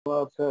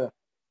আছে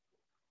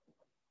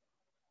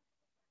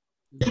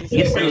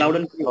Yes, sir, loud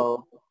and clear.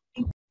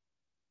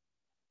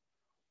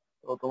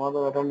 তো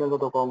তোমাদের অ্যাটেন্ডেন্স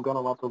তো কম কেন?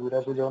 মাত্র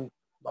 82 জন,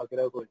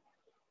 বাকিরা কই?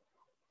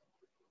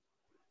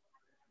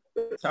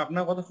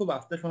 আপনার কথা খুব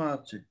আস্তে শোনা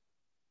যাচ্ছে।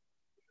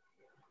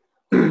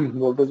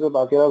 বলতেছে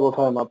বাকিরা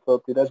কোথায়? মাত্র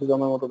 83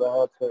 জনের মতো দেখা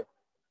যাচ্ছে।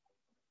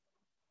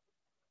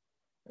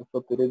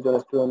 130 জন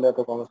স্টুডেন্ট এত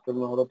কম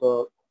স্টুডেন্ট হলে তো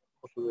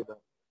অসুবিধা।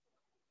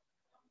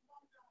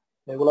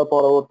 এগুলো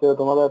পরবর্তীতে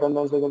তোমাদের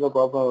অ্যাটেন্ডেন্সে কিন্তু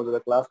প্রবলেম হবে, যদি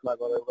ক্লাস না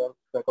করে। এবার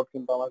রেকর্ড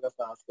কিন্তু আমার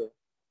কাছে আছে,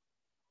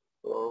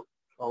 তো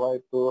সবাই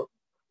একটু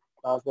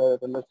ক্লাসে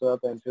অ্যাটেন্ডেন্স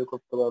এনশিওর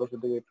করতে পারো,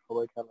 সেদিকে একটু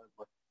সবাই খেয়াল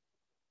রাখবে।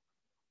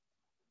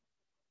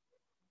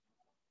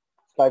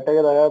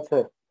 স্লাইডটাকে দেখা যাচ্ছে?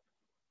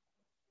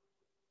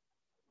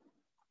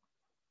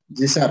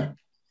 জি স্যার।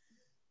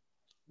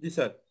 জি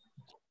স্যার।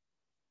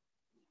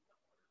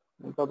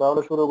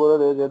 তাহলে শুরু করে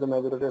দিই, যেহেতু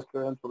মেজরিটি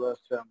স্টুডেন্ট চলে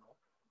আসছে আমরা।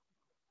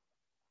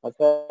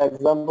 আচ্ছা,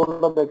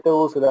 এক্সাম্পলটা দেখতে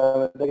বলছিলাম,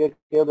 এটাকে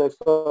কেউ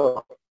দেখছো?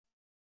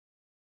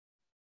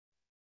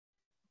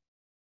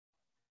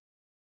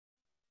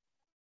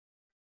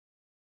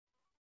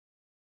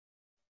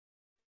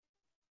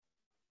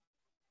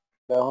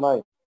 দেখো নাই?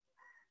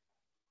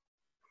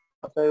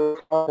 আচ্ছা,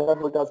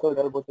 বইটা আছে,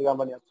 ওইটার বই থেকে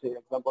আমরা নিয়ে আসছি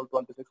এক্সাম্পল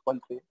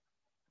 26.3।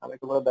 আমি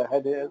একটু করে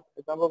দেখাই দিই।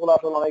 এক্সাম্পল গুলো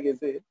আসলে অনেক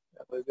ইজি,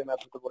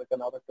 পরীক্ষা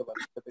নাও থাকতে পারে।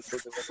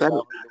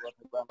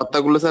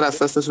 কথাগুলো স্যার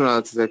আস্তে আস্তে শোনা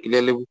যাচ্ছে স্যার,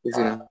 ক্লিয়ারলি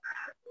বুঝতেছি না।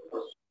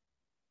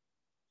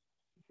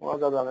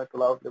 আমি একটু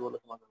লাউডলি বলে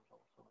তোমাদের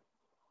সমস্যা।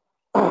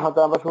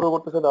 আচ্ছা, আমরা শুরু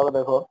করতেছি, তাহলে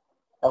দেখো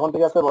এখন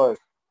ঠিক আছে ভয়েস?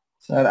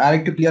 স্যার আর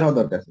একটু ক্লিয়ার হওয়া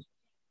দরকার।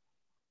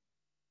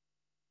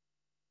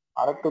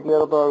 আর একটু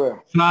ক্লিয়ার হতে হবে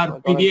স্যার,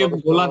 পিডিএফ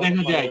গোলা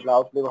দেখা যায়।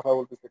 লাউডলি কথা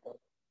বলতেছি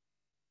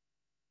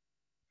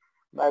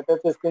না, এটা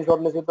হচ্ছে স্ক্রিনশট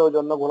নিয়েছি তো ওই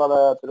জন্য ঘোলা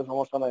দেখা যাচ্ছে,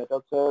 সমস্যা নাই। এটা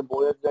হচ্ছে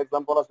বইয়ের যে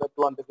এক্সাম্পল আছে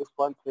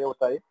 26.3,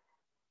 ওটাই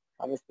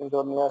আমি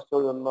স্ক্রিনশট নিয়ে আসছি,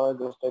 ওই জন্য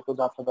জিনিসটা একটু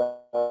যাচ্ছে,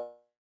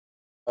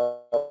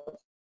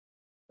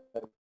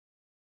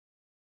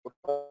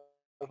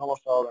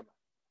 সমস্যা হবে না,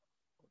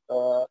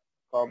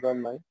 প্রবলেম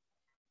নাই।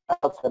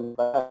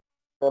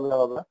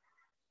 হবে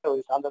ওই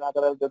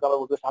শান্তনাচারের যেটা আমরা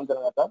বুঝি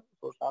শান্তনাচার,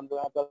 তো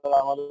শান্তনাচার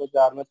আমাদের যে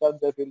আর্মেচার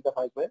যে ফিল্ডটা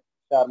থাকবে,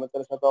 সেই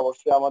আর্মেচারের সাথে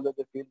অবশ্যই আমাদের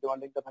যে ফিল্ড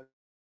ডিমান্ডিংটা থাকবে,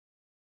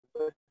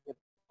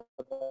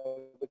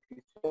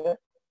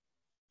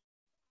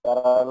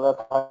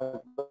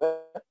 থাকবে।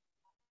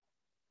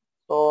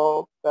 তো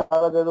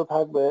প্যারালা যেহেতু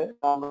থাকবে,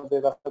 আমরা যে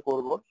কাজটা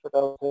করবো সেটা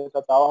হচ্ছে,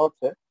 এটা চাওয়া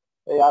হচ্ছে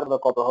এই আর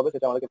কত হবে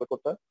সেটা আমাদেরকে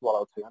করতে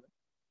বলা হচ্ছে এখানে।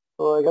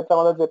 তো এক্ষেত্রে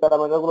আমাদের যে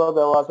প্যারামিটার গুলো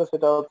দেওয়া আছে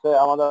সেটা হচ্ছে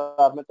আমাদের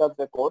আর্মেচার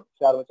যে কোড,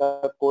 সেই আর্মেচার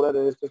কোডের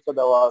রেজিস্ট্যান্সটা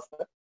দেওয়া আছে।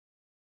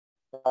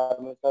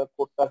 আর্মেচার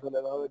কোডটা আসলে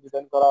এভাবে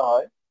ডিজাইন করা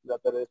হয়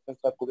যাতে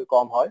রেজিস্ট্যান্সটা খুবই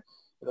কম হয়,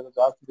 এটা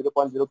জাস্ট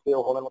 0.03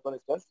 ওহমের মতো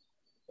রেজিস্ট্যান্স।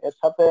 এর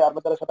সাথে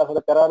আর্মেচারের সাথে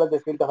আসলে প্যারালাল যে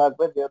ফিল্ডটা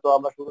থাকবে, যেহেতু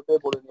আমরা শুরুতেই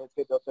বলে নিয়েছি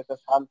এটা হচ্ছে একটা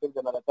শান্ট ফিল্ড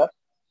জেনারেটর,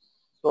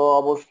 তো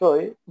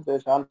অবশ্যই যে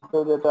শান্ট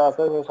ফিল্ড যেটা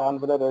আছে সেই শান্ট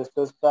ফিল্ডের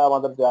রেজিস্ট্যান্সটা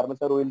আমাদের যে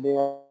আর্মেচার উইন্ডিং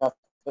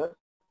আছে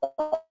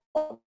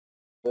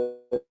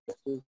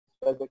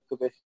একটু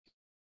বেশি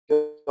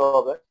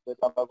হবে,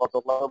 যেটা আমরা গত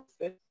ক্লাসে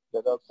বলছি।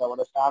 যেটা হচ্ছে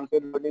আমাদের শান্ট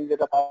ফিল্ড উইন্ডিং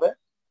যেটা থাকবে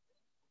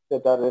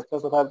সেটা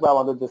রেজিস্ট্যান্স থাকবে,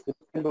 আমাদের যে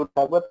ফিল্ড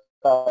থাকবে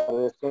তার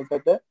রেজিস্ট্যান্স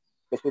থেকে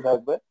বেশি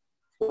থাকবে।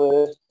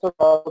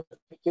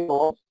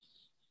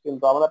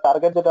 কিন্তু আমাদের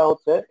টার্গেট যেটা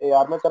হচ্ছে এই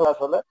আর্মেচার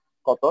আসলে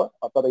কত,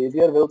 অর্থাৎ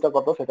ইজিয়ার ভ্যালুটা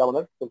কত, সেটা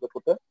আমাদের ক্যালকুলেট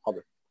করতে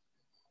হবে।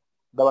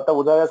 ব্যাপারটা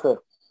বোঝা গেছে?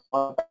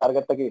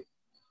 টার্গেটটা কি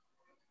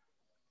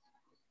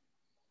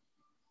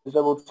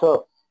হিসাব বুঝছো?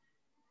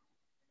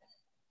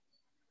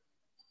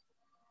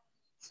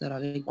 স্যার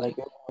আগে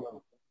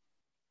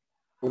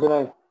বুঝে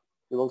নাই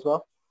কি বলছো?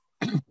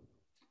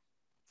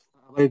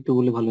 আবার একটু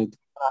বলে ভালো হতো।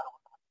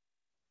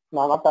 না,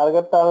 আমার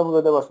টার্গেটটা আমি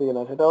বুঝতে পারছি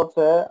কিনা, সেটা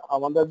হচ্ছে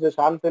আমাদের যে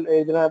শানফিল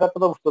এই জেনারেটরটা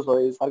তো বুঝতেছো,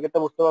 এই সার্কিটটা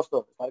বুঝতে পারছো?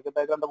 সার্কিট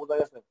ডায়াগ্রামটা বোঝা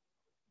গেছে?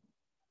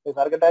 এই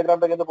সার্কিট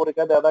ডায়াগ্রামটা কিন্তু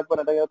পরীক্ষায় দেওয়া থাকবে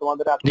না, এটা কিন্তু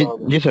তোমাদের আঁকতে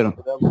হবে। জি স্যার।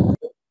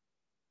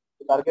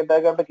 সার্কিট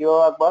ডায়াগ্রামটা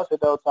কিভাবে আঁকবা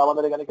সেটা হচ্ছে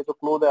আমাদের এখানে কিছু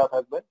ক্লু দেওয়া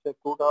থাকবে। সেই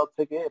ক্লুটা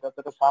হচ্ছে কি, এটা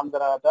হচ্ছে একটা শান্ট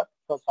জেনারেটর।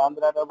 তো শান্ট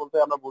জেনারেটর বলতে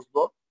আমরা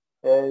বুঝবো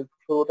এই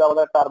শুরুতে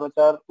আমাদের একটা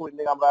আর্মেচার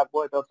উইন্ডিং আমরা আঁকবো,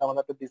 এটা হচ্ছে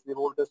আমাদের একটা ডিসি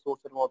ভোল্টেজ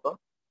সোর্সের মতো,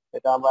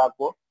 এটা আমরা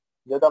আঁকবো।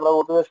 যেহেতু আমরা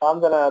বলতে শান্ট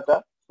জেনারেটর,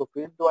 তো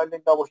ফিল্ড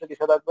ওয়াইন্ডিংটা অবশ্যই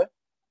কিসে থাকবে,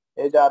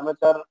 এই যে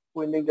আর্মেচার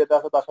উইন্ডিং যেটা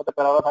আছে তার সাথে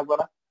প্যারালাল থাকবে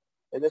না,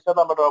 এদের সাথে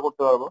আমরা ড্র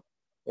করতে পারবো,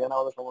 এখানে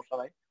আমাদের সমস্যা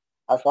নাই।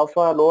 আর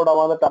সবসময় লোড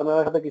আমাদের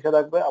টার্মিনালের সাথে কিসে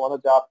থাকবে, আমাদের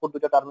যে আউটপুট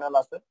দুটো টার্মিনাল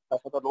আছে তার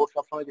সাথে লোড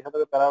সবসময় কিসে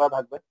থাকবে, প্যারালাল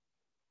থাকবে,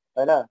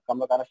 তাই না?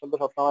 আমরা কানেকশন তো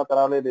সবসময়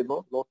প্যারালালই দিব,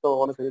 লোড তো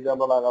ওখানে সিরিজে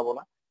আমরা লাগাবো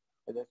না,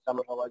 এই জিনিসটা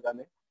আমরা সবাই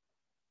জানি।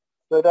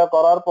 তো এটা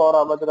করার পর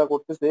আমরা যেটা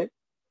করতেছি,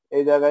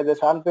 এই জায়গায় যে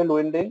শান্টফিল্ড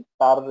উইন্ডিং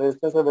তার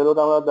রেজিস্ট্যান্সের ভ্যালু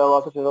আমরা দেওয়া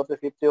আছে সেটা হচ্ছে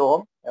 50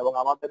 ওহম, এবং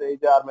আমাদের এই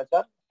যে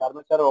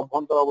আর্মেচারের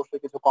অভ্যন্তরে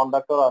অবশ্যই কিছু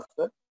কন্ডাক্টর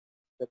আছে,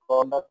 সেই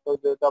কন্ডাক্টর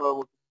যেটা আমরা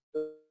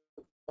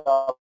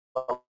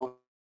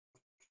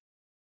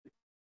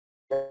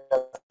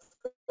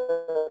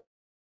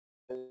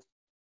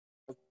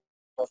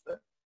আছে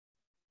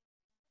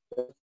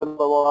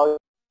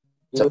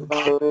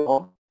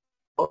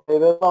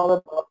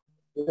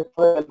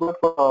ক্যালকুলেট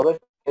করতে হবে,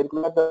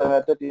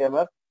 ক্যালকুলেটর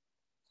টিএমএফ।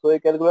 তো এই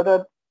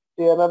ক্যালকুলেটর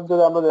টিএমএফ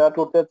যদি আমরা জেনারেট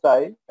করতে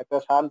চাই, একটা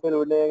শান্তির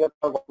উইন্ডিং এর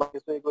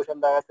কিছু ইকুয়েশন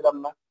দেখাছিলাম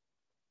না,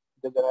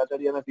 যে জেনারেটর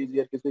ইএমএফ ইজি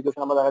এর কিছু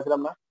ইকুয়েশন আমরা দেখাছিলাম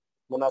না,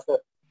 মনে আছে?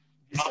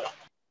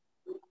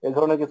 এই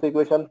ধরনের কিছু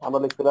ইকুয়েশন আমরা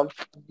লিখছিলাম।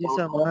 জি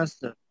স্যার, মনে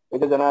আছে। এই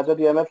যে জেনারেটর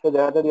ইএমএফ, সেই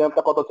জেনারেটর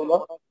ইএমএফটা কত ছিল?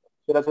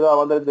 সেটা ছিল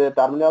আমাদের যে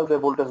টার্মিনাল যে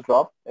ভোল্টেজ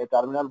ড্রপ, এই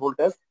terminal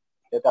voltage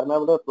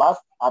plus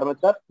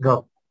armature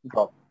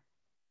drop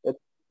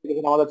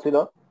আমাদের ছিল।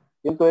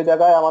 কিন্তু এই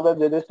জায়গায় আমাদের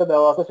যে জিনিসটা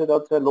দেওয়া আছে সেটা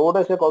হচ্ছে লোড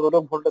এসে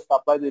কতটুকু ভোল্টেজ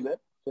সাপ্লাই দিবে,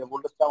 সেই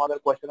ভোল্টেজটা আমাদের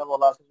কোয়েশ্চেনে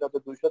বলা আছে সেটা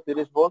হচ্ছে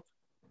 230 ভোল্ট।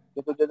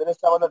 কিন্তু যে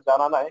জিনিসটা আমাদের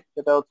জানা নাই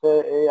সেটা হচ্ছে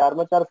এই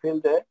আর্মেচার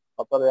ফিল্ডে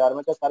অর্থাৎ এই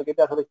আর্মেচার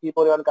সার্কিটে আসলে কি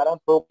পরিমাণ কারেন্ট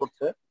ফ্লো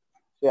করছে,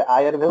 সে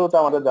আই এর ভ্যালুটা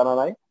আমাদের জানা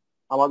নাই।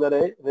 আমাদের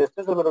এই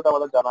রেজিস্ট্যান্সের ভ্যালুটা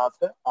আমাদের জানা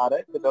আছে, আর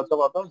সেটা হচ্ছে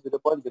কত?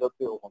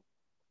 0.03 ওহম।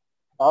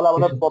 তাহলে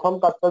আমাদের প্রথম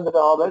কাজটা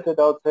যেটা হবে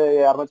সেটা হচ্ছে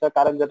এই আর্মেচার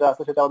কারেন্ট যেটা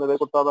আছে সেটা আমাদের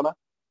বের করতে হবে না,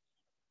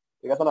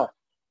 ঠিক আছে না?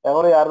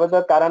 এখন এই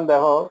আর্মেচার কারেন্ট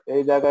দেখো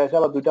এই জায়গায় এসে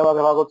আবার দুইটা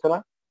ভাগে ভাগ হচ্ছে না।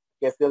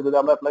 কেসিএল যদি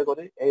আমরা অ্যাপ্লাই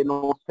করি, এই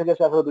নোড থেকে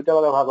এসে আসলে দুইটা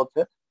ভাগে ভাগ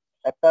হচ্ছে।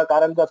 একটা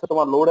কারেন্ট যাচ্ছে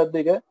তোমার লোডের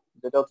দিকে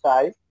যেটা হচ্ছে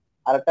আই,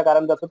 আর একটা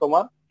কারেন্ট যাচ্ছে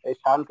তোমার এই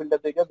শান্ট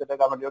ফিল্ডের দিকে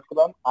যেটাকে আমরা ডিনোট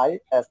করলাম আই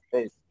এস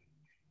এইচ,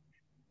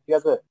 ঠিক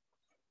আছে?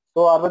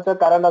 তো আর্মেচার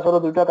কারেন্ট আসলে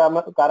দুইটা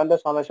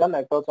কারেন্টের সামেশন,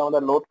 একটা হচ্ছে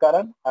আমাদের লোড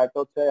কারেন্ট আর একটা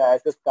হচ্ছে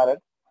আইএসএস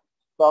কারেন্ট।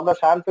 তো আমরা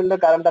শান্ট ফিল্ডের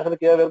কারেন্ট আসলে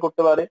কিভাবে বের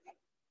করতে পারি?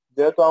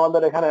 যেহেতু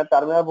আমাদের এখানে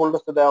টার্মিনাল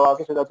ভোল্টেজ দেওয়া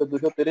আছে সেটা হচ্ছে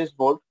 230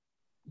 ভোল্ট,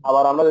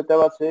 আবার আমরা দেখতে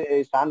পাচ্ছি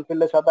এই শান্ট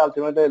ফিল্ডের সাথে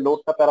আলটিমেটলি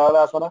লোডটা প্যারালালে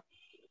আছে না,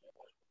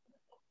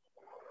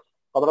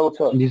 কথাটা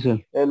বুঝছো? জি স্যার।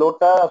 এই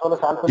লোডটা আসলে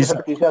শান্ট ফিল্ডের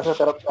সাথে কিসে আছে?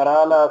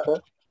 প্যারালালে আছে।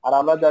 আর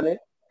আমরা জানি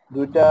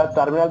দুইটা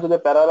টার্মিনাল যদি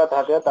প্যারালালে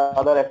থাকে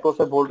তাদের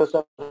অ্যাক্রসে ভোল্টেজ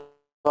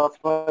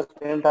সবসময়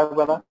সেম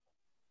থাকবে না।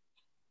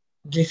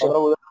 জি স্যার।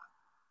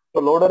 তো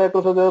লোডের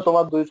অ্যাক্রসে যে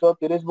তোমার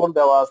 230 ভোল্ট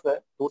দেওয়া আছে,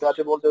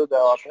 230 ভোল্ট যেহেতু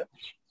দেওয়া আছে,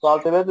 তো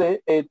আলটিমেটলি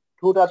এই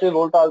 230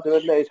 ভোল্ট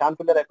আলটিমেটলি এই শান্ট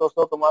ফিল্ডের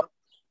অ্যাক্রসে তোমার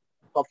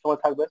সবসময়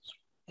থাকবে।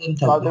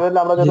 আলটিমেটলি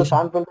আমরা যেহেতু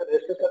শান্ট ফিল্ডের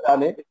রেজিস্ট্যান্সটা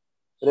জানি,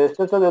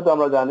 রেজিস্ট্যান্সটা যেহেতু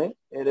আমরা জানি,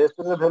 এই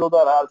রেজিস্ট্যান্সের ভ্যালু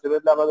দ্বারা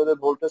আলটিমেটলি আমরা যদি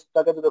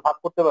ভোল্টেজটাকে যদি ভাগ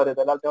করতে পারি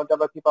তাহলে আলটিমেটলি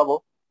আমরা কি পাবো?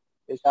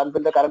 এই শান্ট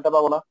ফিল্ডের কারেন্টটা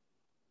পাবো না,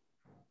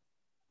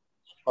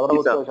 কথাটা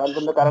বুঝছো? শান্ট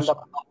ফিল্ডের কারেন্টটা,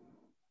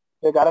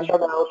 এই কারেন্টটা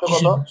হচ্ছে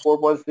কত?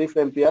 4.6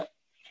 এম্পিয়ার।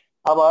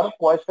 আবার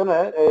কোয়েশ্চেনে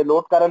এই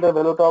লোড কারেন্টের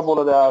ভ্যালুটাও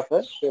বলে দেওয়া আছে,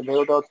 সেই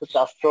ভ্যালুটা হচ্ছে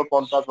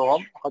 450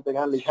 ওহম। হয়তো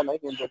এখানে লেখা নাই,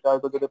 কিন্তু এটা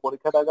হয়তো যদি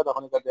পরীক্ষা থাকে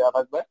তখন এটা দেওয়া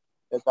থাকবে।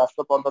 এই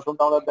 450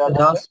 ওহমটা আমাদের দেওয়া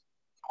থাকবে।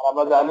 আর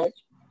আমরা জানি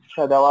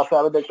দেওয়া আছে,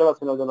 আমি দেখতে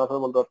পাচ্ছি না ওই জন্য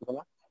আসলে বলতে পারছি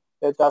না।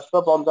 এই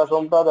 450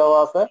 ওহমটা দেওয়া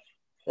আছে,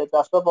 এই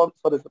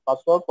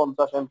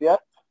 550 এম্পিয়ার।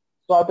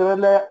 তো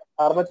আলটিমেটলি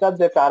আর্মেচার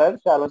যে কারেন্ট,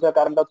 সেই আর্মেচার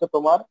কারেন্টটা হচ্ছে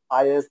তোমার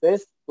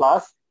আইএসএস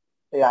প্লাস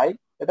এই আই।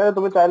 এটাকে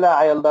তুমি চাইলে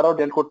আইএল দ্বারাও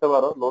ডেট করতে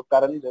পারো, লোড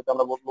কারেন্ট যেটা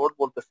আমরা লোড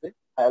বলতেছি,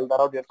 আইএল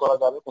দ্বারাও ডেট করা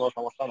যাবে, কোনো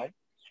সমস্যা নাই।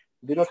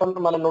 ডিনোশন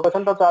মানে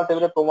নোটেশনটা হচ্ছে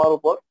আলটিমেটলি তোমার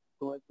উপর,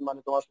 তুমি মানে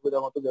তোমার সুবিধা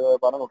মতো যেভাবে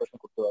পারো নোটেশন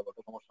করতে পারবে,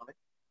 কোনো সমস্যা নেই।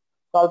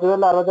 তো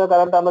আলটিমেটলি আর্মেচার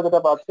কারেন্ট আমরা যেটা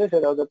পাচ্ছি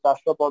সেটা হচ্ছে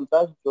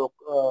 450 যোগ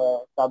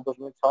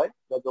 4.6,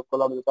 যোগ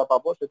করলে আমরা যেটা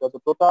পাবো সেটা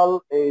হচ্ছে টোটাল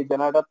এই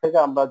জেনারেটর থেকে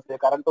আমরা যে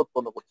কারেন্টটা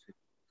উৎপন্ন করছি,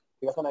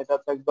 ঠিক আছে না? এটা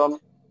হচ্ছে একদম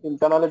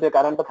ইন্টারনালি যে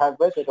কারেন্টটা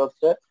থাকবে সেটা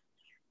হচ্ছে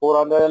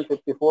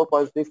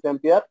 454.6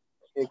 এম্পিয়ার।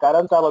 এই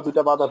কারেন্টটা আবার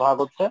দুইটা ভাগে ভাগ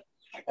হচ্ছে,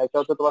 একটা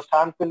হচ্ছে তোমার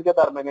শান্ট ফিল্ডকে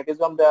তার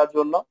ম্যাগনেটিজম দেওয়ার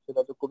জন্য, সেটা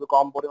হচ্ছে খুবই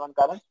কম পরিমাণ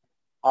কারেন্ট।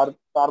 আর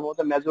তার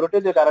মধ্যে মেজরিটি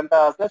যে কারেন্টটা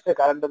আছে সেই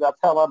কারেন্টটা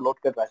যাচ্ছে আমার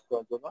লোডকে ড্রাইভ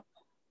করার জন্য।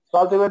 তো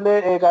আলটিমেটলি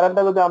এই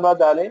কারেন্টটা যদি আমরা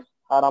জানি,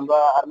 আর আমরা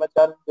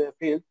আর্মেচার যে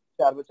ফিল্ড,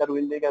 সেই আর্মেচার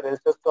উইন্ডিং এর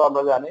রেজিস্ট্যান্স তো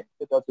আমরা জানি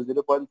সেটা হচ্ছে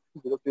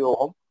 0.03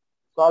 ওহম।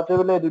 তো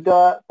আলটিমেটলি এই দুইটা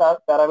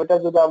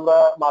প্যারামিটার যদি আমরা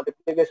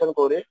মাল্টিপ্লিকেশন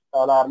করি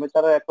তাহলে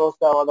আর্মেচারের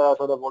অ্যাক্রসে আমাদের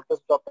আসলে ভোল্টেজ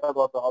ড্রপটা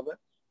কত হবে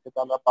সেটা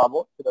আমরা পাবো,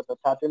 সেটা হচ্ছে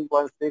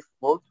 13.6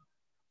 ভোল্ট।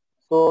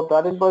 তো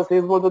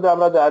 13.6 ভোল্ট যদি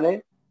আমরা জানি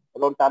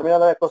এবং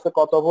টার্মিনালের অ্যাক্রসে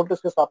কত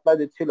ভোল্টেজকে সাপ্লাই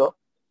দিচ্ছিল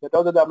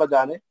সেটাও যদি আমরা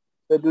জানি,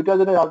 তো দুইটা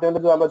জিনিস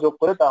আলটিমেটলি যদি আমরা যোগ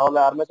করি তাহলে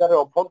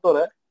আর্মেচারের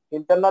অভ্যন্তরে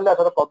ইন্টারনালি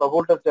আসলে কত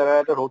ভোল্টেজ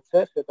জেনারেটর হচ্ছে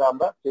সেটা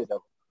আমরা পেয়ে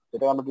যাবো।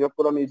 সেটা আমরা বিয়োগ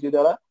করলাম ইজি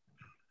দ্বারা,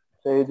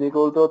 সেই ইজি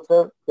ইকুয়াল টু হচ্ছে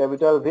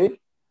capital V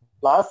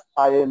plus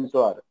I into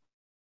আর।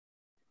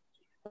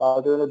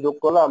 যোগ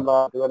করলে আমরা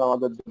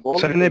আমাদের যে গোল,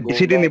 স্যার এখানে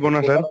বিসিডি নিব না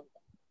স্যার?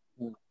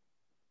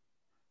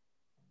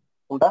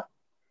 কোনটা?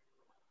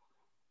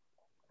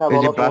 হ্যাঁ এই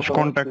যে বলো, ব্রাশ সমস্যা নেই, কি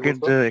কন্টাক্টের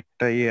বলছো? যে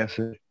একটা ইয়ে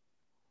আছে,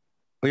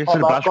 ওই যে হ্যাঁ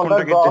স্যার ব্রাশ ব্রাশ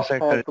কন্টাক্ট কন্টাক্টের যে ড্রপ, স্যার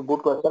হ্যাঁ একটা একটু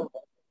গুড কোয়েশ্চেন।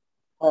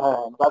 হ্যাঁ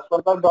হ্যাঁ, ব্রাশ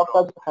কন্টাক্ট ড্রপটা,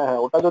 হ্যাঁ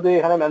ওটা যদি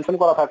এখানে মেনশন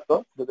করা থাকতো,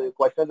 যদি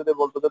কোয়েশ্চেন যদি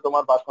বলতো যে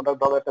তোমার ব্রাশ কন্টাক্ট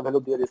ড্রপ একটা ভ্যালু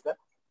দিয়ে দিচ্ছে,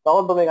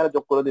 তখন তুমি এখানে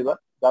যোগ করে দিবা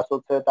জাস্ট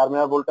হচ্ছে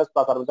terminal voltage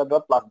plus armature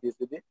drop plus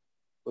DCB,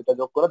 ওইটা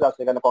যোগ করে জাস্ট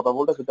এখানে কত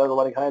ভোল্টেজ সেটা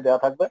তোমার এখানে দেওয়া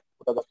থাকবে,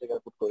 ওটা জাস্ট এখানে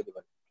পুট করে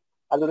দিবা।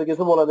 আর যদি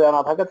কিছু বলে দেওয়া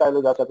না থাকে তাহলে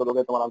জাস্ট এত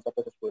লোকে তোমার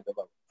আনসারটা শেষ করে দিতে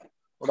পারবে,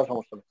 ওটা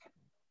সমস্যা নেই।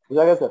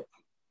 বুঝা গেছে?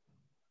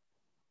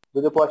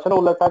 যদি কোয়েশ্চেনে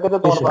উল্লেখ থাকে যে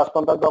তোমার ব্রাশ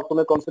কন্ট্রাক্ট ড্রপ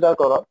তুমি কনসিডার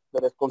করো,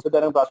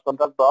 কনসিডারিং ব্রাশ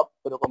কন্ট্রাক্ট ড্রপ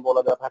এরকম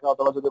বলে দেওয়া থাকে,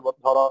 অথবা যদি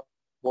ধরো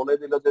বলে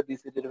দিল যে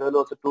ডিসিডির ভ্যালু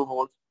হচ্ছে 2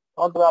 ভোল্ট,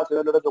 তখন তুমি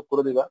আলটিমেটলি যোগ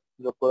করে দিবা,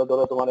 যোগ করে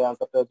ধরো তোমার এই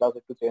আনসারটা জাস্ট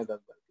একটু চেঞ্জ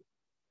আসবে।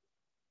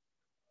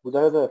 বুঝা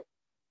গেছে?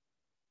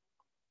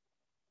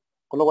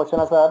 কোনো কোয়েশ্চেন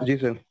আছে আর? জি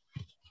স্যার।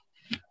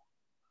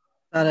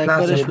 স্যার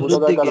একবারে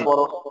শুরুর দিকে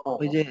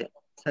ওই যে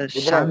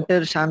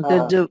স্যার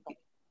শান্টের যে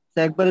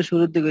একবারে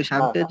শুরুর দিকে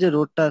শান্টের যে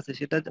রোডটা আছে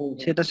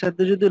সেটার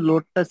সাথে যদি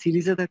লোডটা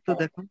সিরিজে থাকতো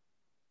দেখুন।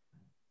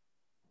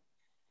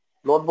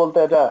 লোড বলতে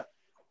এটা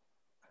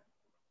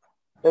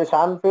এই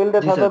শান্টফিল্ড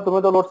এর জি সাথে স্যার। তুমি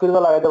তো লোড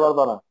সিরিজে লাগাইতে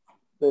পারবে না।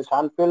 এই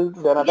শান্টফিল্ড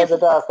জেনারেটর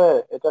যেটা আছে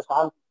এটা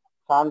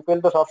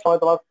শান্টফিল্ড তো সবসময়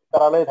তোমার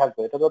প্যারালেই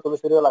থাকবে, এটা তো তুমি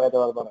সিরিজে লাগাইতে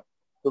পারবে না।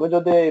 তুমি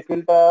যদি এই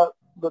ফিল্ডটা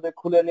যদি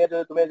খুলে নিয়ে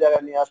যদি তুমি এই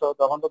জায়গায় নিয়ে আসো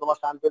তখন তো তোমার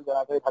শান্টফিল্ড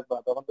জেনারেটরই থাকবে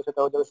না, তখন তো সেটা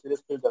হয়ে যাবে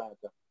সিরিজ ফিল্ড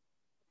জেনারেটর।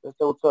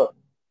 বুঝছো?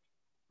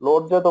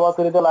 লোড যে তোমার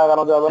সিরিজে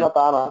লাগানো যাবে না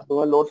তা না,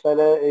 তুমি লোড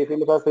চাইলে এই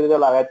ফিল্ডটা সিরিজে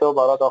লাগাইতেও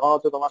পারো, তখন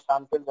হচ্ছে তোমার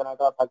শান্টফিল্ড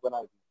জেনারেটর থাকবে না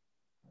আর কি।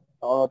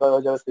 তখন ওটা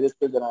হয়ে যাবে সিরিজ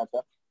ফিল্ড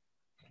জেনারেটর।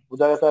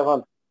 বুঝা গেছে এখন?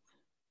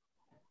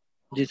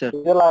 জি স্যার।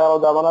 সিরিজে লাগানো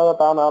যাবে না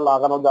তা না,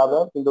 লাগানো যাবে,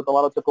 কিন্তু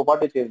তোমার হচ্ছে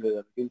প্রপার্টি চেঞ্জ হয়ে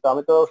যাবে। কিন্তু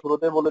আমি তো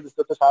শুরুতেই বলে দিচ্ছি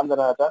হচ্ছে শান্ট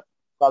জেনারেটর,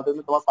 তাহলে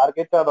তুমি তোমার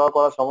সার্কিটটা ড্র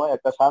করার সময়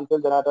একটা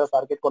শান্টফিল্ড জেনারেটর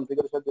সার্কিট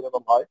কনফিগারেশন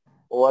যেরকম হয়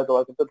ও হয়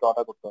তোমার কিন্তু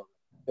ড্রটা করতে হবে।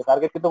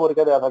 সার্কিট কিন্তু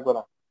পরীক্ষা দেওয়া থাকবে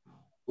না,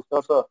 বুঝতে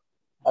পারছো?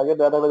 আগে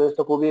দেওয়া থাকবে,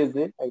 জিনিসটা খুবই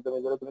ইজি, একদম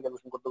ইজিলি তুমি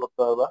ক্যালকুলেশন করতে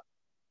পারবা।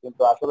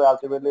 কিন্তু আসলে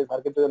আলটিমেটলি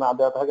সার্কিট যদি না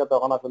দেওয়া থাকে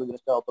তখন আসলে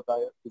জিনিসটা অতটা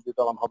ইজি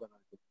তখন হবে না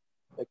আরকি।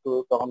 একটু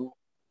তখন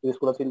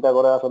জিনিসগুলো চিন্তা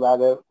করে আসলে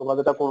আগে তোমরা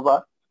যেটা করবা,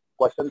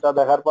 কোয়েশ্চেনটা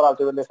দেখার পর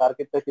আলটিমেটলি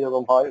সার্কিটটা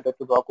কিরকম হয় এটা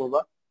একটু ড্র করবা।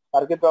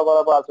 সার্কিট ড্র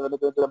করার পর আলটিমেটলি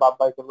তুমি যদি বাদ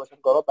বাই ক্যালকুলেশন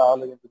করো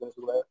তাহলে কিন্তু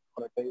জিনিসগুলো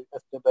অনেকটাই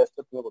স্টেপ বাই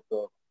স্টেপ তুমি করতে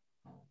পারবে।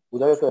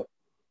 বুঝা গেছে?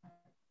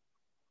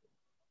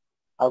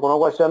 আর কোনো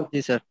কোয়েশ্চেন?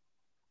 জি স্যার।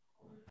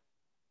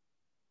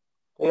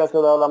 ঠিক আছে,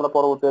 তাহলে আমরা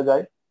পরবর্তীতে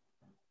যাই।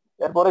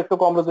 এরপর একটু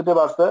কমপ্লিসিটি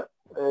বাড়ছে,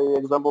 এই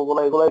এক্সাম্পল গুলো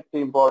এগুলো একটু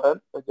ইম্পর্টেন্ট।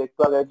 একটু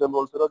আগে একজন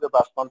বলছিল যে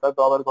ব্রাশ কন্ট্যাক্ট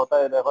ড্রপের কথা,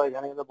 এই দেখো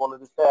এখানে কিন্তু বলে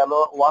দিচ্ছে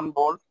L-01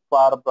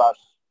 পার ব্রাশ,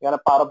 এখানে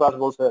পার ব্রাশ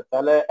বলছে,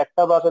 তাহলে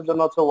একটা ব্রাশের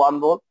জন্য হচ্ছে 1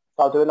 ভোল্ট।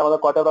 তাহলে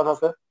আমাদের কয়টা ব্রাশ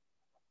আছে?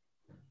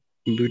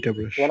 দুইটা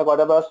ব্রাশ। এখানে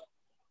কয়টা ব্রাশ?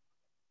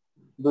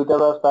 দুইটা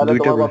ব্রাশ, তাহলে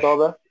দুইটা তোমার কত ব্রাশ।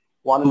 হবে?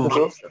 1 into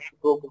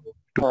 2।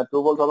 হ্যাঁ 2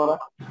 ভোল্ট হবে না?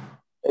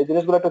 এই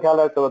জিনিসগুলো একটু খেয়াল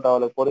রাখতে হবে।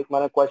 তাহলে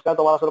মানে কোয়েশ্চেন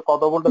তোমার আসলে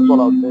কত ভোল্টেজ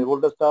বলা হচ্ছে, এই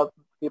ভোল্টেজটা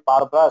কি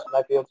পার ব্রাশ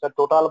নাকি হচ্ছে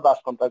টোটাল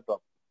ব্রাশ কন্ট্যাক্ট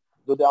ড্রপ?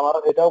 যদি আমরা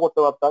এটাও করতে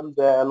পারতাম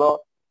যে এলো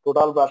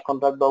টোটাল ব্রাশ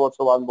কন্ট্রাক্ট ড্রপ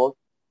হচ্ছে 1 ভোল্ট,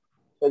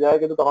 সেই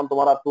জায়গায় কিন্তু তখন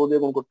তোমার আর 2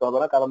 দিয়ে গুণ করতে হবে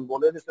না, কারণ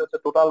বলে দিচ্ছে হচ্ছে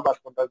টোটাল ব্রাশ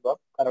কন্ট্রাক্ট ড্রপ।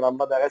 কারণ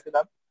আমরা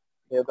দেখাইছিলাম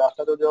এই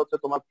ব্রাশটা যদি হচ্ছে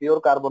তোমার পিওর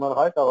কার্বনের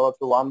হয় তাহলে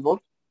হচ্ছে 1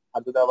 ভোল্ট,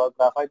 আর যদি আবার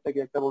গ্রাফাইট থেকে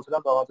একটা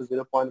বলছিলাম তখন হচ্ছে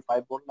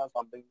 0.5 ভোল্ট না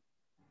সামথিং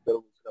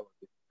বলছিলাম আর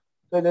কি।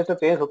 তো এই জিনিসটা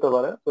চেঞ্জ হতে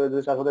পারে, তো এই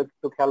জিনিসটা আসলে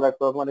একটু খেয়াল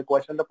রাখতে হবে, মানে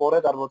কোয়েশ্চেনটা পরে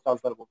তারপর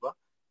আনসার করবা,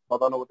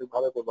 গতানুগতিক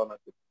ভাবে করবা না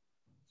আর কি।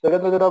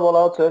 সেক্ষেত্রে যেটা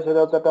বলা হচ্ছে সেটা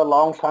হচ্ছে একটা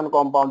লং শান্ট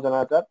কম্পাউন্ড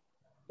জেনারেটর।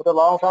 ওটা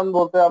লং শান্ট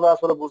বলতে আমরা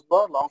আসলে বুঝবো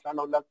লং শান্ট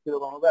হলে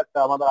কিরকম হবে, একটা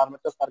আমাদের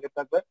আর্মেচার সার্কিট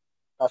থাকবে,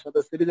 তার সাথে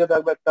সিরিজে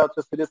থাকবে একটা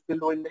হচ্ছে সিরিজ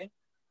ফিল্ড উইন্ডিং,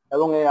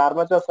 এবং এই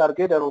আর্মেচার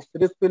সার্কিট এবং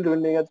সিরিজ ফিল্ড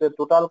উইন্ডিং এর যে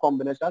টোটাল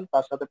কম্বিনেশন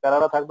তার সাথে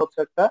প্যারালা থাকবে হচ্ছে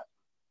একটা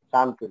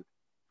শান্ট ফিল্ড।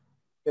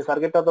 এই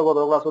সার্কিটটা তো গত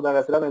ক্লাসে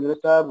দেখাছিলাম, এই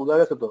জিনিসটা বোঝা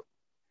গেছে তো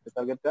এই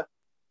সার্কিটটা?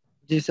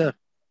 জি স্যার।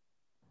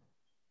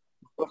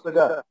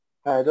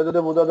 হ্যাঁ, এটা যদি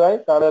বোঝা যায়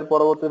তাহলে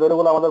পরবর্তী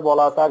ভ্যালুগুলো আমাদের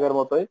বলা আছে আগের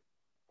মতোই।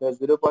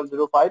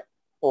 0.05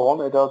 ওহম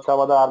এটা হচ্ছে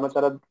আমাদের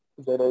আর্মেচারের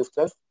যে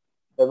রেজিস্ট্যান্স।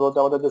 এরপর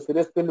হচ্ছে আমাদের যে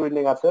সিরিজ ফিল্ড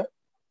উইন্ডিং আছে,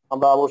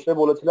 আমরা অবশ্যই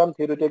বলেছিলাম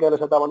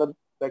থিওরিটিক্যালের সাথে আমাদের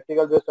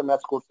প্র্যাকটিক্যাল যেটা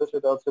ম্যাচ করছে,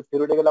 সেটা হচ্ছে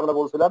থিওরিটিক্যাল আমরা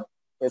বলছিলাম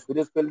এই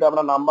সিরিজ ফিল্ডে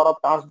আমরা নাম্বার অফ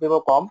টার্নস দেবো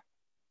কম,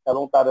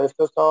 এবং তার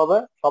রেজিস্ট্যান্সটা হবে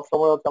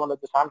সবসময় হচ্ছে আমাদের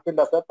যে শান্ট ফিল্ড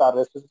আছে তার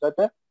রেজিস্ট্যান্স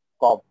চাইতে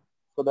কম।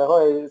 তো দেখো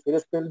এই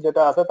সিরিজ ফিল্ড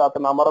যেটা আছে তাতে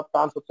নাম্বার অফ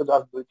টার্নস হচ্ছে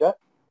জাস্ট 2টা,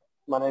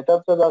 মানে এটা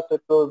হচ্ছে জাস্ট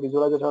একটু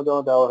ভিজুয়ালাইজেশনের জন্য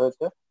দেওয়া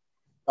হয়েছে।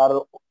 তার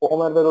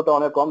ওহমের ভ্যালুটা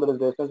অনেক কম,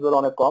 রেজিস্ট্যান্স ভ্যালু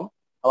অনেক কম।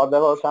 আবার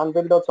দেখো শান্ট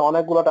ফিল্ডটা হচ্ছে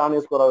অনেকগুলো টার্ন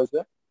ইউজ করা হয়েছে,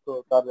 তো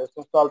তার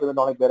রেজিস্ট্যান্সটা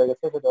আলটিমেটলি অনেক বেড়ে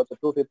গেছে, সেটা হচ্ছে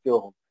 250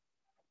 ওহম।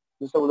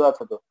 জিনিসটা বোঝা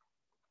যাচ্ছে তো?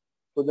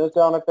 তো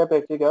জিনিসটা অনেকটা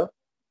প্র্যাকটিক্যাল।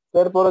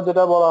 এরপরে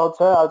যেটা বলা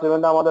হচ্ছে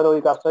আলটিমেটলি আমাদের ওই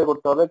কাজটাই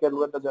করতে হবে,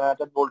 calculate the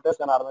generated voltage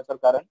and armature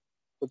current.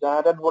 তো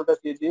জেনারেটেড ভোল্টেজ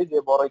ইজি, যে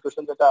বড়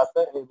ইকুয়েশন যেটা আছে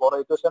এই বড়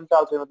ইকুয়েশনটা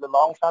আলটিমেটলি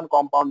লং শান্ট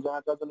কম্পাউন্ড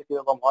জেনারেটরের জন্য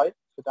কিরকম হয়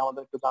সেটা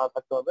আমাদের একটু জানা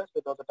থাকতে হবে।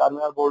 সেটা হচ্ছে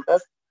টার্মিনাল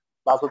ভোল্টেজ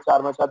প্লাস হচ্ছে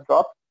আর্মেচার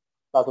ড্রপ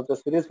প্লাস হচ্ছে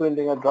সিরিজ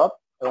উইন্ডিং এর ড্রপ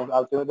এবং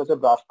আলটিমেট হচ্ছে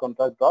ব্রাশ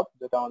কন্ট্রাক্ট ড্রপ,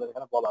 যেটা আমাদের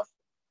এখানে বলা আছে।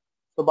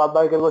 তো বাদ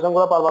বাকি ক্যালকুলেশন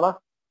গুলো পারবা না?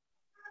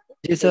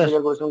 জি স্যার।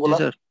 ক্যালকুলেশন জি গুলো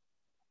স্যার।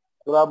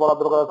 এগুলো বলার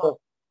দরকার আছে?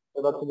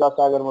 এটা হচ্ছে জাস্ট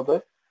আগের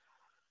মতোই।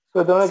 তো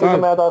এই ধরনের কিছু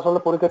স্যার ম্যাথ আসলে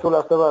পরীক্ষা চলে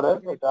আসতে পারে,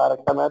 এটা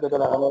আরেকটা ম্যাথ এটা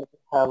দেখানো।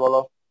 হ্যাঁ বলো।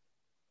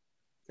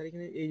 স্যার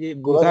এখানে এই যে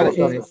কোথায় স্যার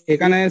বলছে সমস্যা আছে?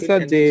 এখানে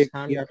স্যার যে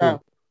শান্ট ইয়াটা ফিল্ড,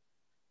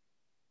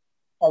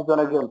 একজন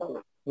একজন।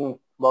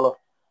 বলো।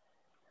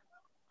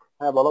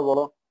 হ্যাঁ বলো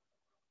বলো।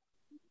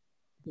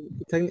 কি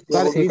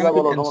স্যার বলতেছিলা এখানে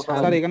বলো, সমস্যা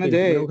নাই। স্যার এখানে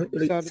যে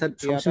স্যার স্যার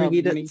ইয়াটা সবসময় কি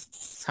এটা মানে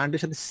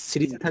শান্টের সাথে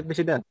সিরিজে থাকবে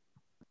সেটা?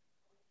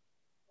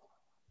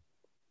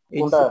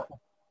 এই কোনটা?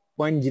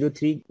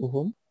 0.03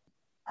 ওহম।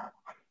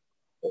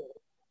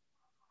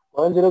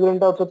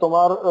 0.03টা হচ্ছে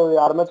তোমার ওই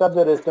আর্মেচার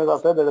যে রেজিস্ট্যান্স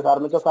আছে,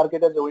 আর্মেচার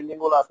সার্কিটের যে উইন্ডিং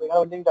গুলো আছে,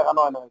 এখানে উইন্ডিং দেখানো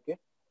হয় না আর কি,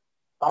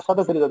 তার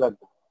সাথে সিরিজে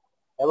থাকবে।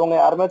 এবং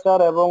এই আর্মেচার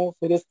এবং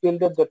সিরিজ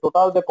ফিল্ডের যে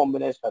টোটাল যে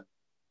কম্বিনেশন,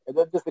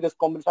 এদের যে সিরিজ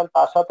কম্বিনেশন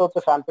তার সাথে হচ্ছে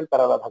শান্ট ফিল্ড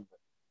প্যারালাল থাকবে।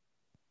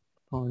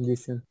 জি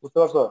স্যার। বুঝতে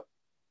পারছো?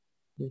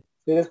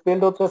 সিরিজ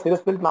ফিল্ড হচ্ছে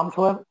সিরিজ ফিল্ড নাম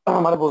সময়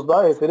মানে বুঝবা,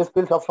 এই সিরিজ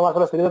ফিল্ড সবসময়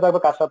আসলে সিরিজে থাকবে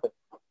কার সাথে?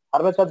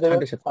 আর্মেচার যে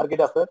শান্টের সাথে, সার্কিট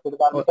আছে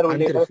সেটা আর্মেচার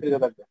উইন্ডিং এর আর্মেচারের সাথে সাথে।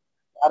 সিরিজে থাকবে।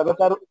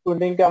 আর্মেচার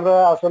উইন্ডিং কে আমরা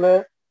আসলে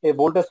এই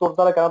ভোল্টেজ সোর্স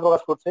দ্বারা কেন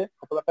প্রকাশ করছি?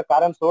 অথবা একটা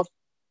কারেন্ট সোর্স,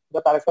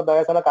 যেটা তার একটা দেখা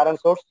যাচ্ছে না কারেন্ট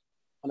সোর্স,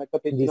 মানে একটা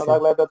তীর জি চিহ্ন স্যার।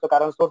 থাকলে এটা হচ্ছে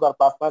কারেন্ট সোর্স, আর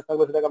প্লাস মাইনাস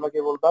থাকবে সেটাকে আমরা কি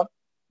বলতাম?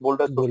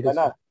 ভোল্টেজ সোর্স, তাই ভোল্টেজ।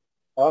 না?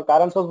 এখন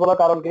কারেন্ট সোর্স বলার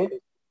কারণ কি?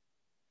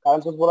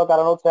 কারেন্ট সোর্স বলার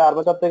কারণ হচ্ছে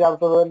আর্মেচার থেকে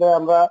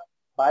আমরা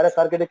বাইরের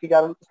সার্কিটে কি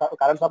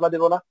কারেন্ট সাপ্লাই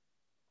দিব না।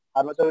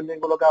 আর্মেচার উইন্ডিং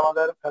গুলোকে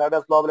আমাদের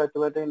Faraday's law of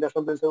electromagnetic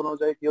induction principal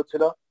অনুযায়ী কি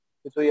হচ্ছিল,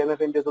 কিছু ইএমএফ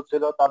ইন্ডিউস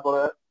হচ্ছিল।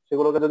 তারপরে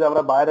সেগুলোকে যদি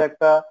আমরা বাইরে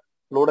একটা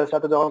লোডের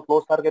সাথে যখন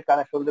ক্লোজ সার্কিট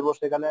কানেকশন দিব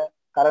সেখানে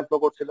কারেন্ট ফ্লো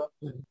করছিল।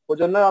 ওই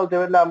জন্য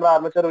আলটিমেটলি আমরা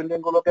আর্মেচার উইন্ডিং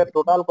গুলোকে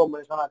টোটাল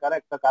কম্বিনেশন আকারে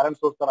একটা কারেন্ট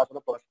সোর্স তার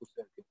আসলে প্রকাশ করছি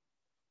আর কি।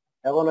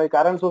 এখন ওই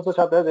কারেন্ট সোর্সের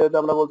সাথে যেহেতু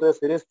আমরা বলতে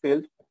সিরিজ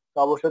ফিল্ড, তো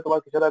অবশ্যই তোমার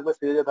কিসে থাকবে,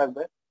 সিরিজে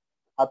থাকবে।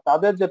 আর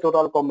তাদের যে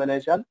টোটাল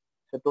কম্বিনেশন,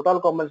 সেই টোটাল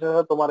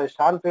কম্বিনেশনে তোমার এই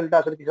শান্ট ফিল্ডটা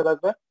আসলে কিসে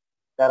থাকবে,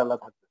 প্যারালাল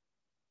থাকবে।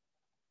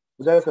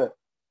 বুঝা গেছে?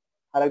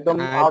 আর একদম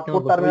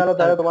আউটপুট টার্মিনালে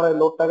তাহলে তোমার এই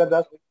লোডটাকে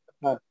জাস্ট,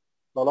 হ্যাঁ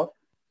বলো।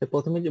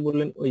 প্রথমেই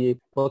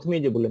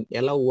যে বললেন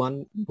allow 1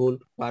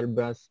 volt per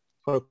brush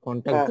for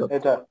contact হ্যাঁ ড্রপ,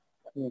 এটা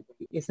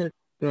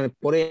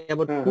পরে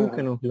আবার 2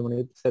 কেন হলো, মানে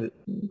স্যার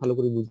ভালো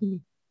করে বুঝিনি।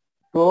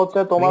 তো হচ্ছে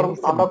তোমার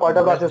আমরা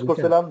কয়টা ব্রাশ ইউজ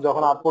করছিলাম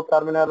যখন আউটপুট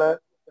টার্মিনালে?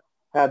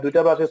 হ্যাঁ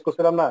 2টা ব্রাশ ইউজ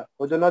করছিলাম না,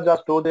 ওই জন্য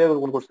জাস্ট 2 দিয়ে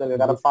গুণ করছিলাম,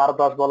 কারণ পার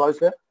ব্রাশ বলা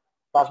হয়েছে।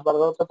 ব্রাশ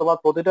বলা হচ্ছে তোমার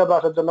প্রতিটা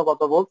ব্রাশের জন্য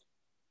কত ভোল্ট,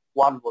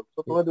 1 ভোল্ট। তো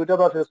তুমি 2টা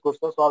ব্রাশ ইউজ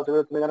করছো, সো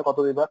আলটিমেটলি তুমি এখানে কত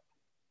দিবা,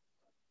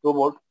 2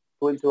 ভোল্ট,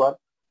 2 × 1।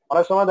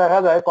 অনেক সময় দেখা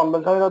যায়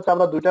কনভেনশনাল হচ্ছে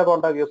আমরা 2টা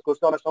কন্টাক্ট ইউজ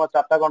করছি, অনেক সময়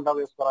 4টা কন্টাক্ট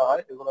ইউজ করা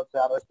হয়। এগুলো হচ্ছে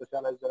আরো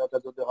স্পেশালাইজ জায়গাতে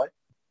যদি হয়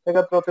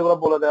সেক্ষেত্রে হচ্ছে এগুলো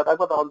বলে দেওয়া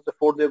থাকবে, তখন হচ্ছে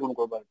 4 দিয়ে গুণ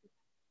করবো আর কি।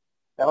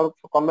 এখন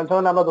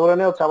কনভেনশনাল আমরা ধরে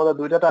নিই হচ্ছে আমাদের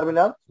 2টা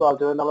টার্মিনাল, তো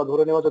আলটিমেটলি আমরা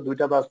ধরে নিই হচ্ছে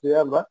 2টা ব্রাশ দিয়ে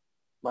আমরা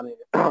মানে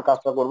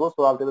কাজটা করবো।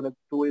 সো আলটিমেটলি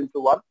 2 ×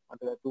 1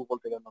 2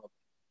 ভোল্ট থেকে আমরা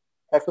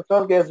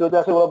এক্সেপশনাল কেস যদি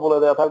আসে ওগুলো বলে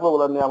দেওয়া থাকবে,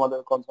 ওগুলো নিয়ে আমাদের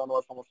কনসার্ন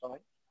হওয়ার সমস্যা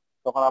নেই।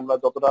 তখন আমরা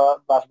যতটা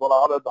ব্রাশ বলা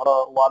হবে, ধরো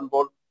 1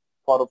 ভোল্ট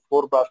ফর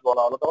 4 ব্রাশ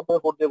বলা হলো, তখন তুমি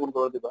 4 দিয়ে গুণ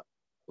করে দিবা,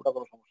 ওটা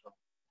কোনো সমস্যা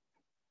নেই।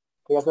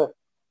 ঠিক আছে,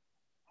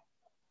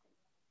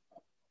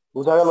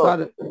 বুঝা গেল? স্যার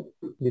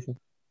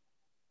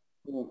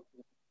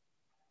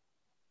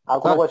আর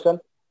কোনো কোয়েশ্চেন?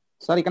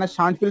 স্যার এখানে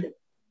শান্ট ফিল্ড,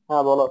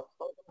 হ্যাঁ বলো।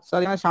 স্যার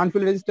এখানে shunt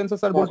field resistance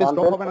sir voltage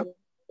drop হবে না?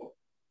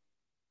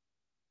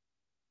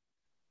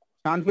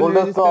 শান্ট ফিল্ড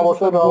ভোল্টেজ তো রেজিস্ট্যান্স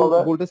অবশ্যই স্যার ড্রপ হবে,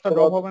 ভোল্টেজটা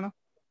ড্রপ হবে না?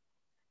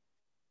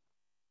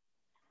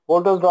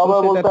 ভোল্টেজ ড্রপ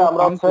হবে বলতে তো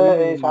আমরা কাউন্ট হচ্ছে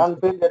করিনি এই শান্ট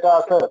ফিল্ড যেটা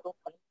আছে,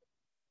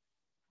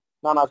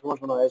 না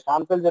শোনো, এই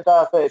শান্ট ফিল্ড যেটা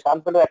আছে, এই শান্ট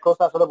ফিল্ডের অ্যাক্রস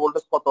আসলে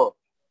ভোল্টেজ কত,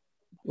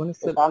 মানে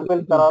এই শান্ট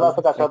ফিল্ড প্যারালাল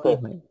আছে কার সাথে,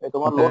 এই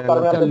তোমার লোড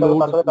টার্মিনাল স্যার যেটা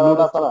তার সাথে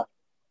প্যারালাল আছে না।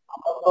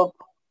 আমরা তো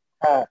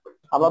হ্যাঁ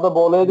আমরা তো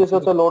বলেই দিছি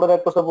হচ্ছে লোডের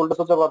অ্যাক্রস ভোল্টেজ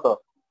হচ্ছে কত,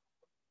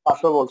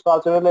 500 ভোল্ট। তো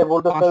আলটিমেটলি এই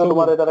ভোল্টেজটাকে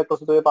তোমার এটার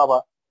অ্যাক্রস তুমি পাবা।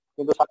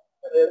 কিন্তু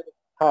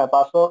হ্যাঁ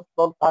 500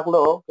 ভোল্ট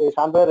থাকলেও এই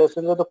শান্ট ফিল্ডের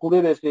রেজিস্ট্যান্স তো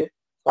খুবই বেশি,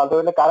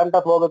 আলটিমেটলি কারেন্টটা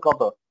ফ্লো হবে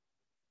কত,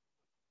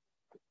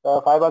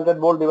 500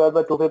 volt divide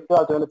by 250,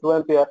 ultimately 2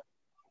 ampere.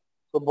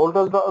 তো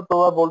ভোল্টেজ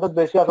তোমার ভোল্টেজ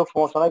বেশি আসুক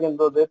সমস্যা নাই,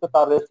 কিন্তু যেহেতু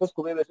তার রেজিস্ট্যান্স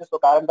খুবই বেশি, তো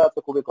কারেন্টটা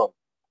হচ্ছে খুবই কম।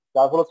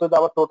 যার ফলে হচ্ছে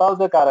আবার টোটাল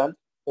যে কারেন্ট,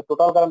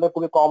 টোটাল কারেন্টের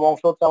খুবই কম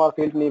অংশ হচ্ছে আমার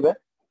ফিল্ড নিবে।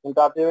 কিন্তু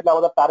আলটিমেটলি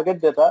আমাদের টার্গেট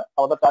যেটা,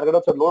 আমাদের টার্গেট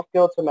হচ্ছে লোডকে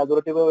হচ্ছে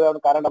মেজরিটি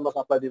কারেন্ট আমরা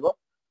সাপ্লাই দিব।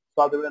 তো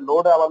আলটিমেটলি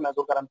লোডে আবার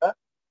মেজর কারেন্টটা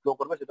ফ্লো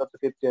করবে, সেটা হচ্ছে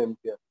 50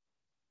 অ্যাম্পিয়ার।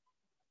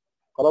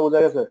 কথা বোঝা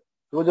গেছে?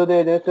 তুমি যদি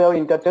এই জিনিসটা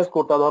ইন্টারচেঞ্জ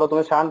করতে, ধরো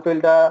তুমি শান্ট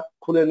ফিল্ডটা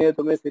খুলে নিয়ে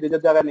তুমি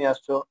সিরিজের জায়গায় নিয়ে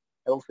আসছো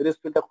এবং সিরিজ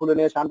ফিল্ডটা খুলে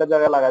নিয়ে শান্টের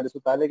জায়গায় লাগাই দিচ্ছো,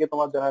 তাহলে কি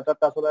তোমার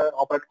জেনারেটরটা আসলে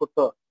অপারেট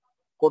করতো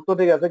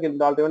ঠিক আছে,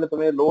 কিন্তু আলটিমেটলি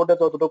তুমি লোডে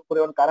যতটুকু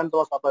পরিমাণ কারেন্ট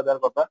তোমার সাপ্লাই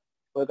দেওয়ার কথা,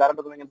 ওই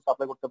কারেন্টটা তুমি কিন্তু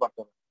সাপ্লাই করতে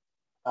পারছো না।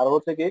 আর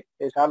হচ্ছে কি,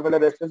 এই শান্ট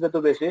ফিল্ডের রেজিস্ট্যান্স যেহেতু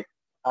বেশি,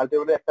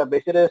 আলটিমেটলি একটা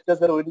বেশি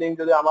রেজিস্ট্যান্সের উইন্ডিং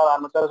যদি আমার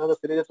আর্মেচারের সাথে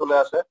সিরিজে চলে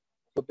আসে,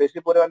 তো বেশি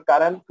পরিমাণ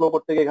কারেন্ট ফ্লো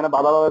করতে গিয়ে এখানে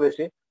বাধা পাবে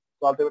বেশি।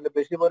 তো আলটিমেটলি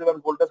বেশি পরিমাণ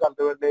ভোল্টেজ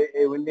আলটিমেটলি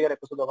এই উইন্ডিং এর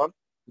একটু তখন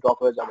ড্রপ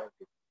হয়ে যাবে আর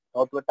কি।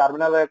 তখন তুমি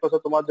টার্মিনালের একটু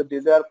তোমার যে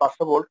ডিজায়ার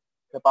 500 ভোল্ট,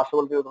 সেই 500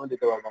 ভোল্ট কিন্তু তুমি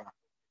দিতে পারবে না।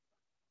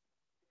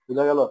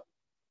 বুঝা গেল?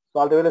 তো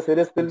আলটিমেটলি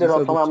সিরিজ ফিল্ডে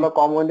সবসময় আমরা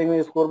কম উইন্ডিং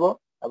ইউজ করবো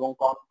এবং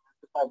কম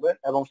থাকবে,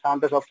 এবং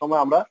শান্টে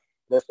সবসময় আমরা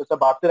রেজিস্ট্যান্সটা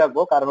বাড়তে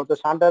রাখবো, কারণ হচ্ছে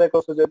শান্টের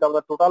একটু যেহেতু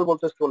আমাদের টোটাল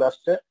ভোল্টেজ চলে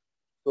আসছে,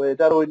 তো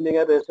এটার উইন্ডিং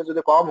এর রেজিস্ট্যান্স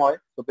যদি কম হয়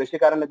তো বেশি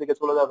কারেন্টের দিকে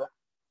চলে যাবে।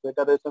 তো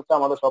এটার রেজিস্ট্যান্সটা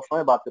আমাদের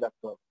সবসময় বাড়তে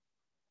রাখতে হবে।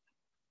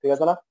 ঠিক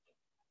আছে না?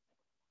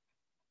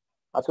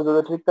 আচ্ছা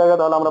যদি ঠিক থাকে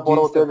তাহলে আমরা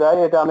পরবর্তীতে যাই।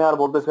 এটা আমি আর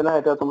বলতেছি না,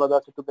 এটা তোমরা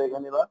জাস্ট একটু দেখে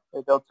নিবা।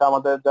 এটা হচ্ছে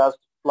আমাদের জাস্ট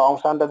লং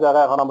শান্টের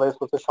জায়গায় এখন আমরা ইউজ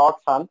করছি শর্ট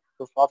শান্ট।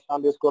 তো শর্ট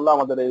শান্ট ইউজ করলে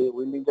আমাদের এই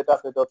উইন্ডিং যেটা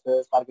আছে এটা হচ্ছে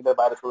সার্কিটের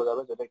বাইরে চলে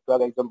যাবে, যেটা একটু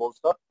আগে একজন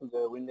বলছো যে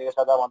উইন্ডিং এর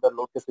সাথে আমাদের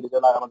লোডকে সিরিজে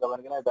লাগানো যাবে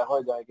কিনা, দেখা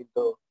হয়ে যায়।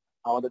 কিন্তু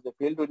আমাদের যে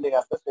ফিল্ড উইন্ডিং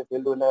আছে, সেই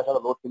ফিল্ড উইন্ডিং এর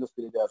সাথে লোড কিন্তু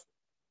সিরিজে আছে।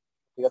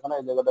 ঠিক আছে না?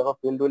 এই জায়গায় দেখো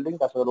ফিল্ড উইন্ডিং,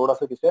 তার সাথে লোড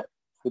আছে কিসে,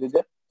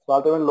 সিরিজে। তো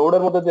আলটিমেটলি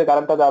লোডের মধ্যে যে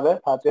কারেন্টটা যাবে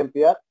 30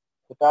 অ্যাম্পিয়ার,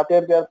 30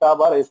 অ্যাম্পিয়ারটা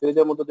আবার এই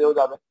সিরিজের মধ্যে দিয়েও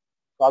যাবে।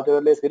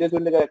 আলটিমেটলি সিরিজ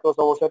উইন্ডিং এর একটু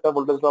অবশ্যই একটা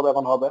ভোল্টেজ ড্রপ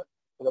এখন হবে,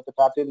 সেটা হচ্ছে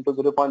 30 ×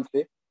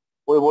 0.3।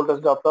 ওই ভোল্টেজ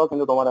ড্রপটাও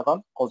কিন্তু তোমার এখন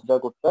কনসিডার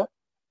করতে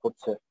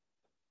হচ্ছে।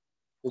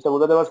 জিনিসটা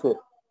বুঝাতে পারছি?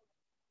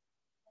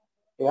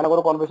 এখানে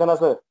কোনো কনফিউশন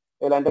আছে?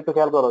 এই লাইনটা একটু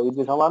খেয়াল করো,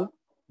 ইজি সমান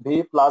V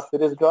plus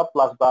series drop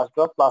plus brush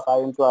drop plus I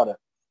into আর।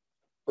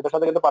 এটার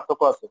সাথে কিন্তু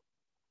পার্থক্য আছে,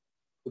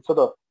 বুঝছো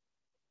তো?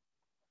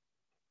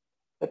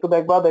 একটু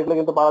দেখবা, দেখলে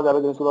কিন্তু পারা যাবে।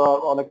 জিনিসগুলো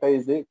অনেকটা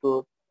ইজি, একটু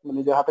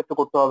নিজের হাতে একটু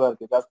করতে হবে আর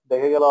কি, জাস্ট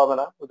দেখে গেলে হবে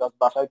না, জাস্ট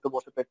বাসায় একটু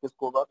বসে প্র্যাকটিস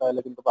করবা, তাহলে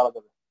কিন্তু পারা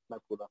যাবে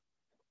ম্যাথগুলো।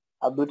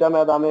 আর দুইটা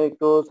ম্যাথ আমি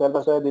একটু সেলফ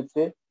অ্যাসাইড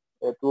দিচ্ছি,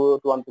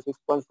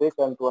 26.6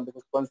 এন্ড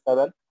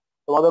 26.7।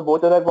 তোমাদের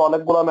বইতে দেখবো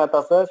অনেকগুলো ম্যাথ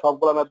আছে,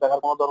 সবগুলো ম্যাথ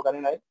দেখার কোনো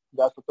দরকারই নাই,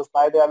 জাস্ট হচ্ছে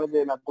স্লাইডে আমি যে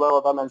ম্যাথগুলোর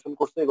কথা মেনশন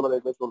করছি এগুলো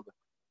দেখলে চলবে।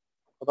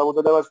 কথা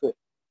বুঝতে পারছি?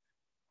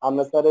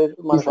 আননেসারি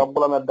মানে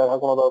সবগুলো ম্যাথ দেখার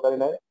কোনো দরকারই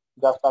নাই,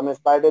 জাস্ট আমি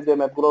স্লাইডে যে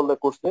ম্যাথগুলো উল্লেখ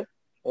করছি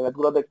এই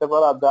ম্যাথগুলো দেখতে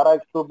পারো। আর যারা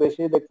একটু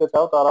বেশি দেখতে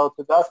চাও তারা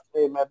হচ্ছে জাস্ট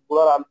এই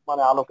ম্যাথগুলোর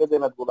মানে আলোকে যে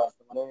ম্যাথগুলো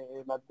আছে মানে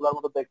এই ম্যাথগুলোর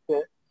মতো দেখতে,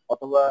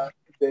 অথবা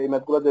যে এই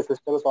ম্যাথগুলো যে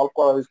সিস্টেমে সলভ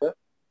করা হয়েছে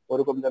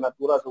ওইরকম যে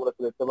ম্যাথগুলো আছে ওগুলো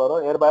একটু দেখতে পারো,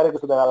 এর বাইরে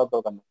কিছু দেখার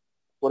দরকার নেই।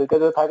 পরীক্ষা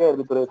যদি থাকে এর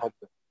ভিতরেই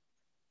থাকবে,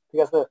 ঠিক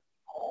আছে?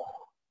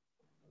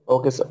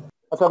 Okay sir.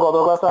 আচ্ছা, গত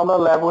ক্লাসে আমরা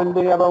ল্যাব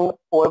উইন্ডিং এবং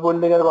ওয়েব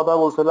উইন্ডিং এর কথা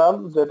বলছিলাম,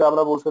 যেটা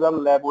আমরা বলছিলাম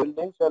ল্যাব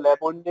উইন্ডিং। সেই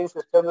ল্যাব উইন্ডিং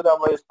সিস্টেম যদি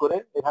আমরা ইউজ করি,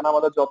 এখানে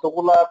আমাদের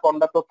যতগুলা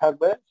কন্ডাক্টর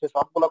থাকবে সে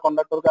সবগুলা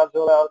কন্ডাক্টরকে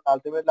আসলে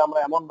আলটিমেটলি আমরা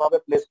এমন ভাবে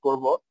প্লেস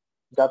করব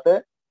যাতে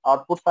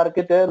আউটপুট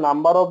সার্কিটে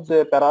নাম্বার অফ যে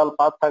প্যারাল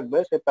পাথ থাকবে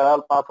সেই প্যারাল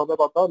পাথ হবে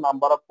কত,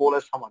 নাম্বার অফ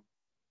পোলের সমান।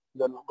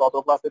 গত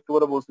ক্লাসে একটু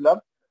করে বলছিলাম।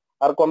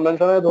 আর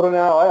কনভেনশনে ধরে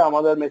নেওয়া হয়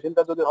আমাদের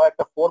মেশিনটা যদি হয়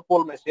একটা 4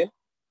 পোল মেশিন,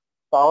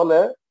 তাহলে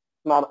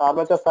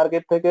আর্মেচার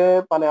সার্কিট থেকে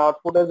মানে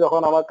আউটপুটে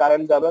যখন আমার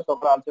কারেন্ট যাবে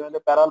তখন আলটিমেটলি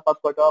প্যারাল পাথ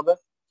কয়টা হবে,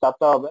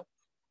 4টা হবে।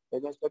 এই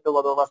জিনিসটা একটু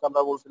গত ক্লাসে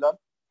আমরা বলছিলাম।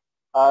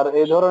 আর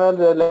এই ধরনের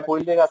যে ল্যাব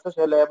উইন্ডিং আছে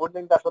সেই ল্যাব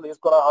উইন্ডিংটা আসলে ইউজ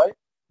করা হয়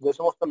যে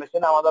সমস্ত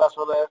মেশিনে আমাদের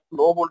আসলে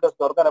লো ভোল্টেজ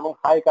দরকার এবং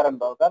হাই কারেন্ট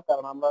দরকার।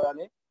 কারণ আমরা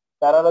জানি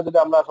প্যারালে যদি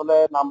আমরা আসলে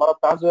নাম্বার অফ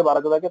টার্নস যদি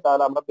বাড়াতে থাকি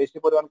তাহলে আমরা বেশি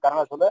পরিমাণ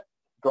কারেন্ট আসলে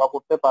ড্র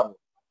করতে পারবো।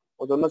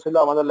 ওই জন্য ছিল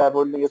আমাদের ল্যাব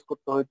উইন্ডিং ইউজ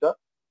করতে হইতো।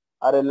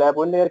 আর এই ল্যাব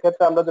উইন্ডিং এর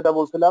ক্ষেত্রে আমরা যেটা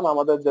বলছিলাম,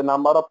 আমাদের যে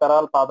নাম্বার অফ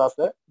প্যারাল পাথ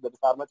আছে,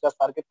 যেটা আর্মেচার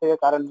সার্কিট থেকে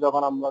কারেন্ট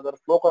যখন আমাদের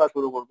ফ্লো করা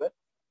শুরু করবে,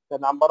 সেই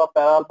নাম্বার অফ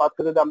প্যারাল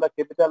পাথকে যদি আমরা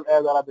ক্যাপিটাল এ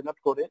দ্বারা ডিনোট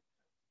করি,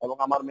 এবং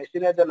আমার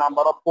মেশিনের যে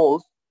নাম্বার অফ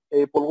পোলস,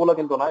 এই পোলগুলো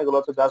কিন্তু না, এগুলো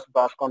হচ্ছে জাস্ট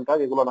ব্রাশ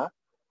কন্টাক্ট, এগুলো না।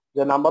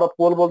 যে নাম্বার অফ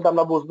পোল বলতে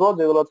আমরা বুঝবো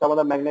যেগুলো হচ্ছে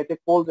আমাদের ম্যাগনেটিক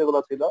পোল যেগুলো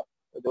ছিল,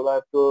 যেগুলো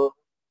একটু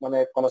মানে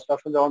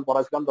কনস্ট্রাকশন যখন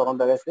পড়াছিলাম তখন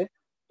দেখাইছি,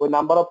 ওই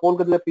নাম্বার অফ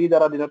পোলকে যদি পি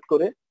দ্বারা ডিনোট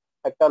করে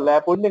একটা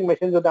ল্যাব উইন্ডিং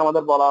মেশিন যদি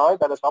আমাদের বলা হয়,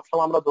 তাহলে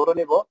সবসময় আমরা ধরে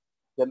নিব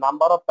যে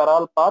number of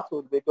parallel path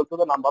will be equal to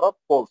the number of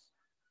polls.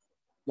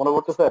 মনে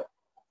পড়তেছে?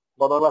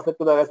 গত ক্লাসে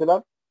একটু দেখাইছিলাম।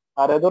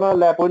 আর এই ধরনের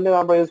ল্যাব উইন্ডিং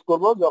আমরা ইউজ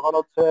করবো যখন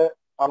হচ্ছে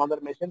আমাদের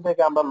মেশিন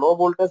থেকে আমরা low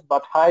voltage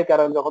but high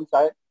current যখন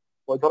চাই,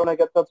 ওই ধরনের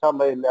ক্ষেত্রে হচ্ছে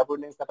আমরা এই ল্যাব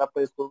উইন্ডিং সেটআপটা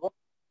ইউজ করবো।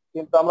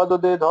 কিন্তু আমরা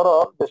যদি ধরো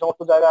যে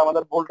সমস্ত জায়গায়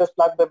আমাদের ভোল্টেজ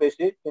লাগবে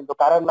বেশি কিন্তু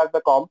কারেন্ট লাগবে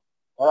কম,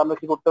 তাহলে আমরা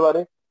কি করতে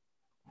পারি?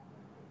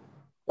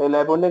 এই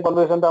ল্যাব উইন্ডিং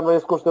কনফিগারেশনটা আমরা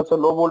ইউজ করতে হচ্ছে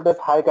low voltage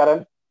high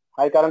current.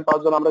 High current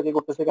পাওয়ার জন্য আমরা কি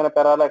করতেছি, এখানে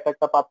প্যারালাল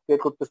একটা পাথ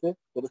ক্রিয়েট করতেছি,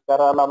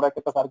 প্যারালাল আমরা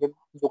একটা সার্কিট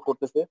যোগ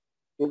করতেছি।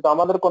 কিন্তু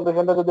আমাদের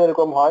কনফিগারেশনটা যদি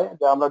এরকম হয়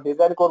যে আমরা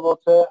ডিজাইন করবো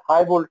হচ্ছে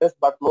high voltage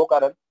but low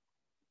current,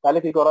 তাহলে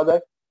কি করা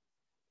যায়?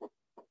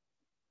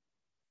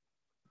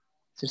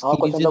 আমার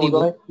কোশ্চেনটা বুঝো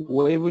নাই?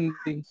 ওয়েভ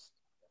উইন্ডিং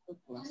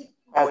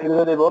হ্যাঁ,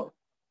 সিরিজে দিব,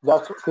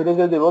 জাস্ট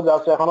সিরিজে দিব।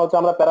 জাস্ট এখন হচ্ছে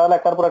আমরা প্যারালাল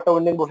একটার পর একটা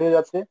উইন্ডিং বসিয়ে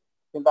যাচ্ছি,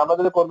 কিন্তু আমরা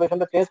যদি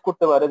কনভেনশনটা চেঞ্জ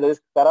করতে পারি যে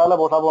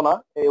প্যারালালে বসাবো না,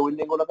 এই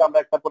উইন্ডিং গুলোকে আমরা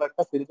একটার পর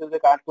একটা সিরিজে যদি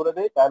কানেক্ট করে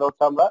দিই, তাহলে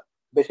হচ্ছে আমরা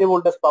বেশি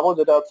ভোল্টেজ পাবো,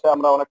 যেটা হচ্ছে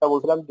আমরা অনেকটা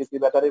বলছিলাম ডিসি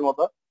ব্যাটারির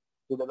মতো।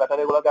 যদি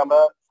ব্যাটারি গুলোকে আমরা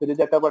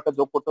সিরিজে একটার পর একটা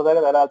যোগ করতে থাকি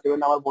তাহলে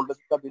আলটিমেটলি আমার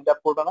ভোল্টেজটা বিল্ড আপ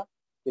করবে না,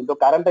 কিন্তু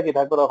কারেন্টটা কি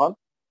থাকবে তখন,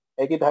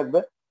 একই থাকবে।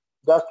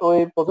 জাস্ট ওই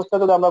প্রসেসটা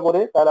যদি আমরা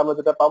করি তাহলে আমরা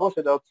যেটা পাবো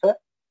সেটা হচ্ছে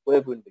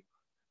wave winding.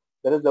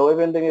 That is the wave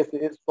winding is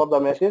for the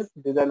machines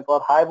designed for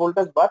high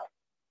voltage but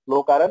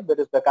low current. That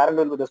is the current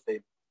will be the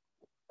same.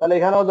 তাহলে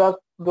এখানেও জাস্ট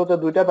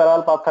দুইটা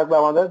প্যারালাল পাথ থাকবে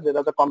আমাদের, যেটা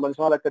হচ্ছে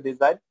কনভেনশনাল একটা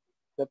ডিজাইন।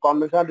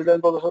 কনভেনশনাল ডিজাইন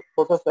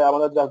প্রসেসে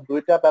আমাদের জাস্ট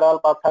দুইটা প্যারালাল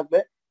পাথ থাকবে।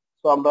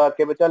 তো আমরা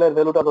ক্যাপিটাল এর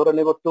ভ্যালুটা ধরে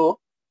নিব 2,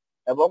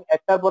 এবং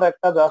একটার পর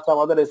একটা জাস্ট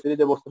আমাদের এই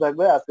সিরিজে বসতে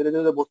থাকবে। আর সিরিজে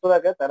যদি বসতে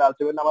থাকে তাহলে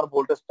আলটিমেটলি আমার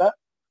ভোল্টেজটা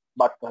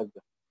বাড়তে থাকবে।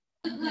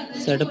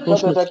 স্যার একটা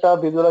প্রশ্ন, এটা একটা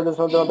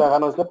ভিজুয়ালাইজেশনের জন্য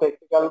দেখানো হয়েছে,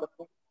 প্র্যাকটিক্যাল।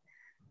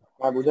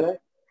 হ্যাঁ, বুঝে নাই?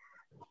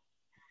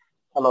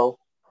 হ্যালো,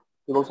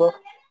 কি বলছো?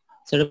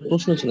 স্যার একটা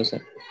প্রশ্ন ছিল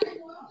স্যার।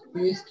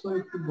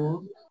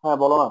 হ্যাঁ,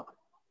 বলো না।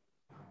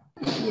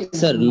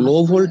 স্যার লো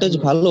ভোল্টেজ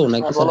ভালো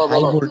নাকি হ্যাঁ, স্যার বলো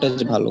হাই বলো। ভোল্টেজ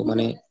ভালো?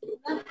 মানে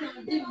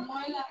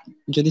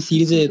যদি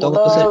সিরিজে তখন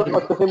ওটা স্যার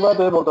স্পেসিফিক ভাবে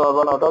তুমি বলতে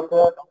পারবে না, ওটা হচ্ছে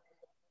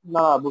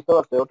না, বুঝতে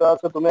পারছি। ওটা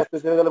হচ্ছে তুমি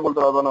স্পেসিফিক্যালি বলতে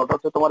পারবে না, ওটা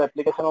হচ্ছে তোমার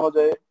অ্যাপ্লিকেশন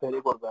অনুযায়ী ভেরি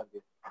করবে আর কি।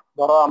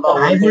 ধরো আমরা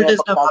হাই ওয়েল্ডিং এর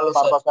ভোল্টেজটা কাজ ভালো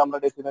স্যার। পারপাসে আমরা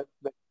ডেসিমেট,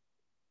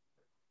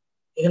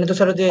 এখানে তো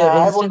স্যার যে হ্যাঁ হাই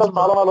রেজিস্ট্যান্স ভোল্টেজ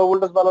ভালো না লো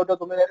ভোল্টেজ ভালো, ওটা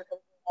তুমি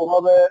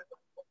ওভাবে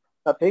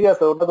না, ঠিক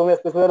আছে, ওটা তুমি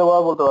স্পেসিফিক্যালি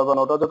ওভাবে বলতে পারবে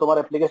না। ওটা হচ্ছে তোমার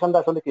অ্যাপ্লিকেশনটা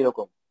আসলে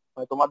কিরকম,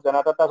 মানে তোমার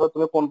জেনারেটরটা আসলে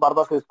তুমি কোন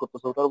পারপাসে ইউজ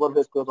করতেছো ওটার উপর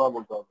বেস করে তোমার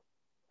বলতে হবে।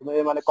 তুমি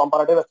মানে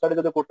কম্পারেটিভ স্টাডি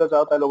যদি করতে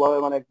চাও তাহলে ওভাবে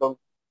মানে একদম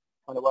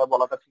মানে ওভাবে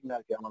বলাটা ঠিক না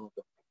আর কি আমার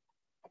মতে।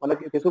 মানে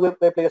কিছু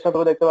অ্যাপ্লিকেশন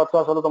তুমি দেখতে পাচ্ছ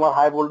আসলে তোমার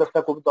হাই ভোল্টেজটা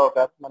খুব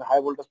দরকার, মানে হাই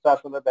ভোল্টেজটা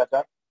আসলে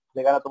বেটার,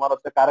 যেখানে তোমার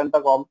হচ্ছে কারেন্টটা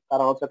কম।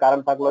 কারণ হচ্ছে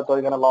কারেন্ট থাকলে তো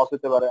এখানে লস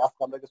হতে পারে।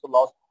 আজকে আমরা কিছু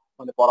লস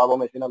মানে পড়াবো,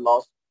 মেশিনের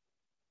লস।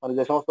 মানে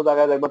যে সমস্ত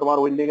জায়গায় দেখবে তোমার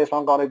উইন্ডিং এর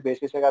সংখ্যা অনেক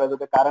বেশি, সেখানে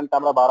যদি কারেন্ট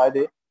আমরা বাড়াই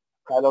দিই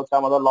তাহলে হচ্ছে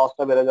আমাদের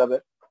লসটা বেড়ে যাবে।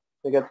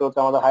 সেক্ষেত্রে হচ্ছে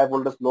আমাদের হাই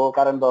ভোল্টেজ লো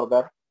কারেন্ট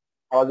দরকার।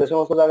 আবার যে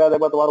সমস্ত জায়গায়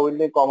দেখবে তোমার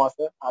উইন্ডিং কম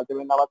আছে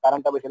আলটিমেটলি আবার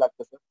কারেন্টটা বেশি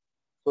লাগতেছে,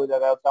 তো ওই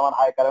জায়গায় হচ্ছে আমার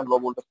হাই কারেন্ট লো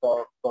ভোল্টেজটা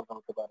দরকার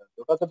হতে পারে।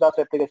 ওটা হচ্ছে জাস্ট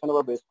অ্যাপ্লিকেশনের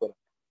উপর বেস করে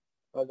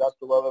জাস্ট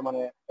ওভাবে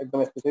মানে একদম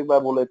স্পেসিফিক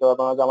ভাবে বলে দিতে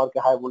পারবো না যে আমার কি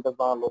হাই ভোল্টেজ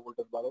বা লো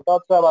ভোল্টেজ বা। ওটা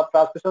হচ্ছে আবার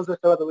ট্রান্সমিশন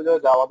সিস্টেমে তুমি যদি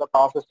যাও, আমাদের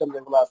পাওয়ার সিস্টেম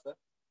যেগুলো আছে,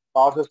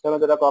 পাওয়ার সিস্টেমে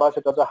যেটা করা হয়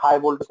সেটা হচ্ছে হাই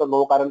ভোল্টেজে লো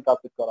কারেন্ট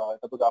ট্রান্সমিট করা হয়,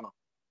 এটা তো জানো।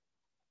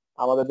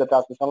 আমাদের যে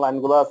ট্রান্সমিশন লাইন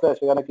গুলো আছে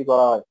সেখানে কি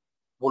করা হয়,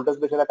 ভোল্টেজ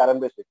বেশি না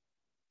কারেন্ট বেশি?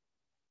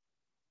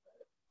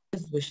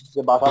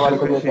 যে বাসা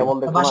বাড়িতে যে কেবল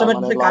দেখো না,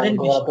 মানে কারেন্ট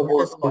বেশি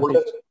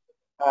ভোল্টেজ,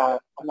 হ্যাঁ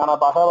না না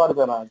বাসা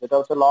বাড়িতে না, যেটা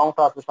হচ্ছে লং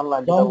ট্রান্সমিশন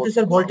লাইন, যেটা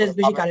ভোল্টেজ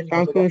বেশি কারেন্ট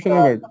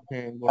ট্রান্সফরমেশনের বেড।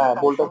 হ্যাঁ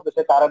ভোল্টেজ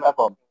বেশি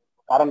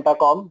কারেন্টটা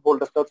কম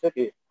ভোল্টেজটা হচ্ছে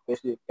কি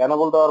বেশি, কেন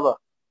বলতে পারবা?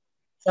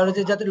 স্যার ওই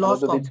যে যাতে লস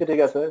তো কম, দিচ্ছি,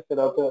 ঠিক আছে,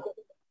 সেটা হচ্ছে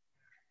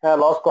হ্যাঁ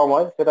লস কম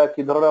হয়। সেটা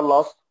কি ধরনের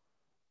লস?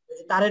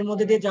 তারের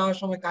মধ্যে দিয়ে যাওয়ার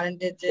সময়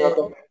কারেন্টের যে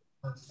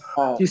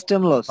হ্যাঁ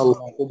সিস্টেম লস।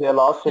 যে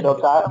লস সেটা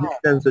হচ্ছে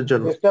ডিসটেন্সের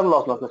জন্য। সিস্টেম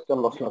লস না,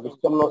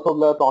 সিস্টেম লস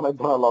হলে তো অনেক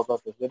ধরনের লস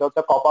আছে। যেটা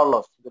হচ্ছে কপার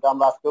লস, যেটা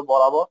আমরা আজকে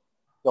বলাবো।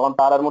 যখন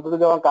তারের মধ্যে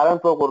দিয়ে যখন কারেন্ট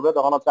ফ্লো করবে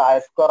তখন হচ্ছে আই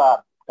স্কয়ার আর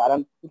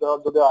কারেন্ট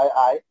যদি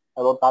আই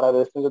এবং তারের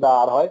রেজিস্ট্যান্স যদি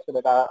আর হয়,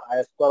 সেটাকে I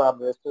square R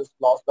resistance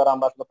loss দ্বারা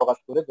আমরা আসলে প্রকাশ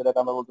করি, যেটাকে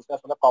আমরা বলতেছি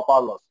আসলে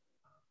কপার লস।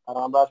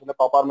 কারণ আমরা আসলে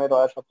কপার মেড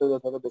ওয়্যার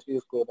সবচেয়ে বেশি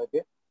ইউজ করে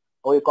থাকি।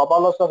 ওই কপার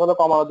লসটা আসলে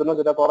কমানোর জন্য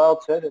যেটা করা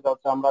হচ্ছে, সেটা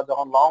হচ্ছে আমরা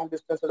যখন লং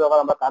ডিস্টেন্সে যখন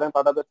আমরা কারেন্ট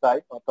পাঠাতে চাই,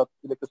 অর্থাৎ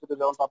ইলেকট্রিসিটি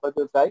যখন সাপ্লাই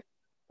দিতে চাই,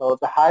 তো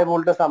হচ্ছে হাই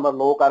ভোল্টেজ আমরা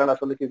লো কারেন্ট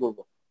আসলে কি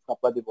করবো,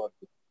 সাপ্লাই দিব আর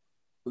কি।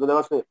 বুঝতে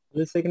পারছি?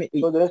 এখানে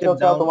তো জিনিসটা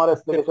হচ্ছে তোমার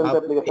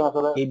অ্যাপ্লিকেশন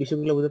আসলে এই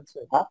বিষয়গুলো বোঝাচ্ছে।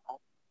 হ্যাঁ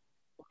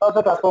ওটা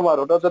হচ্ছে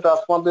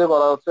ট্রান্সফরমার দিয়ে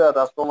করা হচ্ছে। আর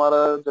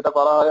ট্রান্সফরমারে যেটা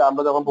করা হয়,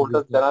 আমরা যখন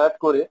ভোল্টেজ জেনারেট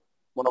করি,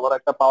 মনে করো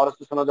একটা পাওয়ার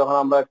স্টেশনে যখন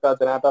আমরা একটা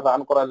জেনারেটর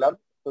রান করাইলাম,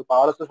 তো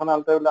পাওয়ার স্টেশনে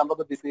আলটিমেটলি আমরা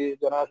তো ডিসি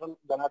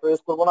জেনারেটর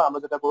ইউজ করবো না, আমরা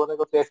যেটা করে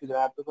থাকি হচ্ছে এসি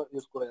জেনারেটর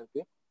ইউজ করে আর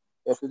কি।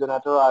 এসি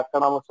জেনারেটর আর একটা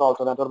নাম হচ্ছে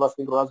অল্টারনেটর বা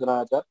সিঙ্ক্রোনাস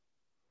জেনারেটর।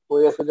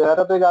 ওই এসি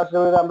জেনারেটর থেকে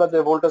আসলে আমরা যে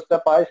ভোল্টেজটা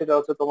পাই সেটা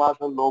হচ্ছে তোমার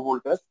আসলে লো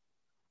ভোল্টেজ।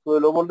 তো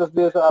লো ভোল্টেজ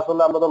দিয়ে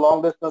আসলে আমরা তো লং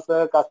ডিস্টেন্সে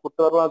কাজ করতে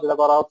পারবো না, যেটা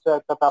করা হচ্ছে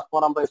একটা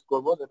ট্রান্সফর্মার আমরা ইউজ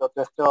করবো, যেটা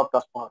হচ্ছে স্টেপ আপ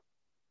ট্রান্সফর্মার।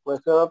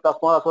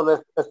 ট্রান্সফর্মার আসলে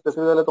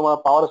স্পেসিফিক্যালি তোমার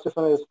পাওয়ার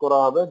স্টেশনে ইউজ করা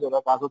হবে, যেটা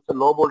কাজ হচ্ছে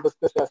লো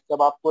ভোল্টেজকে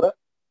স্টেপ আপ করে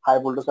হাই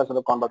ভোল্টেজ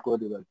আসলে কনভার্ট করে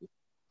দিবে আর কি।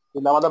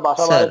 কিন্তু আমাদের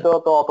বাসা স্যার বাড়িতেও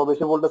তো অত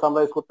বেশি ভোল্টেজ আমরা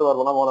ইউজ করতে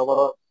পারবো না, মনে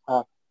করো।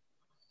 হ্যাঁ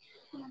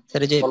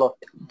স্যার এই যে বলো।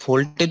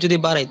 ভোল্টেজ যদি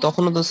বাড়ায়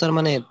তখনও তো স্যার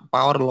মানে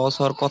পাওয়ার লস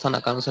হওয়ার কথা না,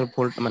 কারণ স্যার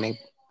ভোল্ট মানে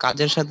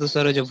কাজের সাথে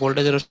স্যার ওই যে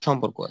ভোল্টেজের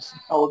সম্পর্ক আছে।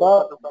 ওটা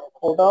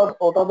ওটা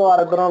ওটা তো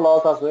আরেক ধরনের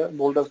লস আছে,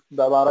 ভোল্টেজ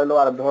বাড়াইলেও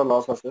আরেক ধরনের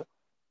লস আছে।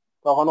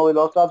 তখন ওই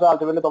লসটা আছে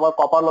আলটিমেটলি তোমার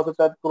কপার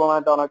লসের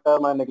তুলনায় অনেকটা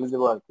মানে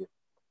নেগলিজিবল আর কি।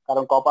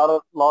 কারণ কপার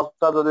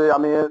লসটা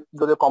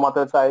যদি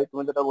কমাতে চাই,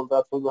 তুমি যেটা বলতে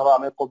চাচ্ছ, ধরো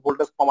আমি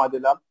ভোল্টেজ কমাই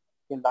দিলাম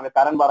কিন্তু আমি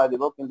কারেন্ট বাড়াই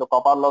দিব, কিন্তু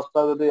কপার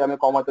লসটা যদি আমি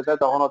কমাতে চাই,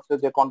 তখন হচ্ছে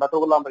যে কন্ডাক্টর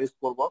গুলো আমরা ইউজ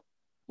করবো,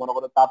 মনে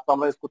করো তার তো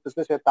আমরা ইউজ করতেছি,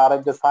 সে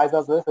তারের যে সাইজ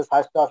আছে সেই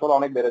সাইজটা আসলে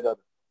অনেক বেড়ে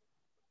যাবে।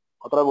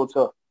 কতটা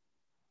বুঝছো?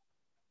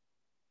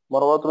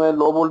 বরাবর তুমি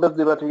লো ভোল্টেজ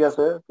দিবা ঠিক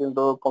আছে,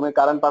 কিন্তু তুমি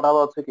কারেন্ট পাঠাবো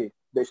হচ্ছে কি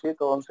বেশি,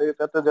 তখন সেই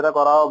ক্ষেত্রে যেটা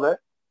করা হবে,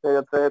 সেই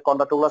ক্ষেত্রে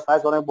কন্ডাক্টর গুলোর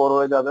সাইজ অনেক বড়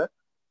হয়ে যাবে।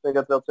 সেই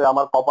ক্ষেত্রে হচ্ছে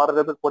আমার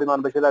কপারের পরিমাণ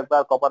বেশি লাগবে,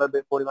 আর কপারের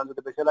পরিমাণ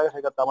যদি বেশি লাগে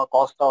সেক্ষেত্রে আমার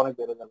কস্টটা অনেক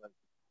বেড়ে যাবে।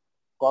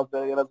 কস্ট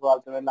বেড়ে গেলে তো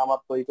আলটিমেটলি আমার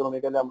তো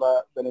ইকোনমিক্যালি আমরা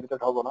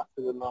বেনিফিটেড হবো না।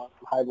 সেই জন্য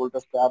হাই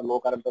ভোল্টেজ আর লো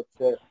কারেন্ট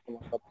হচ্ছে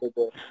তোমার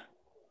সবচেয়ে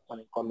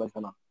মানে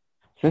কনভেনশনাল।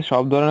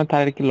 সব ধরনের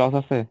তারের কি লস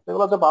আছে?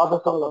 সেগুলো হচ্ছে পাওয়ার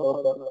সিস্টেম।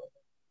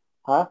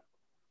 হ্যাঁ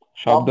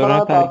সব সব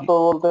ধরনের ধরনের তার তো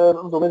বলতে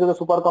তুমি যদি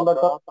সুপার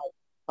কন্ডাক্টর,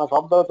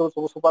 সব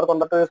ধরনের সুপার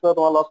কন্ডাক্টর ইউজ করে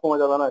তোমার লস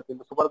কমে যাবে না,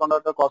 কিন্তু সুপার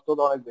কন্ডাক্টর কস্ট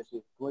তো অনেক বেশি।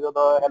 তুমি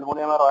যদি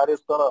অ্যালুমিনিয়ামের ওয়্যার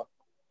ইউজ করো,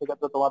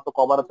 সেক্ষেত্রে তোমার তো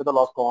কভারের থেকে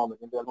লস কম হবে,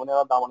 কিন্তু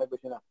অ্যালুমিনিয়ামের দাম অনেক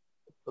বেশি না।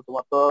 তো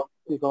তোমার তো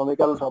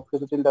ইকোনমিক্যাল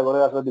সবকিছু চিন্তা করে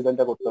আসলে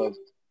ডিজাইনটা করতে হবে।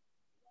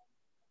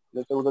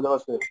 বুঝতে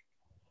পারছি?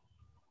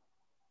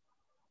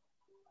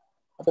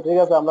 আচ্ছা ঠিক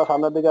আছে, আমরা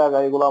সামনের দিকে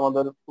আগাই। এগুলো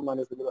আমাদের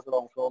মানে সিলেবাসের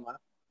অংশ না,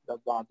 যা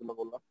জানার জন্য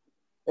বললাম।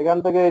 এখান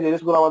থেকে এই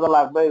জিনিসগুলো আমাদের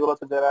লাগবে, এগুলো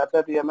হচ্ছে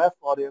generator EMF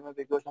R EMF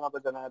equation of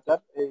the generator.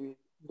 এই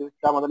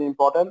জিনিসটা আমাদের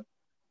ইম্পর্টেন্ট,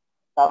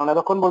 কারণ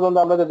এতক্ষণ পর্যন্ত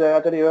আমরা যে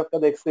জেনারেটর ইএমএফটা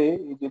দেখছি,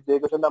 যে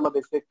ইকুয়েশনটা আমরা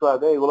দেখছি একটু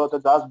আগে, এগুলো হচ্ছে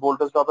জাস্ট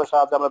ভোল্টেজ ড্রপের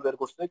সাহায্যে আমরা বের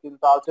করছি।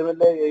 কিন্তু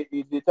আলটিমেটলি এই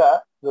ইজিটা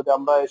যদি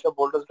আমরা এইসব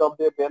ভোল্টেজ ড্রপ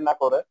দিয়ে বের না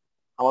করে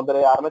আমাদের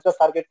এই আর্মেচার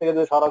সার্কিট থেকে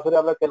যদি সরাসরি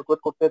আমরা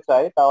ক্যালকুলেট করতে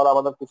চাই, তাহলে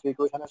আমাদের কিছু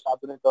ইকুয়েশনের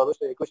সাহায্য নিতে হবে।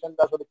 সেই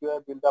ইকুয়েশনটা আসলে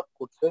কিভাবে বিল্ড আপ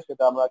করছে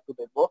সেটা আমরা একটু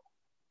দেখবো।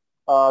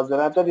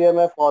 জেনারেটর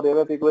ইএমএফ আর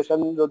ইএমএফ ইকুয়েশন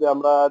যদি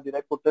আমরা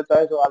ডিরাইভ করতে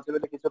চাই, তো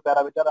আলটিমেটলি কিছু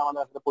প্যারামিটার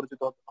আমাদের আসলে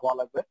পরিচিত হওয়া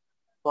লাগবে।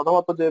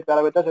 প্রথমত যে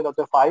প্যারামিটার সেটা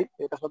হচ্ছে ফাই,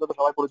 এটার সাথে তো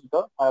সবাই পরিচিত।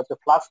 ফাই হচ্ছে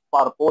flux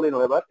per pole in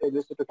weber. এই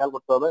জিনিসটা একটু খেয়াল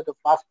করতে হবে, এটা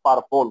flux per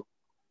pole.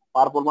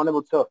 Per pole মানে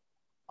বুঝছো,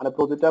 মানে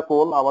প্রতিটা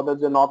পোল, আমাদের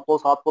যে নর্থ পোল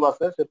সাউথ পোল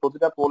আছে, সেই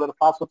প্রতিটা পোলের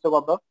ফ্লাক্স হচ্ছে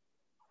কত,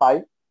 ফাই।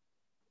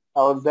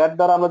 আর জেড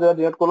দ্বারা আমরা যেটা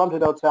ডিনোট করলাম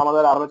সেটা হচ্ছে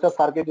আমাদের আর্মেচার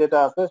সার্কিট যেটা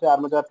আছে, সেই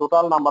armature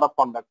total number of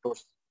কন্ডাক্টরস।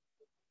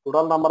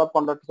 Total number of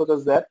কন্ডাক্টরস হচ্ছে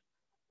জেড।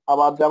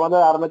 আবার যে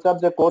আমাদের আর্মেচার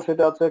যে কোর,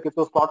 সেটা হচ্ছে কিছু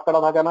স্লট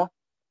কাটা থাকে না,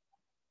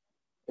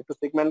 একটু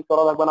সিগমেন্ট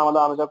করা থাকবে না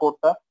আমাদের আর্মেচার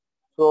কোরটা।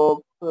 তো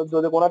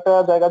যদি কোনো একটা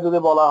জায়গায় যদি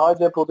বলা হয়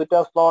যে প্রতিটা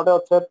স্লটে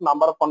হচ্ছে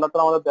নাম্বার অফ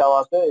কন্ডাক্টর আমাদের দেওয়া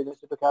আছে, এই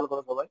জিনিসটা খেয়াল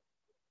করে সবাই।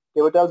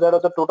 ক্যাপিটাল জেড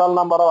হচ্ছে total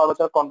number of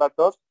armature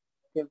conductor.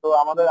 কিন্তু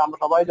আমরা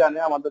সবাই জানি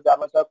আমাদের যে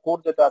আর্মেচার কোর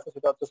যেটা আছে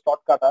সেটা হচ্ছে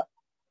স্লট কাটা।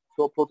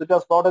 তো প্রতিটা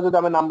স্লটে যদি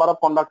আমি নাম্বার অফ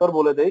কন্ডাক্টর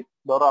বলে দিই,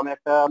 ধরো আমি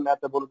একটা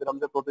ম্যাথে বলে দিলাম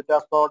যে প্রতিটা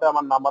স্লটে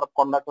আমার নাম্বার অফ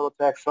কন্ডাক্টর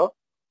হচ্ছে 100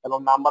 এবং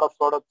নাম্বার অফ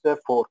স্লট হচ্ছে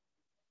 4।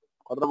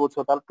 কথাটা বুঝছো?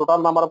 তাহলে টোটাল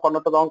নাম্বার অফ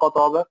কন্ডাক্টর তখন কত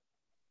হবে?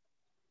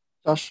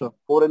 400।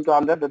 4 into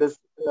 100, that is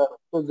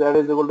z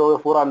is equal to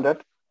 400.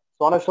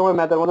 তো অনেক সময়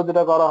ম্যাথের মধ্যে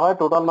যেটা করা হয়,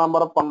 টোটাল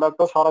নাম্বার অফ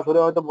কন্ডাক্টর সরাসরি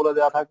হয়তো বলে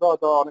দেওয়া থাকবে,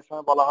 হয়তো অনেক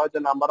সময় বলা হয় যে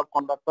number of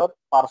conductor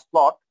per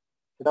slot,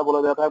 সেটা বলে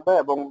দেওয়া থাকবে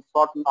এবং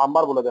স্লট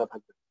নাম্বার বলে দেওয়া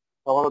থাকবে।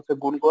 তখন হচ্ছে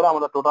গুণ করে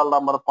আমাদের টোটাল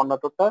নাম্বার অফ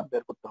কন্ডাক্টরটা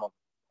বের করতে হবে।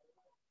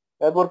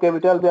 এরপর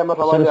ক্যাপিটাল পি আমরা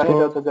সবাই জানি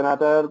এটা হচ্ছে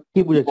জেনারেটর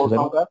কি বুঝাচ্ছে স্যার?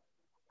 সংখ্যা।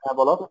 হ্যাঁ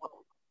বলো।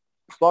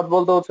 স্লট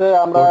বলতে হচ্ছে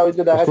আমরা ওই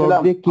যে দেখাছিলাম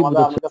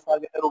আমাদের আর্মেচার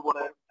সার্কিটের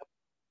উপরে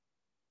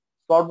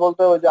স্লট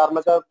বলতে ওই যে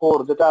আর্মেচার কোর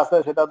যেটা আছে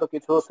সেটা তো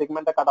কিছু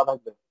সেগমেন্টে কাটা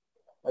থাকবে।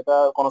 এটা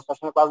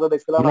কনস্ট্রাকশনের ক্লাসে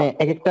দেখছিলাম না,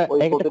 ওই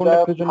প্রতিটা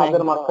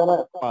কাজের মাঝখানে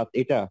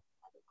এটা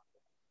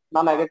না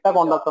এক একটা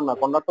কন্ডাক্টর না,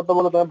 কন্ডাক্টর তো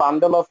বলে তুমি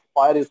বান্ডেল অফ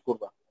ওয়্যার ইউজ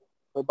করবা।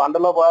 ওই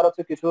বান্ডেল অফ ওয়্যার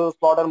হচ্ছে কিছু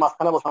স্লটের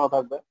মাঝখানে বসানো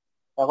থাকবে।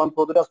 এখন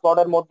প্রতিটা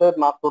স্লটের মধ্যে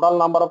টোটাল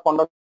নাম্বার অফ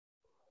কন্ডাক্টর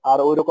আর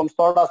ওই রকম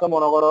স্লট আছে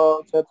মনে করো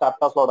হচ্ছে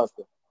 4টা স্লট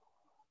আছে,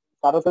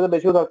 তার সাথে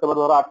বেশিও থাকতে পারে,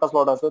 ধরো 8টা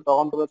স্লট আছে,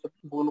 তখন তুমি হচ্ছে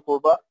গুণ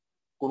করবা,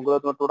 গুণ করে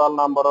তুমি টোটাল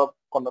নাম্বার অফ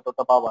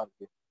কন্ডাক্টরটা পাবা আর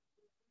কি।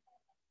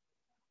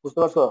 বুঝতে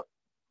পারছো?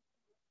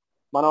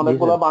 মানে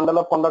অনেকগুলো বান্ডেল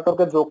অফ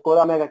কন্ডাক্টরকে যোগ করে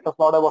আমি একটা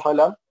স্লটে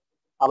বসাইলাম,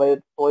 আবার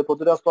ওই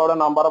প্রতিটা স্লটের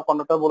নাম্বার অফ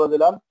কন্ডাক্টর বলে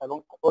দিলাম এবং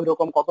ওই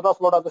রকম কতটা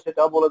স্লট আছে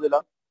সেটাও বলে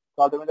দিলাম। তো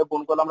আলটিমেটলি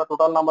গুণ করলে আমরা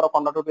টোটাল নাম্বার অফ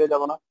কন্ডাক্টর পেয়ে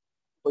যাবো না?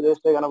 ওই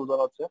জিনিসটা এখানে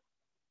বোঝানো হচ্ছে।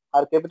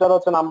 আর ক্যাপিটাল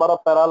হচ্ছে number of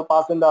parallel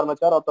pass in the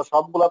armature, অর্থাৎ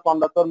সবগুলো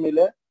কন্ডাক্টর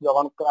মিলে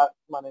যখন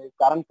মানে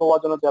কারেন্ট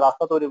পাওয়ার জন্য যে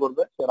রাস্তা তৈরি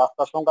করবে সেই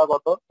রাস্তার সংখ্যা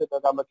কত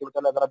সেটাকে আমরা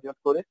ক্যাপিটাল দ্বারা ডিনোট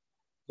করি,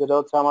 যেটা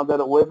হচ্ছে আমাদের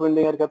ওয়েভ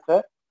উইন্ডিং এর ক্ষেত্রে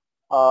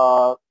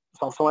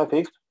সবসময়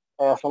ফিক্সড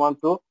সমান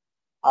 2।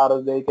 আর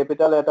যে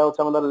ক্যাপিটাল এটা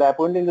হচ্ছে আমাদের ল্যাপ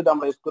উইন্ডিং যদি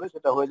আমরা ইউজ করি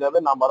সেটা হয়ে যাবে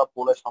নাম্বার অফ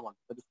পোলের সমান।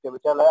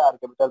 Capital A R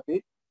capital P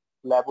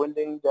lap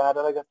winding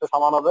জেনারেটরের ক্ষেত্রে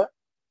সমান হবে,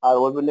 আর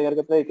ওয়েভ উইন্ডিং এর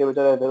ক্ষেত্রে এই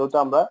ক্যাপিটাল এর ভ্যালুটা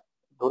আমরা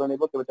ধরে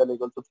নিব capital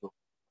equal to 2।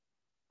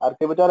 R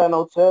capital N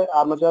হচ্ছে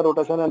armature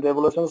rotation and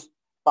revolutions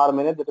per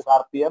minute, যেটা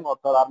আরপিএম,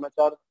 অর্থাৎ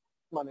আর্মেচার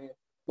মানে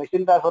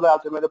মেশিনটা আসলে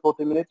আলটিমেটলি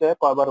প্রতি মিনিটে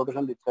কয়বার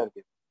রোটেশন দিচ্ছে আর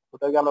কি।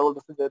 ওটাকে আমরা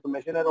বলতেছি যেহেতু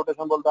মেশিনের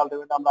রোটেশন বলতে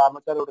আলটিমেটলি আমরা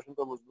আর্মেচার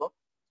রোটেশনকে বুঝবো।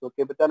 তো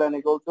capital N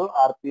equal to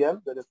RPM,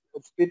 যেটা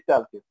স্পিডটা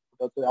আর কি,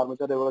 এটা হচ্ছে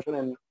armature revolution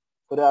and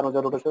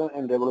armature rotation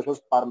and revolutions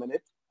per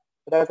minute.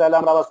 এটাকে চাইলে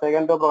আমরা আবার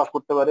সেকেন্ডেও প্রকাশ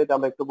করতে পারি, এটা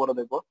আমরা একটু পরে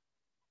দেখবো।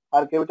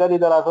 আর ক্যাপিটাল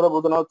দ্বারা আসলে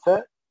বোঝানো হচ্ছে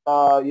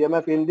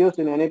EMF induced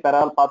in any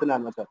parallel path in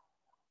armature.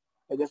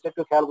 এই জিনিসটা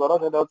একটু খেয়াল করো,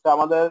 সেটা হচ্ছে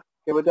আমাদের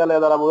ক্যাপিটাল এ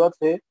দ্বারা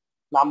বোঝাচ্ছে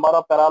number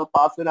of parallel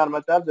path in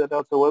armature, যেটা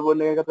হচ্ছে ওয়েভ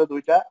উইন্ডিং এর ক্ষেত্রে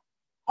 2টা,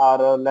 আর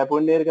ল্যাপ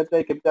উইন্ডিং এর ক্ষেত্রে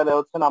ক্যাপিটাল এ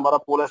হচ্ছে নাম্বার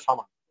অফ পোলের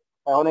সমান।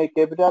 এখন এই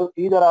ক্যাপিটাল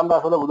ই দ্বারা আমরা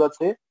আসলে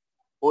বোঝাচ্ছি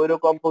ওই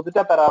রকম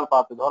প্রতিটা প্যারালাল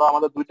পাথ, ধরো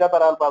আমাদের 2টা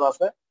প্যারালাল পাথ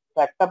আছে,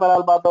 একটা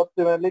প্যারালাল পাথ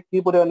অপটিমালি কি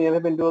পরিমাণ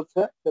ইএমএফ ইনডিউস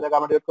হচ্ছে সেটাকে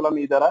আমরা ডিভাইড করলাম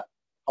ই দ্বারা,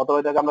 অথবা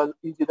এটাকে আমরা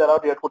ইজি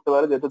দ্বারাও ডিভাইড করতে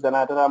পারি, যেহেতু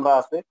জেনারেটরে আমরা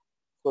আছে।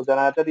 তো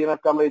জেনারেটর ইএমএফ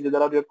কে আমরা ইজি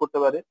দ্বারাও ডিভাইড করতে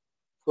পারি।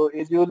 তো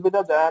easy will be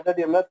the generated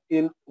EMF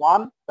in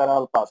one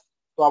parallel path.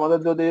 তো আমাদের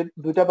যদি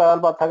 2টা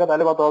প্যারালাল পাথ থাকে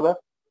তাহলে কত হবে?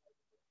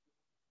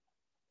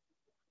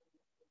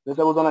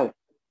 জিনিসটা বুঝো নাই?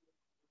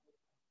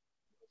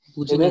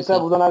 জিনিসটা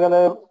বুঝো না গেলে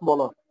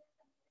বলো।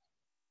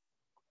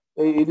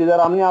 এই ইজি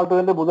দ্বারা আমি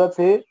আলটিমেটলি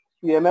বুঝাচ্ছি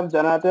EMF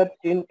generated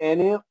in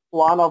any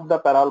one of the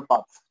parallel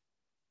path.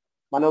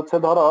 মানে হচ্ছে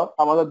ধরো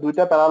আমাদের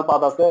 2টা প্যারালাল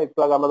পাথ আছে, একটু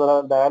আগে আমরা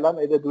দেখালাম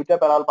এই যে 2টা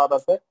প্যারালাল পাথ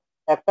আছে,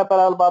 একটা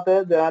প্যারালাল পাথে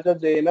জেনারেটেড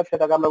যে ইএমএফ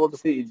সেটাকে আমরা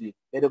বলতেছি ইজি।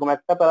 এরকম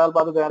একটা প্যারালাল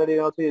পাথে জেনারেটেড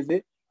ইএমএফ হচ্ছে ইজি।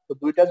 তো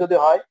 2টা যদি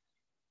হয়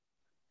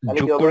তাহলে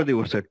কি হবে? যোগ করে দিব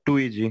স্যার 2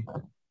 ইজি।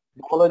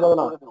 ডাবল হয়ে যাবে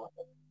না?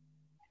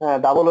 হ্যাঁ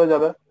ডাবল হয়ে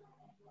যাবে।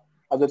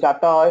 আর যদি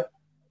 4টা হয়,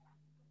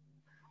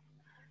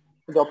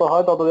 যত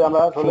হয় তত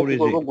আমরা আসলে কি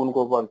করবো? গুণ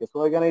করবো আর কি। তো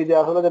এখানে ইজি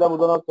আসলে যেটা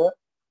বোঝানো হচ্ছে,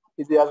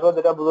 ইজি আসলে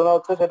যেটা বোঝানো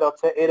হচ্ছে সেটা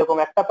হচ্ছে এরকম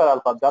একটা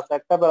প্যারালাল পাথ, জাস্ট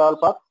একটা প্যারালাল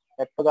পাথ,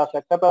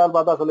 একটা প্যারালাল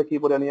পাথ আসলে কি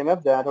পরিমাণ ইএমএফ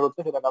জেনারেট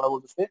হচ্ছে সেটা আমরা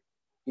বলতেছি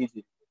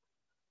ইজি।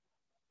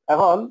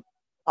 এখন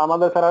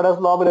আমাদের Faraday's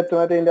law of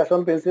electromagnetic induction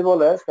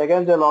প্রিন্সিপলে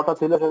second যে লটা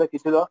ছিল সেটা কি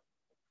ছিল?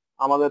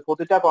 আমাদের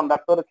প্রতিটা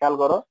কন্ডাক্টর, খেয়াল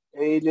করো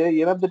এই যে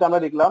ইএমএফ যেটা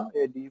আমরা লিখলাম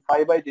এই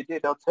d∅/dt,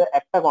 এটা হচ্ছে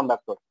একটা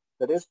কন্ডাক্টর।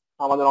 দ্যাট ইজ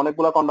আমাদের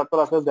অনেকগুলো কন্ডাক্টর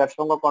আছে, z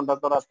সংখ্যক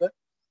কন্ডাক্টর আছে,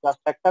 জাস্ট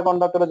একটা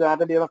কন্ডাক্টরের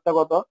জেনারেটেড ইএমএফটা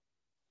কত?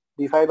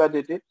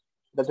 d∅/dt।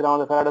 এটা ছিল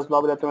আমাদের Faraday's law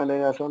of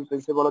electromagnetic induction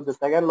প্রিন্সিপলের যে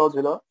সেকেন্ড ল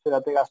ছিল সেটা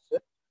থেকে আসছে।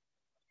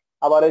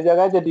 আবার এই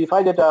জায়গায় যে d∅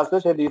 যেটা আছে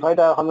সেই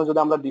d∅টা এখন যদি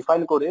আমরা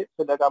ডিফাইন করি,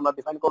 সেটাকে আমরা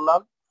ডিফাইন করলাম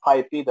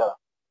φp দ্বারা।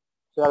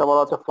 সেটাকে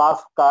বলা হচ্ছে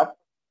flux cut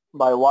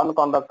by one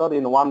conductor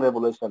in one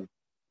revolution.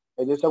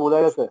 এই জিনিসটা বোঝা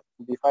গেছে?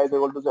 d∅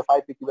 যে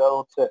φp কিভাবে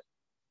হচ্ছে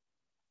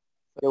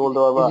কে বলতে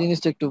পারবা? এই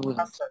জিনিসটা একটু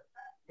বুঝান।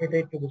 এটা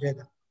একটু বুঝাই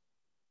দাও।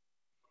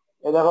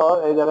 এই দেখো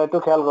এই জায়গায় একটু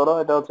খেয়াল করো,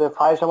 এটা হচ্ছে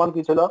ফাই সমান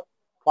কি ছিল?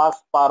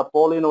 First per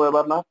pole in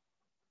weber না?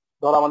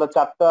 ধরো আমাদের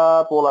 4টা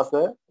পোল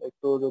আছে,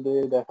 একটু যদি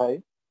দেখাই,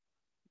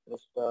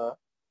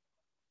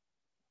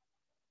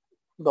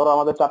 ধরো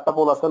আমাদের 4টা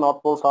পোল আছে, north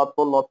pole, south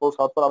pole, north pole,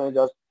 south pole, আমি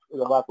জাস্ট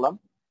রাখলাম।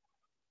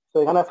 তো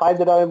এখানে ফাই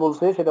যেটা আমি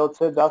বলছি সেটা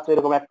হচ্ছে জাস্ট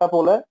এরকম একটা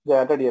পোলে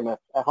জেনারেটেড ইএমএফ।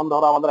 এখন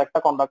ধরো আমাদের একটা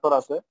কন্ডাক্টর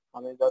আছে,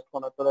 আমি জাস্ট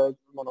কন্ডাক্টরে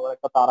মনে করে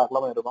একটা তার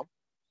রাখলাম এরকম।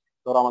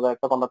 ধরো আমাদের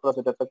একটা কন্ডাক্টর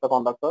আছে, এটা একটা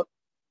কন্ডাক্টর।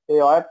 এই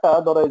ওয়্যারটা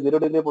ধরো 0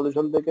 ডিগ্রি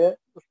পজিশন থেকে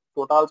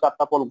টোটাল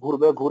 4টা পোল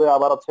ঘুরবে, ঘুরে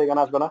আবার হচ্ছে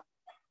এখানে আসবে না?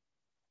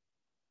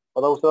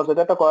 কথা বুঝতে পারছো?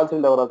 এটা একটা কয়েল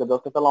চিন্তা করা আছে,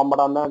 জাস্ট একটা লম্বা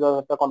টান জাস্ট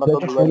একটা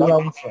কন্ডাক্টর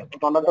ঘুরাইলাম,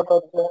 কন্ডাক্টরটা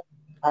হচ্ছে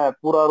হ্যাঁ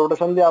পুরো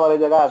রোটেশন দিয়ে আবার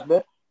এই জায়গায় আসবে।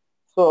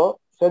 সো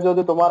সে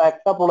যদি তোমার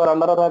একটা পোলের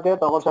আন্ডারে থাকে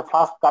তখন সে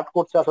ফার্স্ট কাট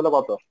করছে আসলে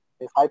কত?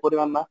 এই ফাই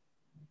পরিমাণ না?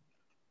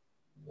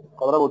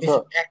 কথাটা বুঝছো?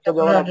 সে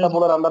যখন একটা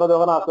পোলের আন্ডারে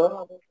যখন আছে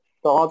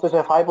তখন হচ্ছে সে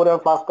ফাই পরিমাণ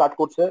ফার্স্ট কাট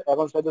করছে।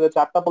 এখন সে যদি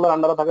 4টা পোলের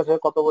আন্ডারে থাকে সে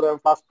কত পরিমাণ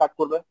ফার্স্ট কাট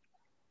করবে?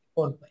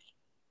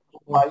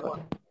 5।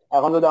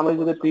 এখন যদি আমরা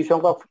যদি p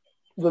সংখ্যক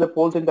যদি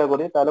পোল চিন্তা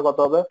করি তাহলে কত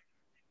হবে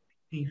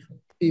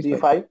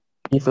p5।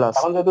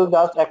 এখন যেহেতু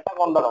জাস্ট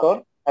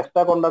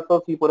একটা কন্ডাক্টর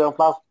কি পরিমাণ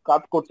ফ্লাক্স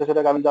কাট করছে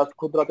সেটাকে আমি জাস্ট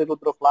ক্ষুদ্রাতি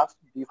ক্ষুদ্র ফ্লাক্স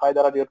d5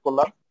 দ্বারা ডিভাইড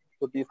করলাম,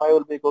 তো d5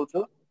 will be equal to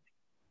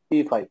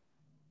p5,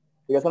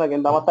 ঠিক আছে না?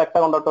 কিন্তু আমার তো একটা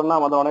কন্ডাক্টর না,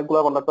 আমাদের অনেকগুলো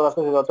কন্ডাক্টর আছে,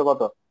 সেটা হচ্ছে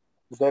কত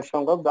z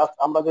সংখ্যক। জাস্ট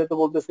আমরা যেহেতু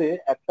বলতেছি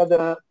একটা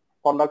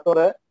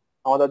কন্ডাক্টরে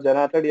আমাদের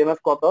জেনারেটেড ইএমএফ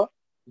কত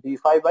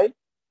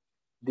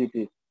d5/dt,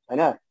 তাই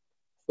না?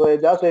 তো এই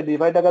জাস্ট এই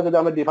d5টাকে যদি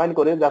আমরা ডিফাইন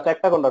করি জাস্ট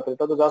একটা কন্ডাক্টর,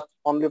 এটা তো just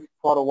only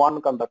for one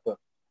conductor,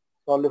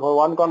 only for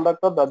one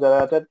conductor the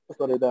generated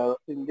the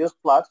induced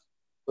flux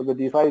will be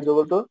d5 is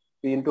equal to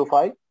p into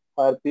phi,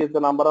 where p is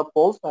the number of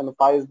poles and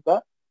phi is the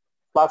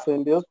flux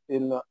induced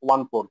in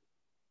one pole.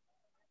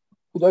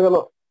 বুঝা গেল?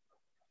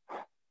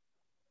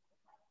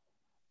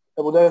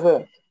 বুঝা গেছে?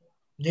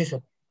 জি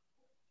sir.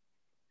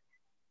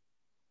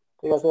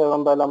 ঠিক আছে,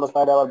 এখন তাহলে আমরা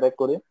স্লাইডে আবার ব্যাক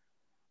করি।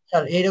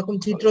 স্যার এইরকম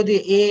চিত্র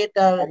দিয়ে এ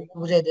তার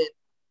বুঝাই দেন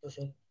তো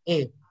স্যার।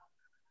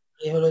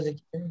 এ হলো যে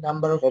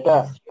নাম্বার অফ এটা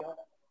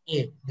এ।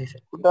 জি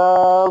স্যার। এটা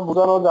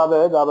বোঝানো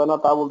যাবে না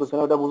তা বলতেছি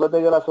না, এটা বোঝাতে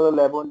গেলে আসলে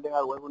ল্যাব ওয়েন্ডিং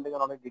আর ওয়েব ওয়েন্ডিং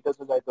এর অনেক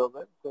ডিটেলসে যাইতে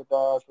হবে, সেটা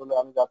আসলে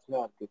আমি যাচ্ছি না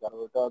আর কি, কারণ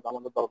এটা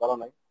আমাদের দরকারও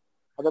নাই।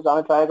 আচ্ছা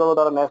আমি ট্রাই করবো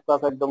তারা নেক্সট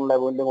ক্লাস একদম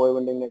ল্যাব ওয়েন্ডিং ওয়েব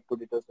ওয়েন্ডিং নিয়ে একটু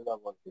ডিটেলসে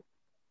যাবো আর কি।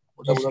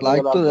 ওটা বোঝাতে স্লাইড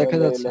গেলে তো আপনি দেখা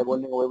যাচ্ছে ল্যাব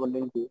ওয়েন্ডিং ওয়েব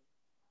ওয়েন্ডিং কি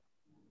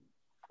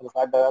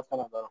স্লাইড দেখা যাচ্ছে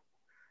না, তার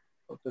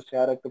তো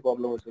শেয়ার একটু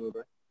প্রবলেম হচ্ছে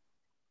বোধহয়।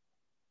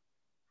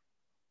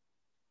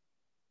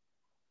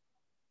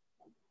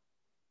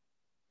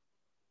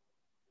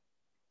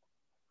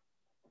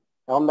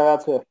 এখন দেখা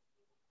যাচ্ছে?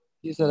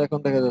 জি স্যার, এখন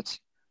দেখা যাচ্ছে।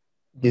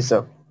 জি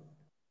স্যার।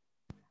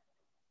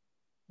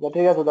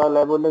 ঠিক আছে, তাহলে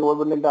ল্যাব ওয়েন্ডিং ওয়েব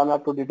ওয়েন্ডিংটা আমি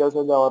একটু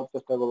ডিটেলসে যাওয়ার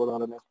চেষ্টা করবো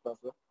তাহলে নেক্সট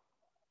ক্লাসে।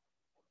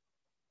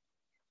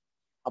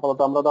 আপাতত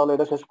আমরা তাহলে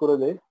এটা শেষ করে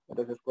দিই,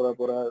 এটা শেষ করার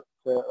পরে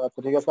আচ্ছা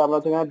ঠিক আছে, আমরা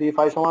এখানে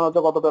d5 সমান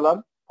হচ্ছে কত পেলাম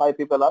 5p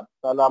পেলাম,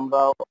 তাহলে আমরা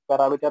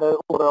প্যারামিটারের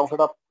উপরের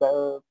অংশটা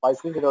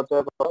পাইছি সেটা হচ্ছে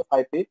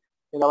 5p,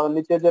 কিন্তু আমাদের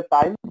নিচে যে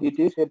টাইম dt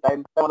সেই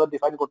টাইমটা আমাদের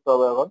ডিফাইন করতে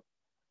হবে।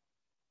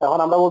 এখন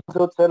আমরা বলছি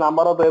হচ্ছে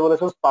number of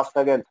revolutions per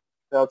second,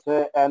 এটা হচ্ছে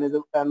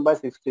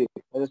n/60।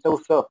 এই জিনিসটা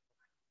বুঝছো?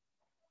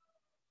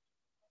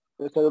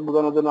 জিনিসটা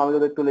বোঝানোর জন্য আমি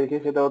যদি একটু লিখি,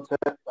 সেটা হচ্ছে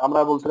আমরা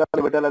বলছিলাম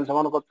ক্যাপিটাল n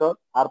সমান কত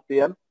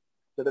rpm,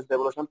 সেটা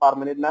রেভলিউশন পার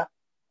মিনিট না,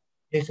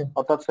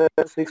 অর্থাৎ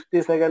 60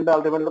 সেকেন্ডে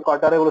আলটিমেটলি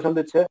কয়টা রেভলিউশন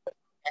দিচ্ছে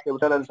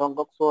ক্যাপিটাল n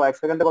সংখ্যক, সো 1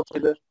 সেকেন্ডে কত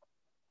দিবে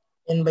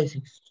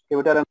n/6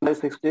 ক্যাপিটাল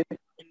n/60।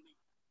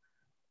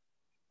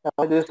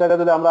 এই জিনিসটাকে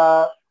যদি আমরা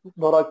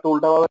ধরো একটু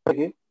উল্টাভাবে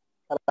দেখি,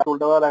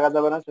 উল্টাভাবে দেখা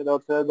যাবে না, সেটা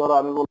হচ্ছে ধরো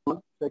আমি বললাম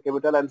যে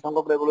ক্যাপিটাল n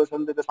সংখ্যক রেভলিউশন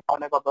দিতে সময়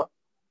নেয় কত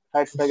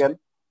 60 সেকেন্ড,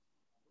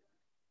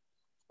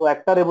 তো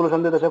একটা রেভলিউশন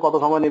দিতে সে কত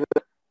সময় নেবে?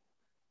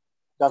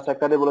 জাস্ট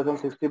একটা রেভলিউশন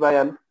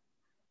 60/n।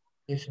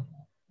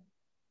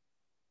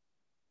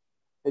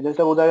 এই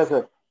জিনিসটা বোঝা গেছে?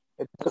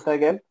 এটা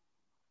সেকেন্ড,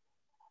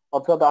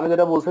 অর্থাৎ আমি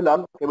যেটা বলছিলাম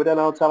ক্যাপিটাল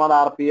n হচ্ছে আমার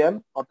আরপিএম,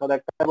 অর্থাৎ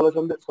একটা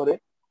রেভলিউশন সরি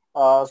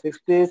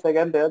 60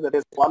 সেকেন্ডে দ্যাট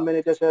ইজ 1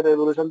 মিনিটে সে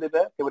রেভলিউশন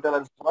দিবে ক্যাপিটাল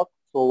n সংখ্যক,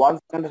 সো 1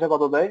 সেকেন্ডে সে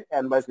কত দেয়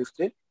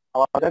n/60।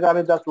 আবার এটাকে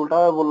আমি জাস্ট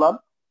উল্টাভাবে বললাম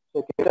যে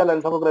ক্যাপিটাল n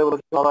সংখ্যক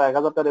রেভলিউশন ধরো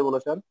 1000টা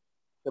রেভলিউশন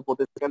সে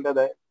প্রতি সেকেন্ডে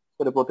দেয়,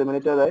 সরি প্রতি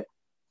মিনিটে দেয়,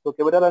 তো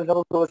ক্যাপিটাল n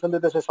সংখ্যক রেভলিউশন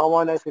দিতে সে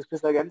সময় নেয় 60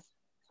 সেকেন্ড,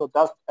 সো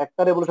জাস্ট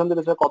একটা রেভলিউশন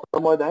দিতে সে কত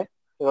সময় দেয়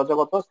সেটা হচ্ছে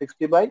কত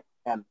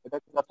 60/n। এটা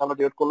জাস্ট আমরা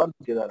ডিভাইড করলাম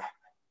dt দ্বারা,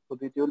 তো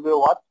dt will be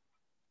what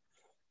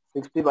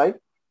 60/n,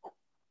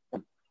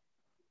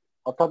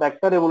 অর্থাৎ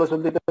একটা রেভলিউশন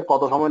দিতে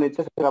কত সময়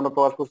নিচ্ছে সেটা আমরা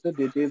প্রকাশ করছি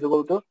dt is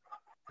equal to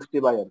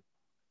 60/n।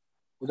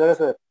 বুঝা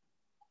গেছে?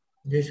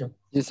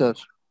 জি স্যার।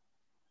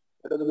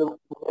 এটা যদি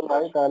বুঝতে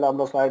পারি তাহলে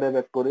আমরা স্লাইডে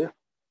ব্যাক করি।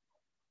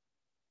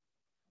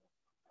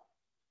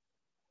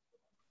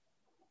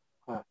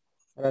 হ্যাঁ,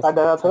 স্লাইড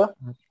দেখা যাচ্ছে?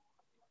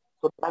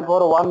 So time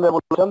for one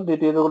revolution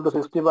dt is equal to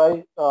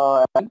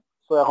 60/n.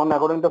 So এখন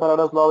according to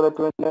Faraday's law of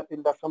electric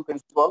induction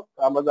principle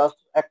আমরা জাস্ট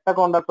একটা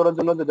কন্ডাক্টরের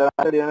জন্য যে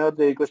জেনারেটেড ইএমএফ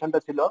যে ইকুয়েশনটা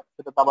ছিল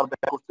সেটা আবার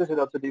ব্যাক করছি,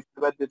 সেটা হচ্ছে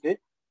d5/dt।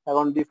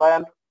 এখন d5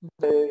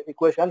 যে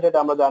ইকুয়েশন সেটা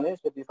আমরা জানি,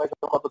 সে d5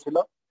 কত ছিল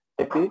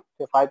 5p,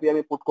 সে 5p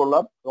আমি পুট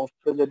করলাম এবং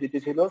যে dt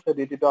ছিল সেই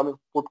dt টা আমি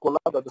পুট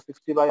করলাম, সেটা হচ্ছে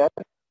 60/n।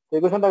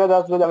 ইকুয়েশনটাকে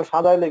জাস্ট যদি আমি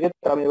সাজায় লিখি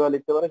আমি এবার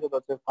লিখতে পারি সেটা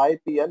হচ্ছে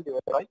 5pn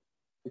divided by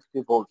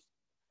 60 ভোল্ট।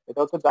 এটা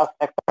হচ্ছে জাস্ট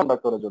একটা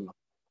কন্ডাক্টরের জন্য,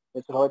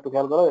 সবাই একটু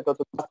খেয়াল করো, এটা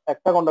হচ্ছে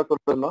একটা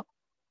কন্ডাক্টরের জন্য।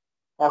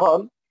 এখন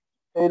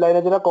এই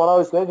লাইনে যেটা করা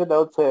হয়েছে সেটা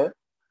হচ্ছে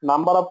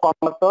নাম্বার অফ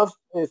কন্ডাক্টরস,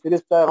 এই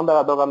সিরিজটা এখন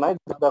দেখার দরকার নাই,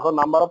 দেখো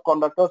number of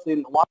কন্ডাক্টরস in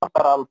one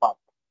parallel path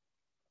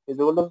is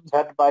equal to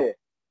z/a।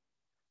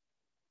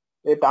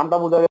 এই টার্মটা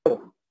বোঝা গেছে?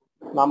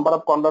 Number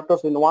of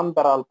কন্ডাক্টরস in one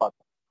parallel path,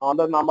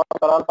 আমাদের নাম্বার অফ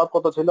প্যারালাল পাথ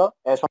কত ছিল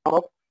এ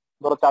সংখ্যক,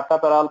 ধরো 4টা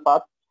প্যারালাল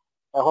পাথ।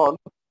 এখন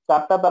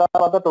 4টা parallel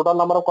পাথে total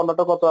number of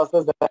conductor কত আছে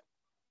z,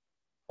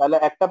 তাহলে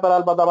একটা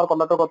প্যারালাল পাথে আমার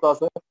কন্ডাক্টর কত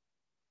আছে,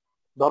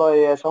 ধরো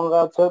এই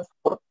সংখ্যা হচ্ছে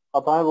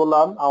কথা আমি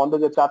বললাম আমাদের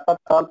যে 4টা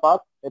প্যারালাল পাথ,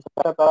 এই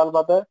 4টা parallel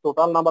পাথে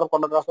total number of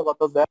conductor আছে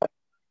কত z,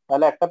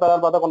 তাহলে একটা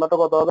প্যারালাল পাথে কন্ডাক্টর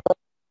কত হবে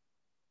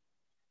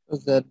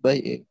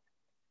z/a।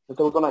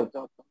 এটা বুঝো নাই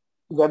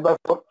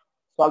z/4।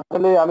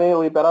 সালফেলি আমি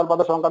ওই প্যারালাল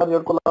পাথের সংখ্যাটা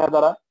ডিভাইড করলাম এর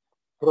দ্বারা,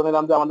 ধরে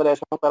নিলাম যে আমাদের এই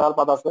সংখ্যক প্যারালাল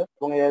পাথ আছে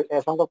এবং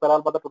এই সংখ্যক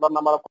parallel পাথে total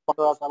number of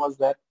conductor আছে আমার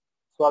z,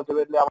 সো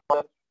আলটিমেটলি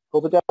আমাদের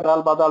প্রতিটা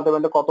প্যারাল পাথে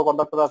আলটিমেটলি কত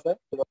কন্ডাক্টর আছে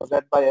সেটা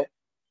Z by A.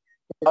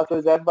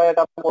 Z by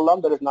এটা বললাম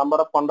that is number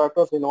of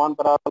কন্ডাক্টরস in one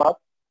parallel path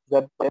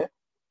Z by এ।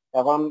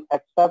 এখন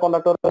একটা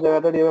কন্ডাক্টরের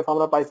জেনারেটেড ইএমএফ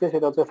আমরা পাইছি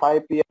সেটা হচ্ছে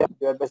 5 pm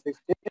divide by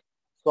 60।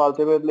 So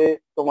ultimately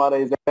তোমার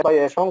এই জেড বাই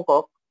এ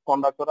সংখ্যক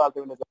কন্ডাক্টরের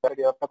আলটিমেটলি জেনারেটেড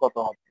ইএমএফটা কত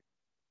হবে।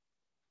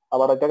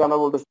 আবার এটাকে আমরা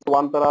বলতেছি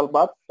ওয়ান প্যারাল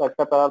পাথ।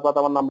 একটা প্যারাল পাথ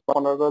আমার number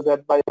conductor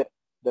Z by A,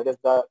 that is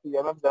the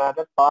EMF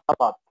generated per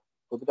path.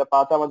 প্রতিটা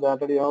পাথে আমার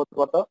জেনারেটেড ইএমএফ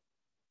কত,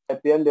 5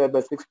 pm divide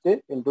by 60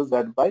 into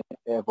Z by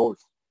A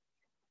volts.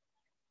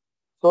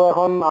 তো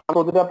এখন আমরা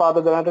প্রতিটা পাথে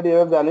জেনারেটেড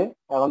ইএমএফ জানি।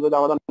 এখন যদি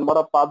আমাদের নাম্বার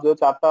অফ পাথ যদি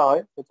 4টা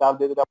হয়, সেই 4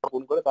 দিয়ে যদি আমরা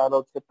গুণ করি তাহলে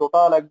হচ্ছে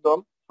টোটাল একদম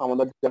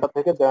আমাদের যেটা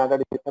থেকে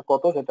জেনারেটেড ইএমএফ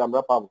কত সেটা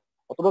আমরা পাবো।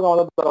 অতটুকু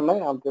আমাদের দরকার নাই,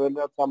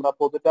 হচ্ছে আমরা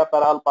প্রতিটা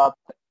প্যারাল পাথ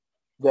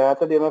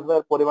জেনারেটেড ইএমএফ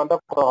এর পরিমাণটা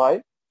কত হয়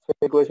সেই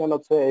ইকুয়েশন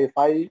হচ্ছে এই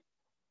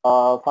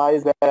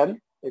 5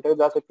 এটা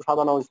জাস্ট একটু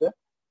সাজানো হয়েছে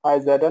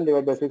 5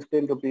 divide by 60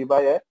 into P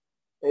by এ।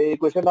 এই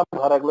ইকুয়েশনটা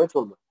ধরে রাখলেই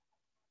চলবে।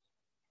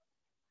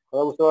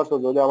 বুঝতে পারছো?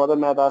 যদি আমাদের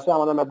ম্যাথ আসে,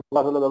 আমাদের ম্যাথ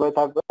আসলে ভাবেই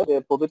থাকবে যে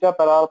প্রতিটা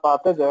প্যারাল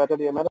পাথে জেনারেটেড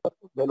ইএমএফ এর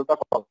ভ্যালুটা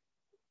কত,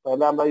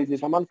 তাহলে আমরা ইজি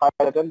সমান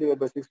 5 divide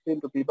by 60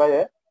 into P by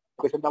এ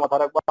ইকুয়েশনটা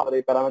মাথায় রাখবো। আর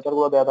এই প্যারামিটার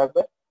গুলো দেওয়া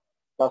থাকবে,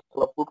 জাস্ট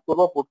পুট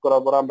করবো, পুট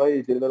করার পর আমরা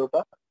ইজি ভ্যালুটা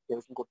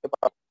ক্যালকুলেশন করতে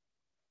পারবো।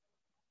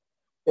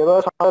 এবার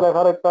সামনে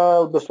দেখার একটা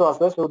উদ্দেশ্য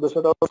আছে, সেই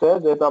উদ্দেশ্যটা হচ্ছে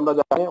যেহেতু আমরা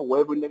জানি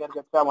ওয়েব উইন্ডিং এর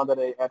ক্ষেত্রে আমাদের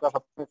এই এটা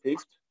সবসময়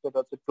ফিক্সড, সেটা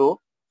হচ্ছে ট্রু।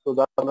 তো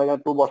আমরা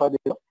এখানে ট্রু বসাই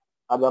দিল।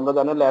 আর আমরা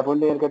জানি ল্যাব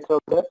উইন্ডিং এর ক্ষেত্রে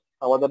হচ্ছে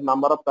আমাদের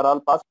number of parallel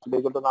pass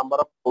equal to number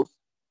of polls.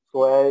 So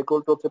A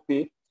equal to হচ্ছে পি।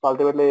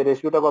 আলটিমেটলি এই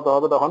রেশিওটা কত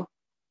হবে তখন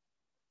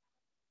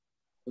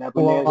ল্যাব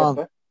উইন্ডিং এর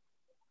ক্ষেত্রে?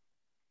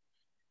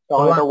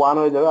 তখন এটা 1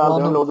 হয়ে যাবে।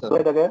 আলটিমেটলি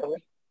এটাকে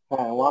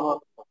হ্যাঁ 1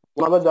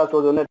 হবে, জাস্ট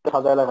ওই জন্য এটা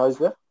সাজায় লেখা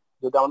হয়েছে।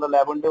 যদি আমাদের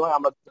ল্যাব উইন্ডিং হয়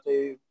আমরা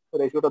এই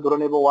রেশিওটা ধরে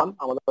নিব 1,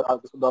 আমাদের আর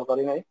কিছু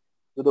দরকারই নাই।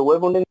 যদি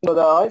ওয়েব উইন্ডিং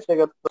দেওয়া হয়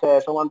সেক্ষেত্রে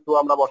সমান 2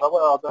 আমরা বসাবো,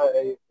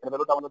 এই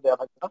ভ্যালুটা আমাদের দেওয়া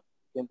থাকবে না,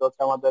 কিন্তু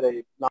হচ্ছে আমাদের এই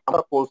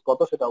নাম্বার পোলস কত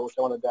সেটা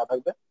অবশ্যই আমাদের দেওয়া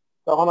থাকবে।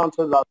 তখন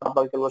হচ্ছে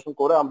নাম্বার ক্যালকুলেশন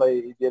করে আমরা এই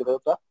এর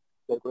ভ্যালুটা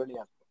বের করে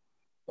নিয়ে আসবো।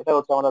 এটা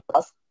হচ্ছে আমাদের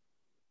কাজ।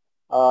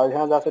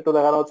 এখানে জাস্ট একটু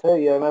দেখানো হচ্ছে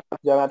ইএমএফ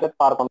জেনারেটেড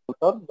পার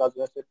কন্ডাক্টর,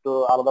 জাস্ট একটু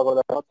আলাদা করে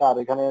দেখানো হচ্ছে। আর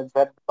এখানে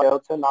জেড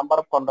হচ্ছে number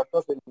of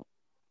conductor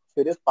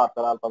series per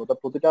parallel path,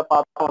 প্রতিটা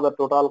পাথ আমাদের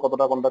টোটাল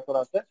কতটা কন্ডাক্টর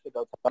আছে সেটা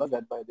হচ্ছে আমরা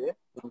জেড বাই দিয়ে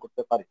গুণ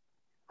করতে পারি।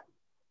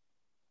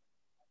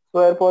 তো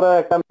এরপরে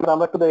একটা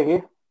আমরা একটু দেখি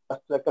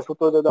একটা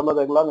সূত্র যদি আমরা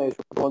দেখলাম, এই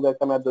সূত্র অনুযায়ী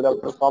একটা ম্যাথ যদি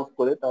আমরা সলভ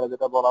করি তাহলে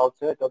যেটা বলা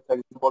হচ্ছে এটা হচ্ছে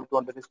এক্সাম্পল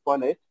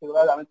 26.8। এগুলো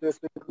আমি তো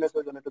স্ক্রিপ্টলেস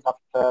এর জন্য একটু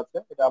ঝাপসা আছে,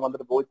 এটা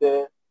আমাদের বইতে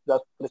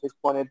জাস্ট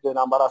 26.8 যে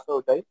নাম্বার আছে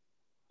ওইটাই।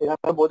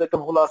 এখানে বইতে একটু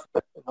ভুল আছে,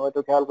 আমি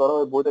একটু খেয়াল করো,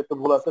 ওই বইতে একটু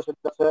ভুল আছে,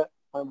 সেটা হচ্ছে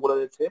আমি বলে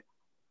দিচ্ছি।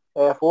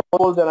 4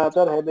 pole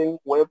generator having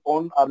wave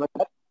on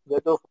armature,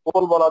 যেহেতু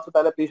 4 বলা আছে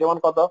তাহলে পি সমান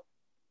কত?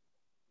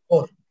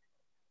 4।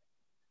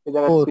 এই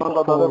জায়গায় পি সমান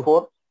কত হবে?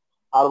 4।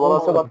 আর বলা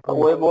আছে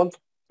ওয়েভ অন,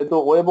 যেহেতু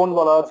ওয়েভ অন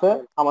বলা আছে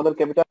আমাদের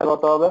ক্যাপিটাল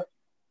কত হবে?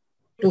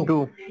 2।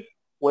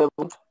 ওয়েভ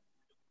অন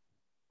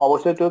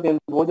অবশ্যই 2,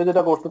 কিন্তু বইতে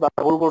যেটা করছে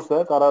তারা ভুল করছে,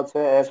 তারা হচ্ছে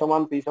এ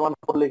সমান পি সমান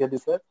 4 লিখে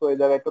দিছে। তো এই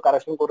জায়গায় একটু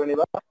কারেকশন করে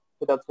নিবা,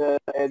 সেটা হচ্ছে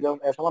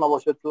এ সমান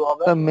অবশ্যই 2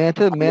 হবে,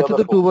 ম্যাথে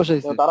তো 2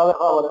 বসাইছে তারা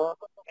দেখা হবে।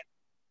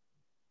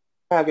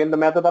 হ্যাঁ, কিন্তু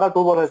ম্যাথে তারা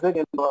 2 বসাইছে,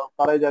 কিন্তু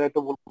তারা এই জায়গায়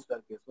একটু ভুল করছে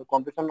আর কি।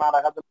 কনফিউশন না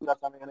রাখার জন্য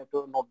আমি এখানে একটু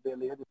নোট দিয়ে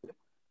লিখে দিচ্ছি।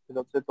 সেটা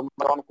হচ্ছে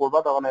তোমরা যখন করবা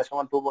তখন এ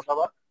সমান 2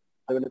 বসাবা,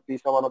 তাহলে পি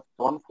সমান হচ্ছে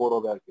 4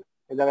 হবে আর কি।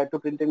 এই জায়গায় একটু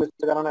প্রিন্টিং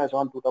মিস্টেকের কারণে এ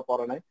সমান 2টা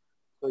পড়ে নাই।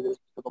 তো এই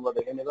জিনিসটা তোমরা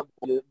দেখে নিবে,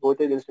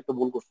 বইতে জিনিসটা একটু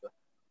ভুল করছে।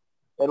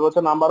 এর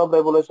হচ্ছে number of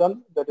revolution,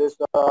 that is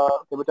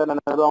capital N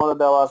আমাদের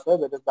দেওয়া আছে,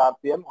 that is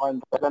RPM when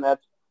driven at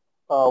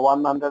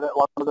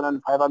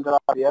 1500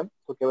 RPM.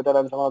 তো ক্যাপিটাল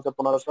এন সমান হচ্ছে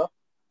 1500,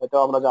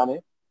 এটাও আমরা জানি।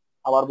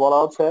 আবার বলা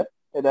হচ্ছে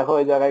এই দেখো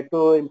এই জায়গায় একটু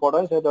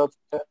ইম্পর্টেন্ট, সেটা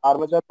হচ্ছে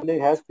armature winding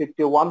has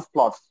 51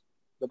 slots,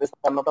 that is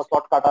 50টা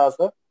slot কাটা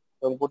আছে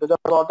এবং প্রতিটা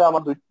স্লটে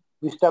আমার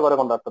 20টা করে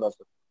কন্ডাক্টর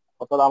আছে।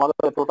 অর্থাৎ আমাদের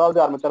টোটাল যে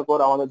আর্মেচার কোর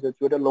আমাদের যে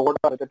চুয়েটের লোগোটা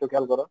এটা একটু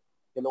খেয়াল করো,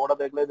 এই লোগোটা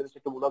দেখলে জিনিসটা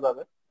একটু বোঝা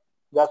যাবে।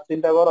 জাস্ট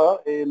চিন্তা করো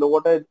এই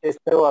লোগোটা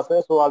এসএও আছে,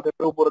 সো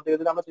আলটিমেটলি উপরের দিকে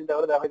যদি আমরা চিন্তা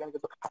করে দেখো এখানে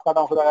কিছু কাটা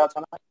অংশ দেখা যাচ্ছে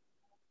না?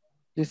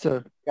 জি স্যার,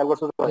 খেয়াল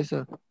করছো? জি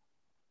স্যার।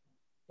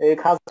 এই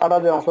খাস কাটা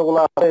যে অংশগুলো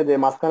আছে, যে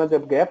মাঝখানে যে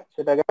গ্যাপ,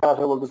 সেটাকে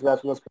আসলে বলতেছিল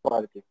আসলে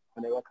আর কি,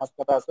 মানে খাস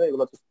কাটা আছে,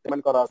 এগুলো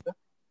সিমেন্ট করা আছে।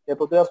 এই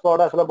প্রতিটা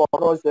স্লটে আসলে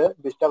বড় হয়েছে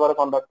 20টা করে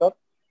কন্ডাক্টর।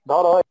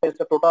 ধরো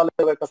এটা টোটাল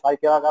একটা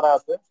সাইকেল আকারে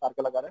আছে,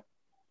 সার্কেল আকারে,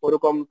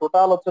 ওইরকম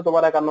টোটাল হচ্ছে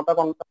তোমার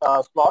 51টা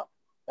স্লট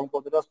এবং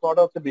প্রতিটা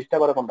স্লটে হচ্ছে 20টা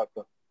করে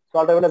কন্ডাক্টর। সো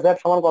আলটিমেটলি জেড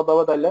সমান কত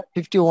হবে তাইলে?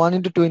 51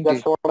 into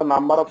 20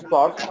 number of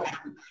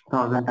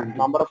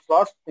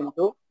slots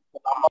into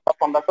number of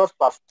কন্ডাক্টরস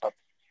plus slot.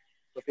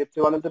 তো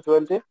 51 into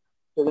 20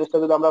 এই জিনিসটা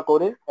যদি আমরা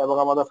করি এবং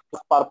আমাদের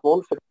পার পোল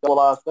সেটা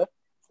বলা আছে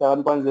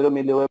 7.0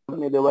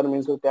 মিলিওয়াট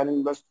মিনস 10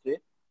 ইনভার্স 3,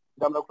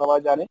 এটা আমরা সবাই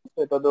জানি।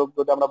 এটা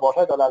যদি আমরা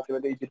বসাই তাহলে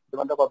আলটিমেটলি এই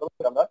পরিমাণটা কত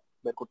সেটা আমরা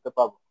বের করতে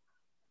পারবো।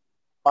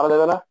 পারা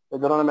যাবে না এই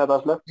ধরনের ম্যাথ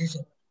আসলে?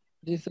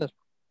 জি স্যার।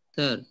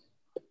 স্যার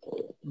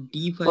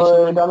ডি তো ফাই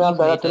সমান এটা আমি আর পি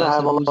ফাই দেখাচ্ছি এটা না।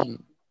 হ্যাঁ স্যার বলো। বুঝিনি।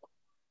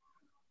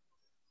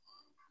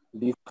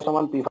 ডি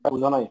সমান পি ফাই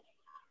বুঝা নাই?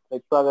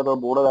 একটু আগে তো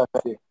বোর্ডে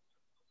দেখাচ্ছি,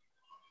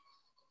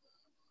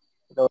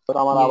 এটা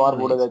আমার আবার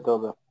বোর্ডে যাইতে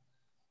হবে।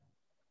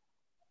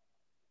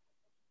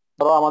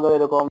 ধরো আমাদের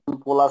এরকম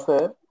পোল আছে,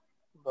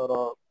 ধরো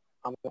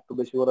আমি একটু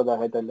বেশি করে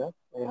দেখাই তাইলে।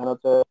 এখানে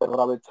হচ্ছে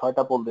ধরো আমি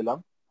 6টা পোল দিলাম,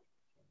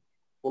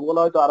 পোলগুলো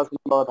হয়তো আরো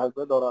সুন্দর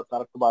থাকবে, ধরো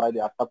আর একটু বাড়াই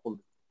দিই, 8টা পোল।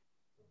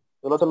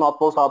 এগুলো হচ্ছে north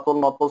pole, south pole,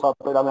 north pole, south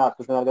pole, আমি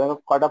আসতেছি না।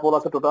 কয়টা পোল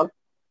আছে টোটাল?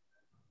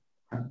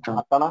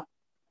 8টা না?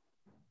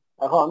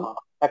 এখন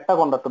একটা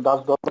কন্ডাক্টর,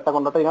 জাস্ট একটা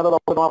কন্ডাক্টর, এখানে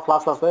তোমার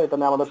ফ্লাক্স আছে, এটা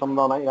নিয়ে আমাদের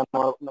সন্দেহ নাই, এখানে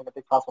আমার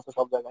নেগেটিভ ফ্লাক্স আছে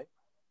সব জায়গায়।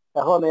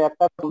 এখন এই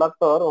একটা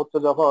কন্ডাক্টর হচ্ছে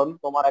যখন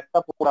তোমার একটা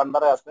পোল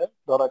আন্ডারে আছে,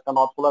 ধরো একটা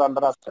নর্থ পোলের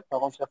আন্ডারে আছে,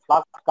 তখন সে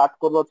ফ্লাক্স কাট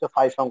করবে হচ্ছে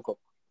 5 সংখ্যক।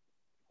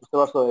 বুঝতে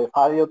পারছো? এই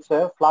 5 হচ্ছে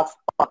ফ্লাক্স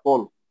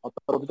পোল,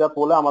 অর্থাৎ প্রতিটা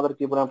পোলে আমাদের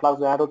কি পরিমাণ ফ্লাক্স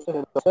জেনারেট হচ্ছে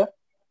সেটা হচ্ছে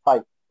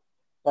 5।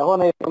 এখন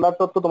এই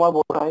কন্ডাক্টর তো তোমার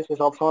বোঝা নাই, সে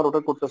সবসময়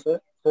রোটেট করতেছে।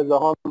 সে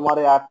যখন তোমার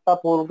এই 8টা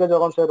পোলকে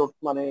যখন সে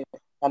মানে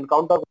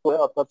এনকাউন্টার করে,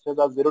 অর্থাৎ সে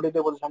যা 0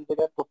 ডিগ্রি পজিশন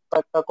থেকে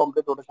প্রত্যেকটা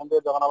কমপ্লিট রোটেশন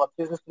থেকে যখন আবার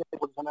 360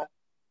 পজিশনে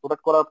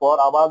রোটেট করার পর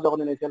আবার যখন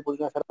ইনিশিয়াল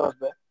পজিশনে ফেরত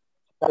আসবে,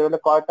 তাহলে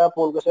কয়টা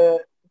পোলকে সে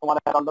তোমার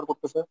এনকাউন্টার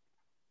করতেছে?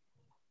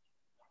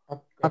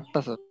 8টা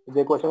স্যার।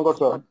 যে কোয়েশ্চেন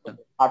করছো, 8টা।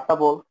 8টা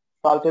পোল।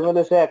 তো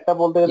আলটিমেটলি সে একটা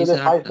পোল থেকে জি যদি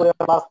স্যার 5 8টা। করে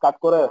মাস কাট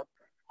করে,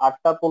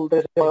 8টা পোল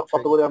থেকে সে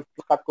কত করে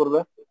কাট করবে?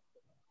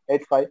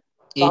 85।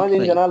 তো আমি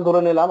ইন 85। জেনারেল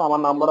ধরে নিলাম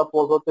আমার নাম্বার অফ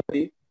পোলস হচ্ছে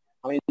 3।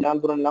 আমি ইন জেনারেল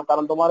ধরে নিলাম,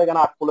 কারণ তোমার এখানে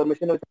 8 পোলের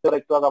মেশিন হচ্ছে,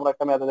 একটু আগে আমরা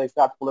একটা ম্যাথে দেখছি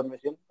 8 পোলের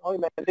মেশিন, ওই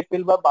ম্যাগনেটিক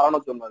ফিল্ড বা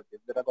বাড়ানোর জন্য আর কি,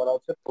 যেটা করা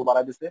হচ্ছে পোল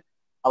বাড়াই দিছে।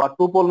 আবার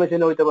 2 পোল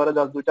মেশিন হইতে পারে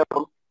জাস্ট 2টা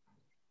pole,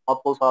 north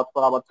pole south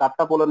pole. আবার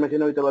 4টা পোলের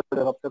মেশিন হইতে পারে,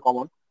 যেটা সবচেয়ে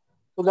কমন।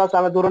 তো জাস্ট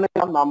আমি ধরে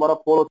নিলাম নাম্বার অফ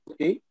পোল হচ্ছে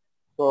 3।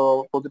 তো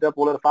প্রতিটা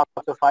পোলের ফ্লাক্স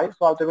হচ্ছে 5।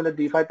 সো আলটিমেটলি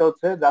D5 টা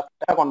হচ্ছে জাস্ট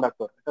একটা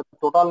কন্ডাক্টর, এটা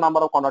টোটাল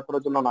নাম্বার অফ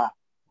কন্ডাক্টরের জন্য না।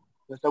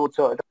 বুঝতে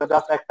বুঝছো? এটা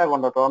জাস্ট একটা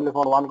conductor, only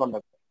for one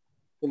conductor.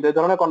 কিন্তু এই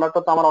ধরনের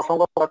কন্ডাক্টর তো আমার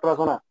অসংখ্য কন্ডাক্টর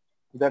আছে না,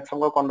 জেড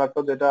সংখ্যক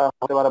কন্ডাক্টর, যেটা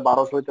হতে পারে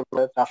 1200 হইতে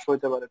পারে, 400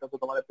 হইতে পারে, এটা তো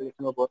তোমার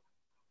অ্যাপ্লিকেশনের উপর।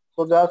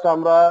 তো জাস্ট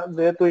আমরা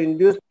যেহেতু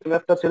ইন্ডিউস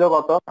ইমেজটা ছিল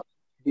কত,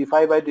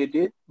 d5/dt,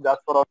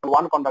 just for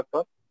one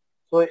conductor.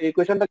 তো এই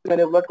ইকুয়েশনটাকে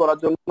ম্যানিপুলেট করার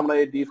জন্য আমরা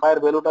এই d5 এর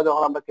ভ্যালুটা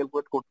যখন আমরা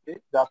ক্যালকুলেট করছি,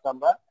 জাস্ট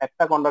আমরা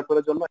একটা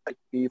কন্ডাক্টরের জন্য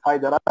d5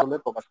 দ্বারা আসলে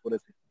প্রকাশ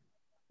করেছি।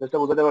 এটা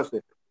বুঝতে পারছি?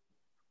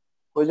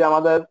 ওই যে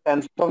আমাদের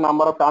অ্যানস্ট্রং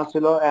নাম্বার অফ টার্নস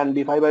ছিল এন্ড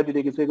d5/dt,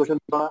 কিছু ইকুয়েশন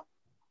ছিল না?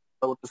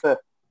 বুঝতেছে?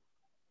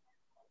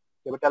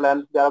 ক্যাপিটাল এন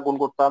যারা গুণ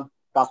করতাম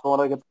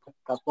ট্রান্সফর্মারের ক্ষেত্রে,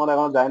 ট্রান্সফর্মার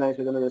এখনো যায় নাই,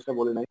 সেজন্য জিনিসটা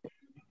বলি নাই।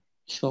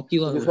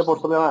 কিভাবে জিনিসটা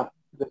করছেন? পড়তে না,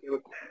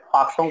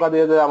 পাক সংখ্যা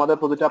দিয়ে যে আমাদের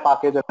প্রতিটা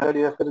পাকে যেখানে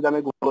ডিএফ কে যদি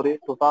আমি গুণ করি,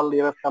 টোটাল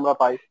ডিএফ আমরা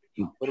পাই।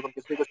 ওরকম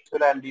কিছু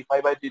ছিল and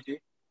d5/dt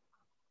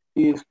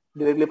is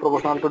directly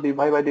proportional to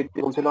d5/dt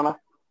বলছিল না?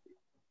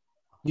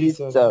 জি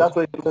স্যার। জাস্ট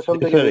ওই কনসেপশন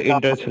থেকে স্যার জিনিসটা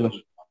ইন্টার ছিল।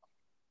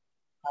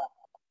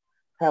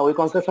 হ্যাঁ, ওই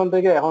কনসেপশন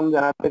থেকে এখন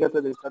জেনারেল থেকে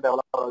জিনিসটা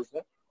ডেভেলপ করা হয়েছে।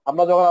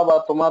 আমরা যখন আবার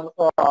তোমার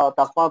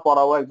ট্রান্সফর্মার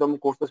পড়াবো একদম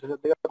কোর্সের শেষের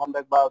দিকে, তখন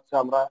দেখবা হচ্ছে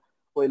আমরা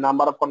ওই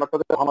নাম্বার অফ কন্ডাক্টর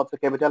তখন হচ্ছে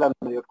ক্যাপিটাল এন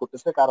ইউজ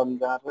করতেছে, কারণ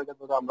জেনারেল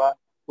ক্ষেত্রে আমরা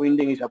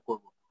উইন্ডিং হিসাব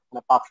করবো,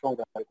 মানে পাক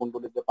সংখ্যা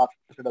কোনগুলির যে পাক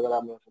সেটা দ্বারা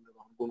আমরা আসলে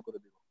গুণ করে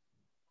দিব।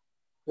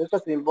 জিনিসটা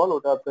সিম্পল,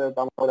 ওটা হচ্ছে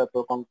আমার এত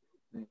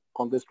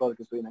কমপ্লিট করার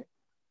কিছুই নাই।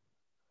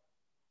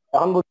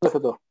 এখন বুঝতেছো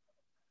তো?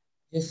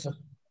 Yes, sir.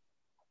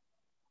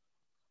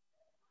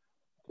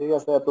 ঠিক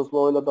আছে, এত স্লো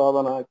হইলে তো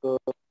হবে না, একটু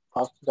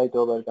ফাস্ট যাইতে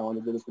হবে আর কি,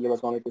 আমাদের যদি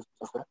সিলেবাস অনেক কিছু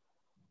আছে।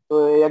 তো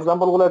এই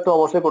এক্সাম্পল গুলো একটু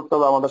অবশ্যই করতে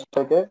হবে আমাদের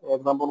থেকে।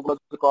 এক্সাম্পল গুলো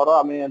যদি করো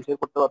আমি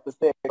অ্যান্সার করতে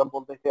পারতেছি,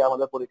 এক্সাম্পল থেকে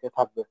আমাদের পরীক্ষায়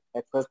থাকবে,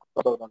 এক্সারসাইজ করতে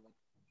দরকার নেই।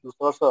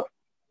 বুঝতে পারছো?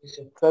 Yes,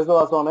 sir.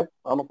 এক্সারসাইজও আছে অনেক,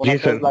 আমার কোনো জি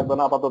এক্সারসাইজ স্যার। লাগবে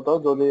না আপাতত।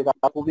 যদি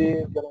খুবই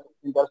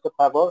ইন্টারেস্টেড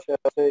থাকো, সেটা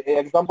হচ্ছে এই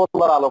এক্সাম্পল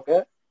গুলোর আলোকে,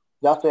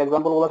 জাস্ট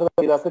এক্সাম্পল গুলোর সাথে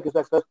মিল আছে, কিছু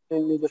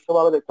এক্সারসাইজ নিজস্ব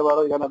ভাবে দেখতে পারো।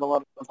 এখানে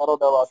তোমার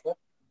আনসারও দেওয়া আছে,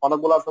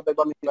 অনেকগুলো আনসার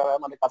দেখবা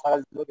মানে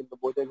কাছাকাছি ছিল, কিন্তু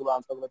বইতে এগুলো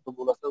আনসার গুলো একটু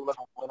ভুল আছে, ওগুলো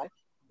সমস্যা নাই।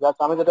 জাস্ট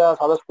আমি যেটা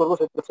সাজেস্ট করবো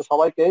সেটা হচ্ছে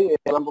সবাইকেই এই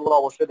এক্সাম্পল গুলো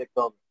অবশ্যই দেখতে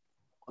হবে।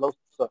 ভালো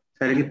বুঝছো?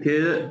 স্যার কি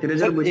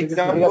থ্রেজার বই থেকে ঠিক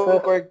এক্সাম্পল আছে।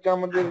 কয়েকটা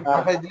আমাদের হ্যাঁ,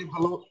 পাঠাই দিলে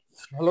ভালো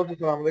ভালো হতো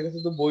স্যার, আমাদের কাছে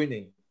তো বই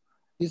নেই।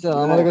 জি স্যার,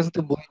 আমাদের কাছে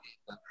তো বই নেই।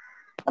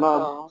 কেন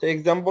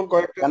এক্সাম্পল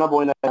কয়েকটা কেন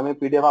বই নাই? আমি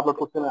পিডিএফ আপলোড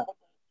করছি না?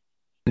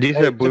 জি এই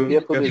স্যার, বই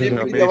পিডিএফ তো আছে দিয়েছি,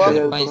 স্যার, আপনি পিডিএফ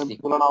দেখছেন? পাইছি।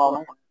 তুলে নাও না?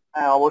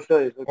 হ্যাঁ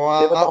অবশ্যই, ও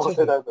পিডিএফ তো আচ্ছা অবশ্যই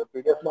স্যার। থাকবে।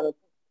 পিডিএফ মানে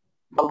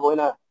বই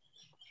না,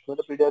 তুমি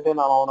তো পিডিএফ এ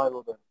নামাও না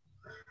বলতে।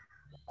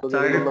 তো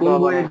স্যার এটা এগুলো তো কোন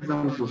হবে বই না,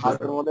 এক্সাম্পল স্যার?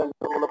 আজকের মধ্যে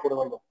এগুলো করে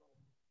ফেলবো।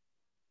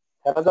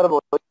 থেরাজার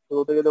বই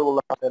শুরু থেকে তো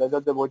বললাম,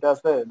 থেরাজার যে বইটা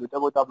আছে, দুইটা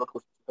বইটা আপলোড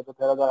করছি, একটা হচ্ছে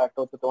থেরাজার, একটা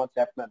হচ্ছে তোমার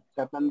চ্যাপম্যান।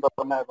 চ্যাপম্যান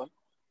দরকার না এখন,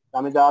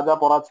 আমি যা যা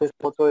পড়াচ্ছি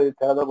হচ্ছে ওই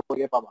থেরাজার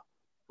বইয়ে পাবা।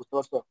 বুঝতে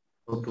পারছো?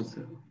 Okay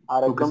sir.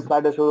 আর ওকে একদম স্যার।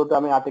 স্লাইডের শুরুতে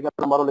আমি আর্টিকেল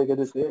নাম্বারও লিখে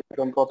দিচ্ছি,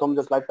 একদম প্রথম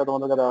যে স্লাইডটা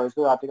তোমাদেরকে দেওয়া হয়েছে,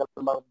 আর্টিকেল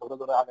নাম্বার ধরে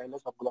ধরে আগাইলে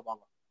সবগুলো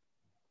পাবা।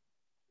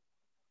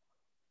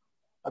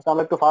 আচ্ছা,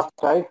 আমরা একটু ফাস্ট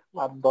চাই,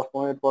 আর 10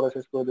 মিনিট পরে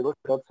শেষ করে দিব।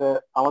 সেটা হচ্ছে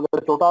আমাদের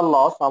টোটাল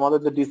লস, আমাদের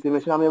যে ডিসি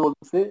মেশিন আমি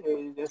বলছি, এই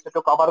জিনিসটা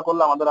একটু কভার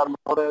করলে আমাদের আর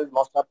পরে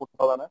লসটা করতে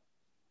হবে না।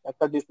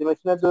 একটা ডিসি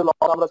মেশিনের যদি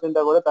লস আমরা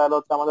চিন্তা করি, তাহলে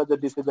হচ্ছে আমাদের যে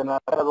ডিসি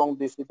জেনারেটর এবং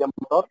ডিসি যে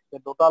মোটর,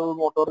 টোটাল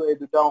মোটর, এই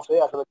দুটো অংশে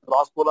আসলে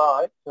লস গুলা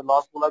হয়। সেই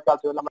লস গুলাকে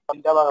আসলে আমরা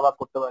তিনটা ভাগে ভাগ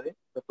করতে পারি।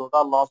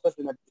 Total loss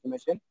DC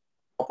machine,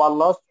 copper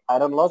loss,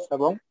 iron loss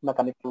এবং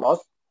মেকানিক্যাল লস।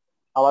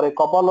 আবার এই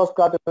কপার লস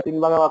কাট 3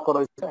 ভাগে ভাগ করা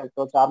হয়েছে। একটা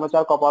হচ্ছে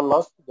আর্মেচার কপার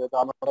লস, যেটা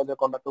আমাদের যে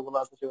কন্ডাক্টর গুলো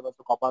আছে সেগুলো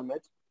হচ্ছে কপার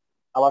মেজ।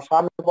 আবার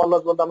শান কপার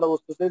লস বলতে আমরা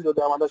বুঝতেছি, যদি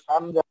আমাদের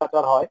শান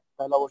জেনারেটর হয়,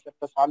 তাহলে অবশ্যই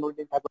একটা শান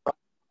উইন্ডিং থাকবে,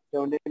 সেই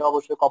উইন্ডিং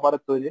অবশ্যই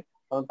কপারের তৈরি,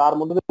 কারণ তার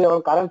মধ্যে দিয়ে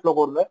যখন কারেন্ট ফ্লো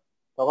করবে,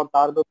 তখন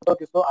তার ভিতরে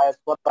কিছু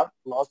আইএসপি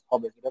লস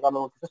হবে, যেটা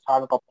আমরা বলতেছি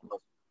শান্ট কপার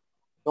লস।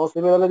 এবং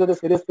সিমিলারলি যদি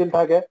সিরিজ ফিল্ড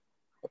থাকে,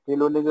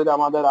 ফিল্ড উইন্ডিং যদি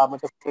আমাদের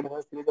আর্মেচার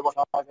সিরিজে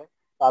বসা থাকে,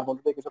 তার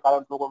মধ্যে কিছু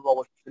কারেন্ট ফ্লো করবো,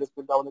 অবশ্যই সিরিজ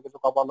ফিল্ডে আমাদের কিছু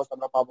কপার লস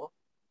আমরা পাবো।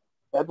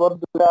 এরপর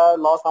দুটা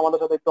লস আমাদের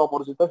সাথে একটু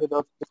অপরিচিত, সেটা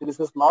হচ্ছে সিরিজ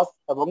লস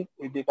এবং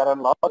ইডি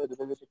কারেন্ট লস।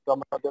 একটু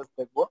আমরা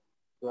দেখবো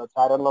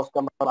আয়রন লসকে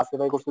আমরা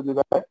ক্লাসিফাই করছি দুই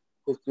ভাগে,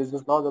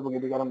 সিরিজ লস এবং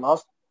ইডি কারেন্ট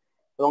লস।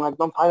 এবং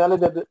একদম ফাইনালি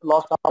যে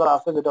লসটা আমাদের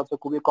আছে, যেটা হচ্ছে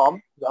খুবই কম,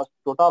 জাস্ট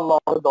টোটাল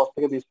লস 10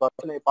 থেকে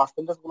 20%। এই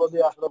পার্সেন্টেজ গুলো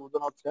দিয়ে আসলে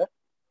বোঝানো হচ্ছে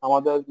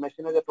আমাদের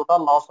মেশিনে যে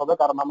টোটাল লস হবে,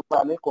 কারণ আমরা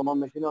জানি কোনো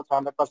মেশিনে হচ্ছে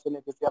 100%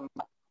 এফিসিয়েন্ট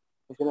না।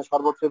 মেশিনের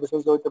সর্বোচ্চ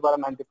এফিসিয়েন্সি হইতে পারে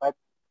 95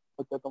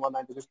 হচ্ছে তোমার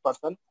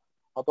 96%,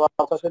 অথবা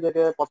 85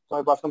 থেকে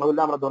 95%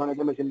 হইলে আমরা ধরে নিই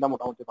যে মেশিনটা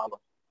মোটামুটি ভালো।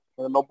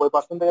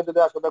 90% থেকে যদি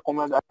আসলে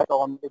কমে যায়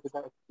তখন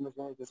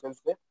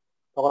এফিসিয়েন্সি,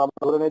 তখন আমরা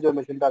ধরে নিই যে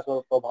মেশিনটা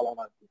আসলে ভালো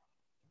না আর কি।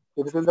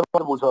 এফিসিয়েন্সি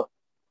মানে বুঝো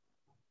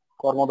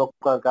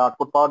কর্মদক্ষতা,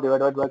 আউটপুট পাওয়ার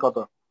ডিভাইডেড বাই কত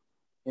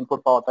ইনপুট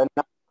পাওয়ার, তাই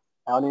না?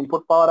 এখন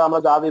ইনপুট পাওয়ারে আমরা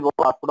যা দিব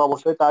আউটপুট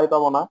অবশ্যই তাই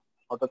পাবো না,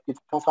 অর্থাৎ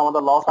কিছু অংশ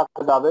আমাদের লস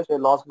আসতে যাবে, সেই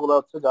লস গুলো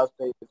হচ্ছে জাস্ট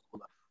এই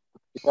গুলো।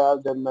 এটা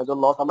যে মেজর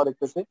লস আমরা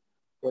দেখতেছি,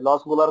 এই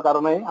লস গুলোর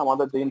কারণেই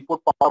আমাদের যে ইনপুট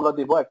পাওয়ার আমরা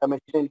দিব, একটা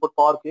মেশিনে ইনপুট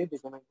পাওয়ার কি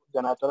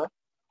জেনারেটরে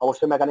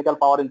অবশ্যই মেকানিক্যাল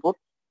পাওয়ার ইনপুট,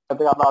 এখান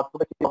থেকে আমরা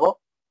আউটপুটে কি পাবো,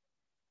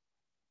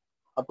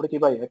 আউটপুটে কি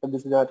পাই, একটা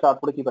ডিসি জেনারেটর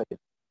আউটপুটে কি পাই,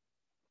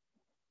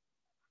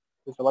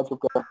 সবাই চুপ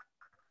করে।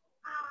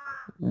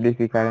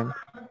 DC current.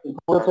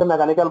 ইনপুট হচ্ছে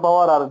মেকানিক্যাল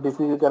পাওয়ার, আর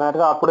ডিসি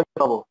জেনারেটর আউটপুটে কি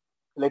পাবো,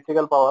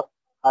 ইলেকট্রিক্যাল পাওয়ার।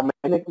 আর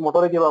মেশিনে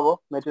মোটরে কি পাবো,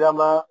 মেশিনে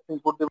আমরা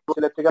ইনপুট দিব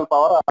ইলেকট্রিক্যাল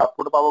পাওয়ার, আর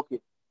আউটপুটে পাবো কি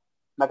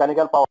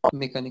মেকানিক্যাল পাওয়ার।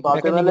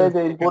 আলটিমেটলি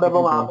যে ইনপুট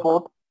এবং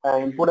আউটপুট,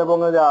 ইনপুট এবং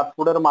যে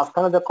আউটপুটের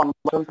মাঝখানে যে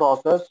কনভার্সন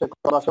প্রসেস, সেই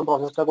কনভার্সন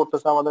প্রসেসটা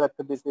করতেছে আমাদের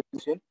একটা ডিসি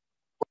মেশিন।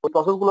 ওই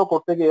প্রসেস গুলো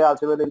করতে গিয়ে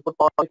আলটিমেটলি ইনপুট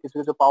পাওয়ার কিছু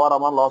কিছু পাওয়ার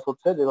আমার লস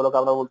হচ্ছে, যেগুলোকে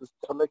আমরা বলতেছি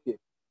আসলে কি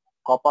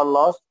কপার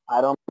লস,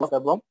 আয়রন লস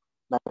এবং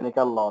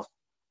মেকানিক্যাল লস।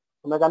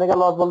 মেকানিক্যাল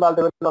লস বলতে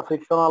আলটিমেটলি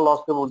ফ্রিকশনাল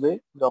লসকে বুঝি,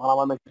 যখন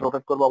আমরা মেশিন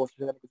রোটেট করবো অবশ্যই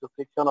সেখানে কিছু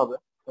ফ্রিকশন হবে,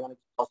 সেখানে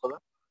কিছু লস হবে।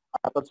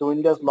 আর হচ্ছে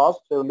উইন্ডেজ লস,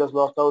 সেই উইন্ডেজ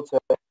লসটা হচ্ছে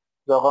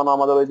যখন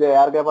আমাদের ওই যে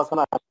এয়ার গ্যাপ আছে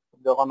না,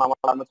 যখন আমার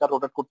আর্মেচার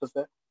রোটেট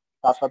করতেছে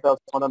তার সাথে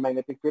হচ্ছে আমাদের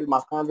ম্যাগনেটিক ফিল্ড,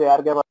 মাঝখানে যে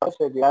এয়ার গ্যাপ আছে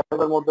সেই এয়ার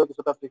গ্যাপের মধ্যে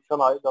কিছুটা ফ্রিকশন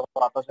হয়, যখন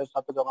বাতাসের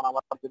সাথে যখন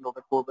আমার মেশিন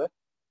রোটেট করবে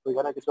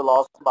ওইখানে কিছু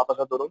লস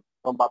বাতাসের দরুন,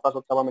 এবং বাতাস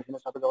হচ্ছে আমার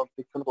মেশিনের সাথে যখন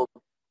ফ্রিকশন করবে,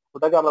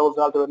 ওটাকে আমরা বলছি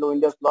আলটিমেটলি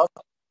উইন্ডেজ লস।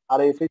 আর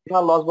এই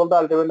ফ্রিকশনাল লস বলতে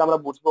আলটিমেটলি আমরা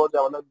বুঝবো যে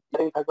আমাদের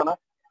বিয়ারিং থাকবে না,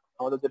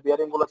 আমাদের যে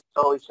বিয়ারিং গুলো ছিল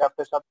ওই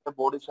শ্যাফটের সাথে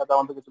বডির সাথে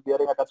আমাদের কিছু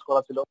বিয়ারিং অ্যাটাচ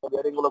করা ছিল,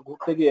 বিয়ারিং গুলো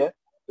ঘুরতে গিয়ে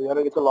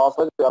ওইখানে কিছু লস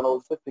হয়, যেটা আমরা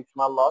বলছি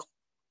ফ্রিকশনাল লস।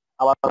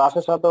 আবার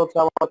ব্রাশের সাথে হচ্ছে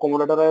আমার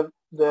কমিউটেটরের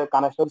যে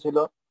কানেকশন ছিল,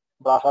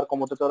 ব্রাশ আর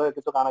কমিউটেটরের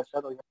কিছু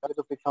কানেকশন, ওইখানে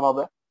কিছু ফ্রিকশন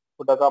হবে,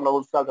 ওটাকে আমরা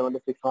বলছি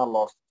আলটিমেটলি ফ্রিকশনাল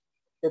লস।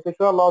 এই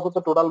ফ্রিকশনাল লস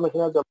হচ্ছে টোটাল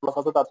মেশিনের যে লস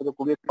আছে তার থেকে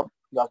খুবই কম,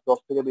 জাস্ট 10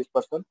 থেকে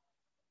 20%।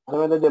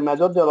 যে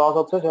মেজর যে লস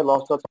হচ্ছে সেই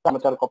লসটা হচ্ছে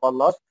আর্মেচার কপার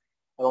লস,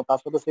 এবং তার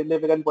সাথে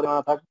সিগনিফিকেন্ট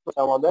পরিমাণে থাকবে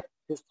আমাদের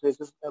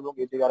হিস্টেরিসিস এবং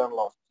ইলেকট্রিক আয়রন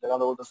লস, যেটা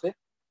আমরা বলতেছি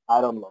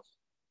আয়রন লস।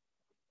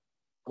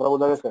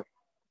 বোঝা গেছে?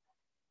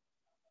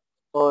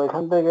 তো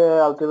এখান থেকে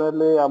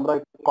আলটিমেটলি আমরা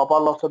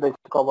কপার লসটা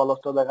দেখি, কপার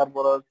লসটা দেখার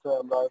পরে হচ্ছে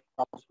আমরা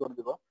সাবমিট করে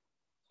দিব।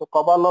 তো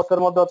কপার লসের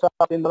মধ্যে হচ্ছে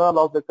 3 ধরনের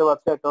লস দেখতে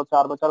পাচ্ছি, একটা হচ্ছে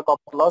আর্মেচার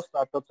কপার লস,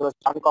 একটা হচ্ছে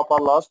শান্ট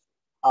কপার লস,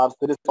 আর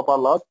সিরিজ কপার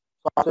লস।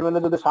 তো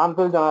আলটিমেটলি যদি শান্ট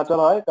ফিল্ড জেনারেটর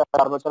হয় তাহলে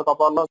আর্মেচার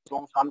কপার লস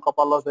এবং শান্ট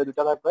কপার লস এই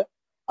দুটো থাকবে।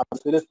 আর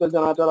সিরিজ ফিল্ড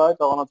জেনারেটর হয়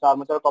তখন হচ্ছে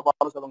আর্মেচার কপার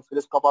লস এবং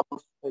সিরিজ কপার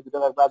লস এই দুটো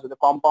থাকবে। আর যদি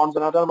কম্পাউন্ড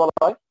জেনারেটর বলা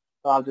হয়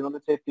তো আলটিমেটলি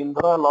সেই 3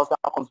 ধরনের লস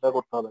কনসিডার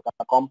করতে হবে।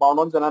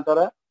 কম্পাউন্ড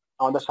জেনারেটরে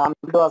আমাদের শান্ট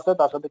ফিল্ডও আছে,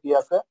 তার সাথে কি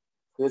আছে,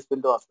 সিরিজ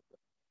ফিল্ডও আছে।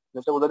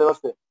 জিনিসটা বুঝতে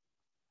পারছি?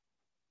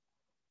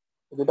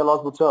 দুইটা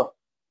লস বুঝছো?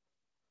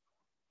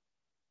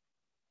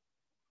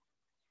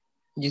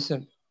 জি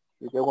স্যার।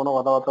 কেউ কোনো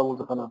কথাবার্তা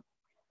বলতেছে না।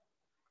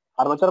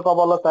 আর্মেচার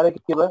কপার লস তাহলে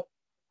কি হবে,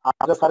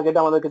 আর্মেচার সার্কিটে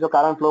আমাদের কিছু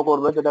কারেন্ট ফ্লো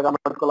করবে, যেটাকে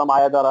আমরা করলাম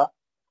আই দ্বারা।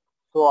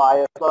 তো আই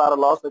আর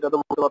লস, এটা তো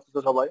বুঝতে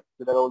পারতেছো সবাই,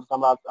 যেটাকে বলছি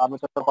আমরা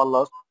আর্মেচার কপার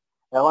লস।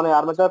 এখন এই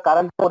আর্মেচার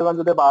কারেন্ট পরিমাণ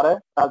যদি বাড়ে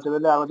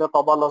তাহলে আর্মেচার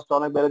কপার লসটা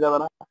অনেক বেড়ে যাবে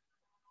না?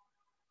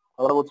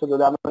 আমরা বলছি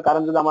যদি আর্মেচার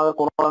কারেন্ট যদি আমাদের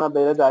কোনো কারণে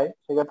বেড়ে যায়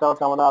সেক্ষেত্রে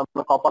হচ্ছে আমাদের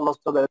কপার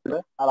লসটা বেড়ে যাবে।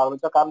 আর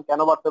আর্মেচার কারেন্ট কেন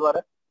বাড়তে পারে,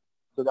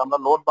 যদি আমরা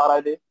লোড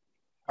বাড়াই দিই,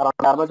 কারণ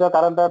আর্মেচার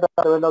কারেন্টটা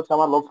হচ্ছে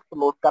আমার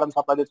লোড কারেন্ট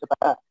সাপ্লাই দিচ্ছে,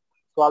 তাই না?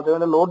 তো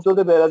আলটিমেটলি লোড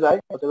যদি বেড়ে যায়,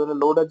 আলটিমেটলি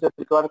লোডের যে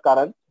রিকোয়ার্ড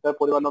কারেন্ট সেটার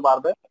পরিমাণও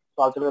বাড়বে। তো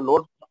আলটিমেটলি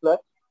লোড বাড়লে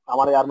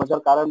আমার এই আর্মেচার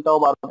কারেন্টটাও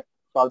বাড়বে।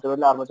 তো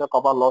আলটিমেটলি আর্মেচার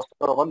কপার লসটা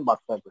তখন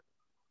বাড়তে থাকবে।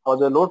 আর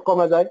যদি লোড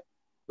কমে যায়,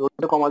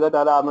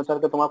 তাহলে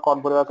আর্মেচারকে তোমার কম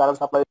পরিমাণ কারেন্ট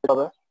সাপ্লাই দিতে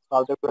হবে। তো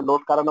আলটিমেটলি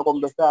লোড কারেন্টও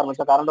কমতেছে,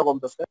 আর্মেচার কারেন্টও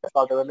কমতেছে, তো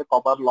আলটিমেটলি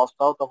কপার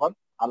লসটাও তখন,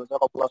 আর্মেচার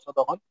কপার লসটা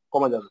তখন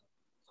কমে যাবে।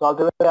 তো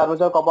আলটিমেটলি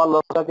আর্মেচার কপার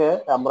লসটাকে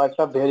আমরা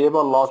একটা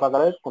ভেরিয়েবল লস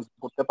আকারে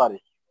করতে পারি।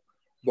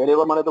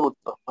 ভেরিয়েবল মানে তো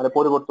বুঝছো, মানে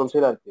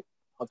পরিবর্তনশীল আর কি,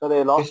 অর্থাৎ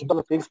এই লসটা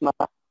ফিক্স না।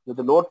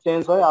 যদি লোড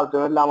চেঞ্জ হয়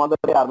আলটিমেটলি আমাদের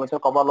এই আর্মেচার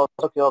কপার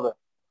লসটা কি হবে,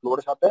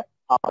 লোডের সাথে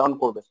আপ ডাউন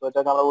করবে। তো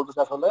এটাকে আমরা বলতেছি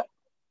আসলে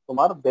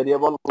তোমার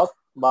ভেরিয়েবল লস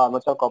বা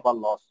আর্মেচার কপার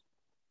লস।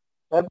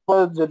 এরপর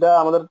যেটা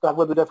আমাদের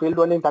থাকবে, দুইটা ফিল্ড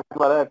ওয়াইন্ডিং থাকতে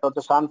পারে, একটা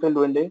হচ্ছে shunt field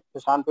winding.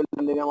 Shunt field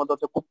winding এর মধ্যে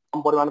হচ্ছে খুব কম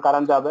পরিমাণ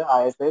কারেন্ট যাবে,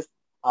 আইএসএস।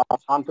 আর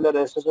শান্ট ফিল্ডের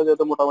রেজিস্ট্যান্স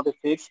যেহেতু মোটামুটি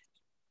ফিক্স,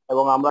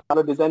 এবং আমরা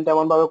ডিজাইনটা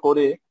এমন ভাবে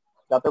করি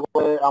যাতে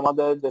করে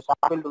আমাদের যে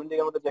শান্ট ফিল্ড ওয়াইন্ডিং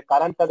এর মধ্যে যে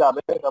কারেন্টটা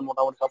যাবে এটা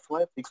মোটামুটি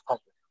সবসময় ফিক্স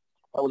থাকে।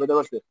 বুঝতে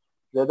পারছি।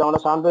 যেহেতু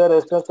আমাদের শান্তির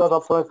রেজিস্ট্যান্সটা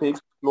সবসময়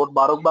ফিক্সড, লোড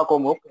বাড়ুক বা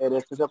কমুক এই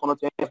রেজিস্ট্যান্সে কোনো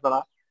চেঞ্জ হবে না।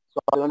 তো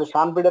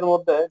শান্তির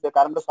মধ্যে যে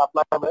কারেন্টটা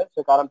সাপ্লাই হবে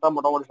সেই কারেন্টটা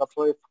মোটামুটি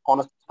সবসময়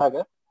কনস্ট্যান্ট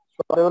থাকে।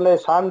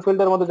 শান্ট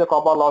ফিল্ডের মধ্যে যে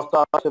কপার লসটা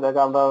আছে সেটাকে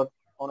আমরা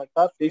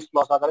অনেকটা ফিক্সড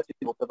লস আকারে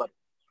চিন্তা করতে পারি।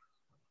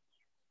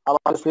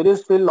 আবার সিরিজ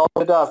ফিল্ড লস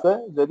যেটা আছে,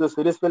 যেহেতু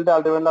সিরিজ ফিল্ডে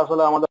আলটিমেটলি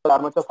আসলে আমাদের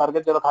আর্মেচার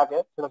সার্কিট যেটা থাকে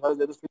সেটা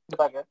যেহেতু সিরিজ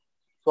থাকে,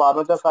 তো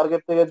আর্মেচার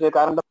সার্কিট থেকে যে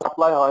কারেন্টটা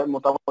সাপ্লাই হয়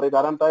মোটামুটি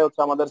কারেন্টটাই হচ্ছে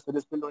আমাদের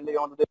সিরিজ ফিল্ড উইন্ডিং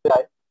এর মধ্যে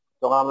যায়।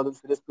 যখন আমাদের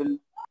সিরিজ ফিল্ড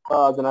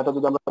জেনারেটর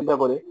যদি আমরা চিন্তা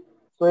করি,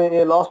 তো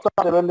এই লসটা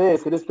আলটিমেটলি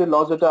সিরিজ ফিল্ড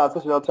লস যেটা আছে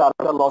সেটা হচ্ছে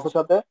আর্মেচার লসের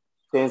সাথে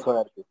চেঞ্জ হয়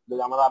আর কি।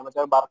 যদি আমাদের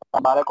আর্মেচার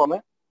বাড়ে কমে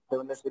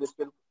সিরিজ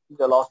ফিল্ড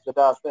যে লস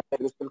যেটা আছে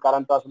সিরিজ ফিল্ড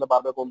কারেন্টটা আসলে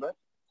বাড়বে কমবে।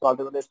 তো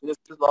আলটিমেটলি সিরিজ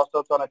ফিল্ড লসটা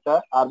হচ্ছে অনেকটা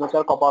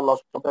আর্মেচার কপার লস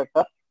মতো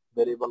একটা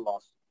ভেরিয়েবল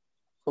লস।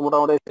 তো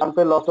মোটামুটি শান্ট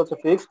লস হচ্ছে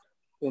ফিক্সড,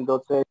 কিন্তু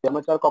হচ্ছে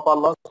আর্মেচার কপার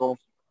লস এবং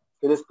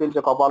সিরিজ ফিল্ড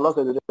যে কপার লস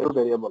এই দুটো একটু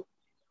ভেরিয়েবল,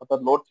 অর্থাৎ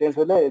লোড চেঞ্জ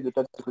হলে এই দুটো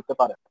হতে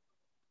পারে।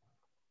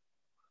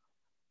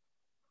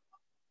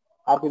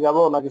 আর কি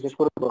যাবো নাকি শেষ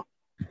করে দেবো?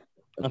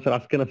 না স্যার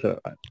আজকে না স্যার।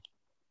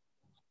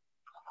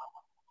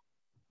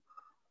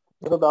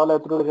 তাহলে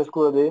এতটুকু শেষ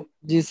করে দিই।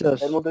 জি স্যার।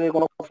 এর মধ্যে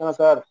কোনো কোশ্চেন আছে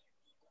স্যার?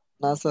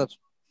 না স্যার।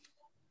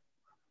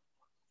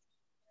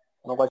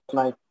 কোনো কোশ্চেন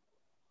নাই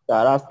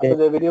স্যার আজকে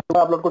যে ভিডিওগুলো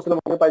আপলোড করছিলাম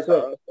ওকে পাইছো?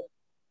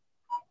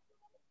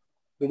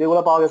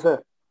 ভিডিওগুলো পাওয়া গেছে?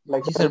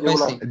 লাইক জি স্যার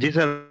পাইছি। জি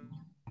স্যার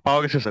পাওয়া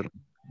গেছে স্যার।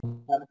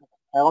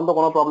 এখন তো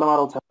কোনো প্রবলেম আর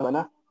হচ্ছে না, তাই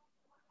না?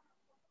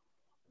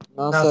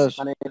 না স্যার।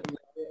 মানে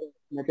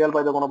মেটেরিয়াল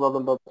পাইতে কোনো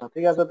প্রবলেম হচ্ছে না।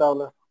 ঠিক আছে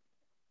তাহলে,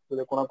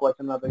 যদি কোনো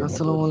কোয়েশ্চেন না থাকে।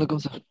 আসসালামু আলাইকুম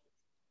স্যার।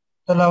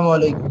 আসসালামু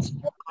আলাইকুম।